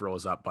died, it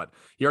froze up, but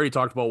he already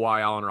talked about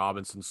why Allen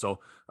Robinson. So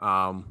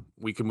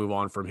we can move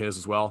on from his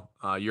as well.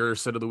 Your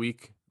sit of the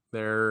week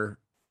there,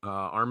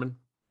 Armin.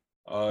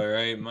 All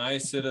right, my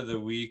sit of the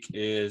week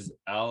is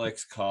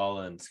Alex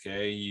Collins.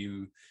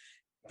 Okay,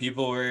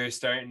 people were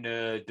starting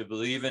to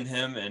believe in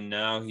him, and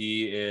now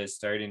he is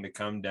starting to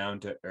come down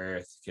to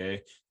earth.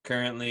 Okay,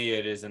 currently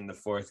it is in the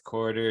fourth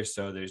quarter,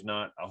 so there's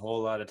not a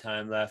whole lot of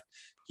time left.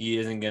 He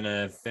isn't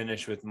gonna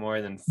finish with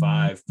more than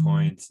 5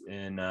 points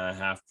in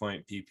half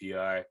point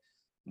PPR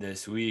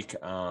this week.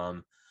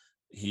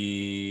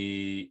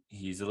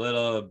 He's a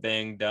little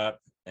banged up,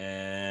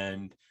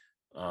 and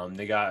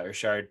they got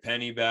Rashard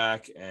Penny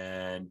back,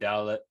 and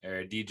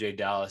DJ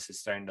Dallas is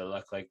starting to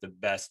look like the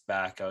best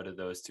back out of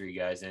those three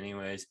guys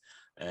anyways.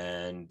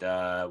 And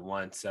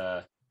once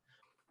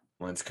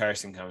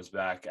Carson comes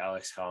back,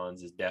 Alex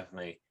Collins is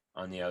definitely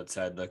on the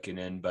outside looking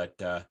in.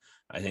 But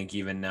I think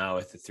even now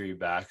with the three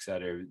backs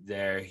that are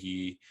there,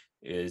 he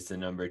is the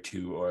number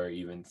 2 or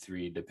even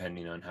 3,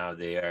 depending on how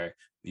they are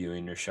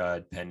viewing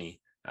Rashard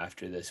Penny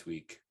after this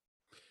week.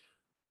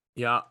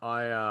 Yeah,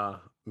 I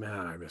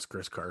miss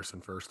Chris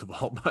Carson first of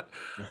all, but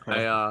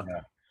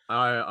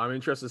I'm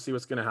interested to see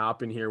what's going to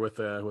happen here with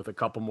a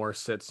couple more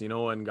sits,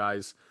 and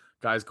guys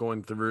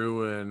going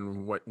through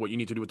and what you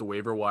need to do with the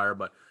waiver wire.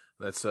 But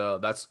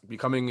that's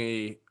becoming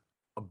a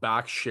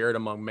back shared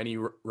among many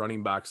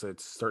running backs.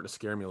 It's starting to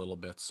scare me a little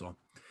bit. So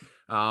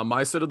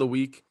my sit of the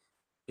week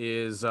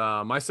is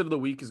going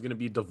to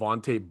be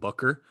Devontae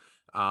Booker.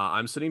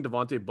 I'm sitting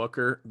Devontae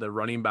Booker, the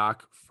running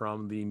back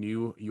from the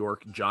New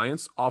York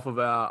Giants, off of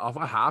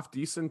a half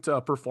decent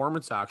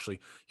performance. Actually,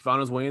 he found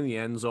his way in the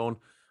end zone.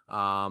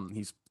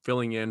 He's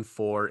filling in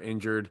for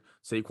injured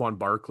Saquon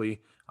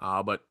Barkley,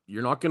 but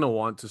you're not going to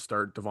want to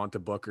start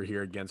Devontae Booker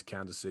here against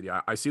Kansas City.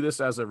 I see this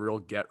as a real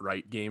get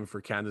right game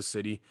for Kansas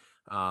City.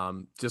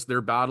 Just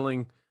they're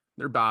battling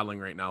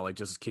right now, like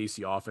just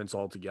KC offense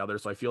altogether.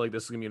 So I feel like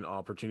this is gonna be an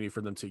opportunity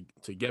for them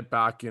to get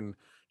back in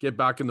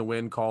the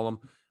win column.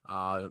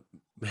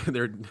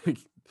 The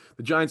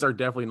Giants are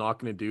definitely not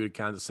going to do to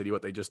Kansas City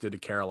what they just did to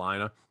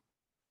Carolina.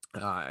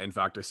 In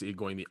fact, I see it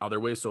going the other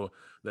way. So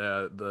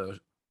the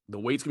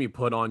weight's gonna be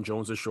put on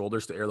Jones's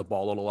shoulders to air the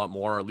ball out a lot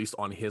more, or at least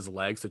on his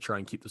legs to try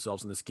and keep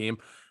themselves in this game.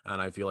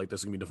 And I feel like this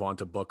is gonna be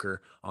Devontae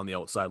Booker on the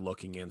outside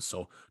looking in.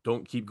 So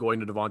don't keep going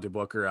to Devontae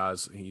Booker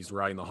as he's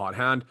riding the hot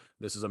hand.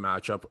 This is a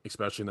matchup,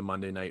 especially in the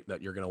Monday night,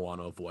 that you're gonna want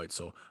to avoid.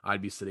 So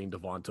I'd be sitting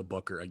Devontae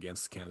Booker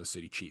against the Kansas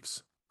City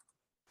Chiefs.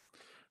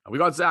 We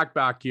got Zach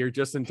back here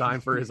just in time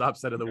for his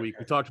upset of the week.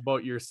 We talked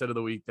about your sit of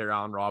the week there,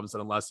 Allen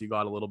Robinson, unless you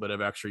got a little bit of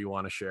extra you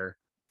want to share.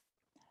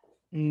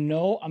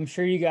 No, I'm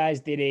sure you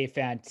guys did a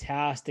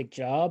fantastic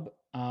job.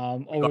 We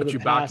got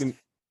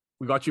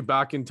you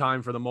back in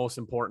time for the most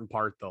important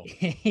part, though.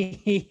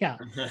 Yeah.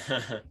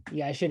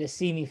 I should have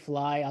seen me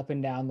fly up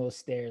and down those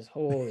stairs.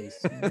 Holy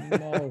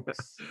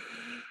smokes.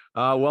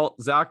 Well,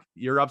 Zach,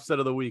 your upset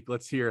of the week.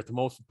 Let's hear it. The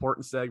most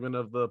important segment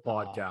of the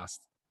podcast.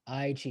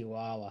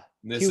 Chihuahua.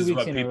 This is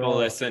what people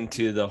listen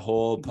to the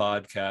whole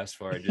podcast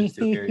for, just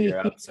to hear your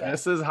upset.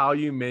 This is how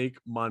you make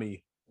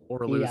money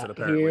or lose it,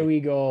 apparently. Here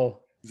we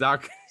go.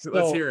 Zach,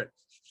 let's hear it.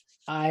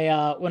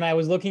 When I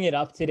was looking it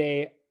up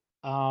today,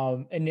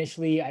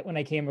 initially when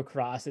I came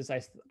across this,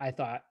 I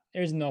thought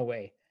there's no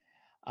way.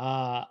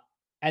 And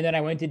then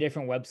I went to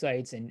different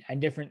websites,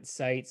 and different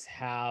sites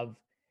have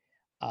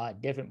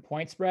different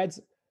point spreads,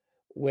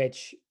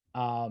 which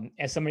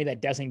as somebody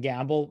that doesn't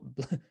gamble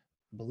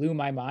blew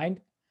my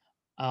mind.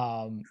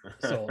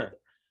 So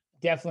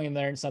definitely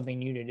learned something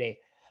new today.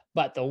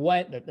 But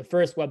the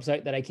first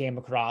website that I came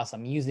across,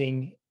 I'm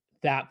using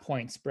that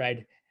point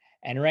spread.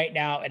 And right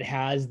now it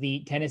has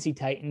the Tennessee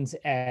Titans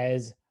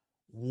as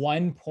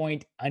 1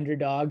 point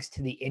underdogs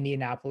to the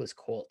Indianapolis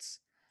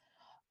Colts.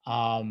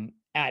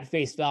 At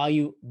face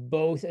value,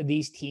 both of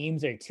these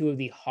teams are two of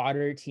the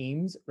hotter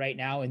teams right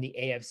now in the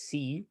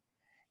AFC,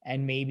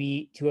 and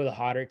maybe two of the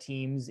hotter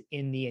teams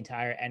in the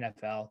entire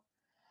NFL.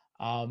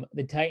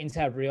 The Titans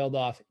have reeled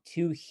off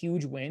 2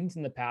 huge wins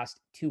in the past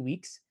 2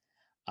 weeks.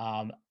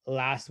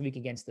 Last week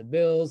against the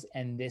Bills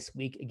and this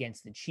week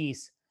against the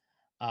Chiefs.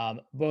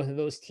 Both of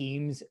those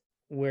teams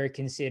were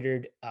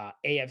considered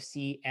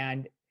AFC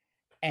and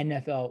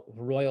NFL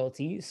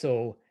royalty.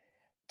 So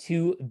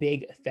 2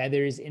 big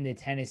feathers in the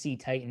Tennessee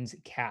Titans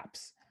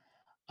caps.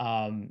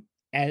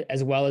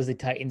 As well as the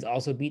Titans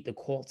also beat the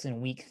Colts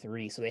in week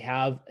 3. So they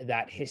have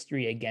that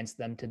history against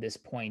them to this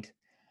point.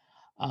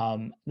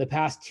 The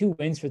past 2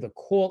 wins for the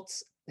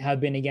Colts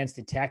have been against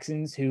the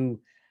Texans, who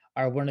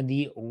are one of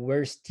the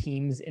worst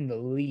teams in the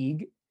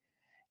league,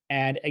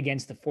 and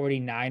against the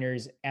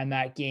 49ers. And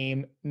that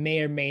game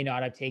may or may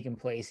not have taken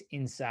place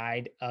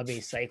inside of a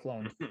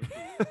cyclone.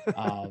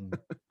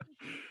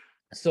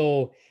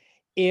 So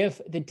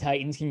if the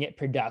Titans can get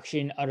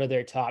production out of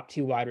their top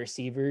 2 wide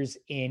receivers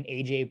in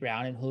AJ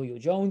Brown and Julio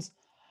Jones,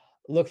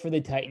 look for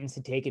the Titans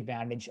to take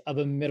advantage of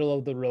a middle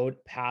of the road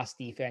pass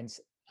defense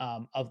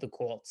of the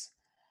Colts.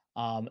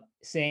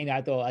 Saying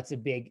that though, that's a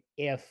big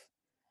if.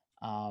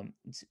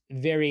 It's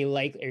very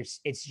likely,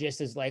 it's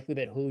just as likely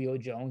that Julio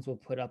Jones will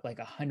put up like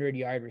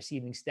 100-yard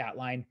receiving stat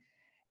line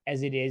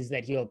as it is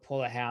that he'll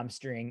pull a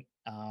hamstring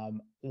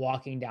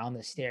walking down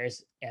the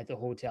stairs at the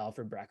hotel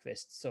for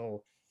breakfast.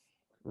 So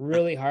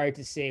really hard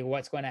to say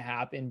what's going to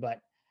happen,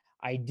 but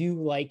I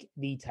do like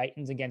the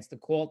Titans against the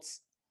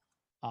Colts.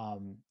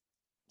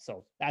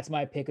 So that's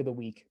my pick of the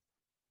week.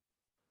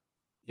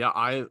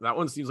 Yeah, that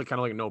one seems like kind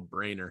of like a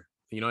no-brainer.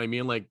 You know what I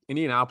mean? Like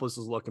Indianapolis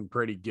is looking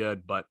pretty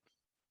good, but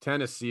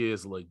Tennessee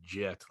is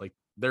legit. Like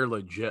they're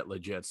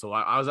legit. So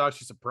I was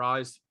actually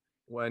surprised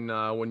when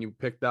you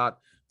picked that,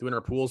 doing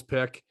our pools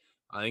pick.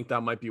 I think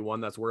that might be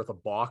one that's worth a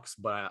box,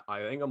 but I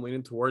think I'm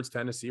leaning towards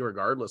Tennessee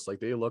regardless. Like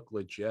they look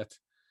legit.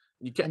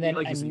 You can't, then,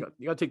 like you said,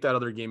 you got to take that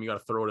other game. You got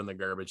to throw it in the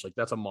garbage. Like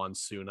that's a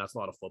monsoon. That's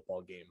not a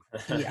football game.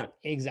 Yeah,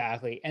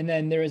 exactly. And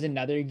then there was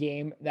another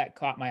game that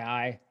caught my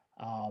eye.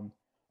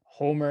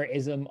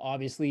 Homerism,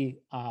 obviously,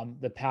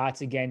 the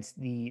Pats against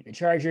the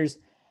Chargers.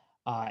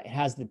 It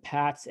has the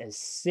Pats as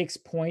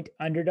 6-point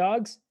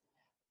underdogs.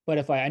 But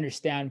if I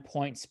understand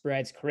point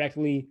spreads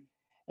correctly,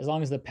 as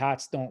long as the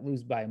Pats don't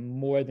lose by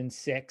more than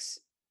 6,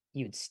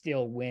 you'd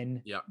still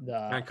win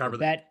Can't cover the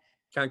bet.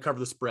 Can't cover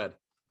the spread.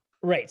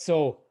 Right.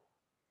 So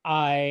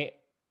I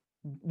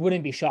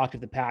wouldn't be shocked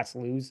if the Pats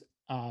lose,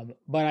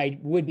 but I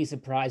would be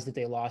surprised if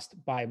they lost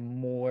by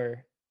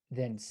more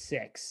than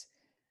 6,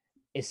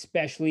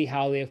 especially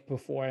how they've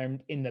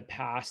performed in the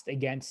past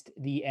against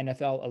the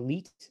NFL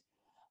elite,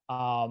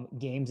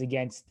 games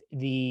against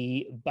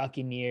the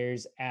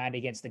Buccaneers and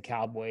against the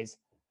Cowboys,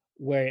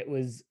 where it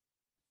was,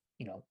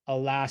 a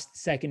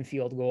last-second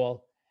field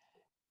goal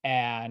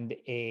and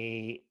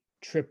a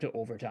trip to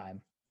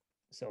overtime.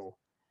 So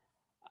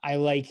I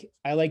like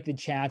the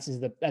chances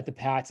that the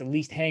Pats at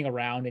least hang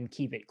around and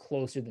keep it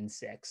closer than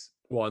 6.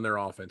 Well, and their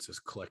offense is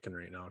clicking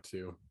right now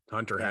too.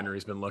 Hunter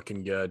Henry's been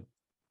looking good.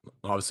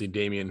 Obviously,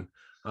 Damien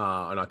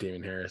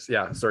Harris.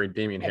 Yeah, sorry,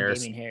 Damien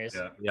Harris. Damien Harris.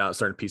 Yeah,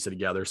 starting to piece it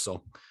together.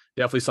 So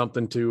definitely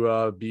something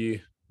to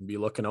be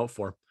looking out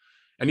for.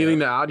 Anything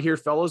to add here,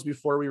 fellas,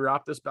 before we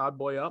wrap this bad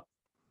boy up?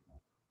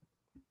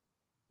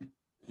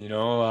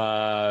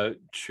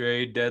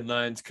 Trade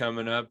deadline's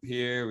coming up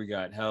here. We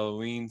got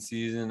Halloween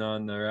season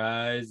on the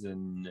rise,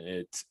 and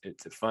it's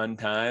a fun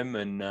time,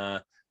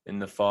 and in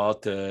the fall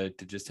to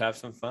just have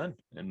some fun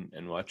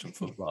and watch some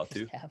football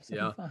too.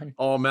 Fun.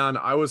 Oh man,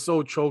 I was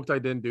so choked I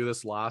didn't do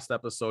this last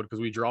episode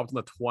because we dropped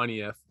on the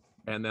 20th,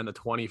 and then the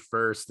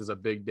 21st is a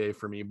big day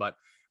for me. But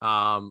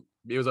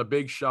it was a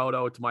big shout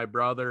out to my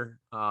brother.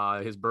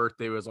 His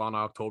birthday was on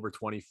October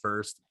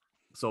 21st,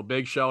 so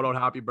big shout out,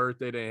 happy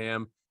birthday to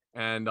him.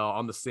 And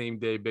on the same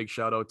day, big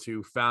shout out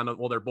to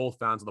they're both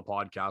fans of the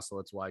podcast, so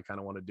that's why I kind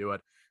of want to do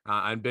it.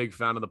 I'm big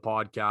fan of the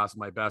podcast.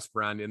 My best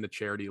friend in the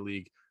charity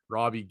league,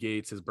 Robbie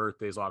Gates, his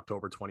birthday is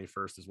October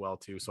 21st as well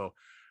too. So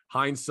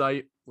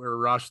hindsight, we were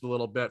rushed a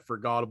little bit,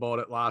 forgot about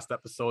it last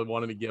episode.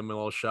 Wanted to give him a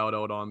little shout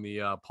out on the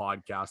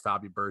podcast.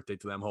 Happy birthday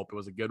to them. Hope it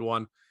was a good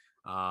one.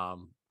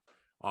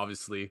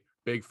 Obviously,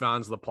 big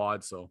fans of the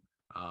pod, so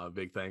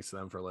big thanks to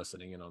them for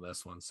listening in on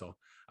this one. So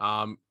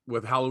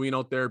with Halloween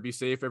out there, be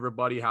safe,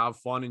 everybody. Have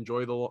fun.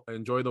 Enjoy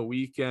the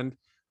weekend.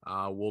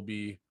 We'll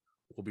be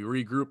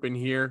regrouping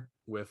here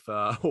with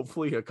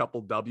hopefully a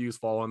couple W's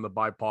following the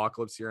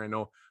bipocalypse here. I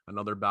know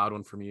another bad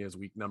one for me is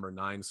week number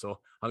 9, so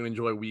I'm gonna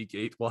enjoy week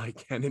 8 while I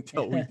can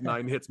until week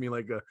 9 hits me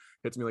like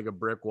a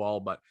brick wall.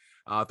 But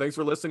thanks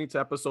for listening to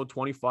episode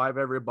 25,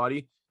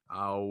 everybody.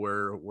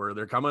 Where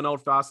they're coming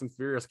out fast and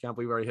furious. Can't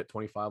believe I already hit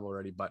 25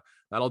 already, but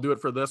that'll do it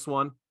for this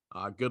one.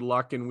 Good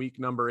luck in week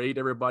number 8,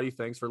 everybody.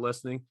 Thanks for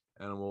listening,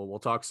 and we'll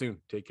talk soon.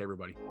 Take care,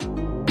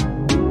 everybody.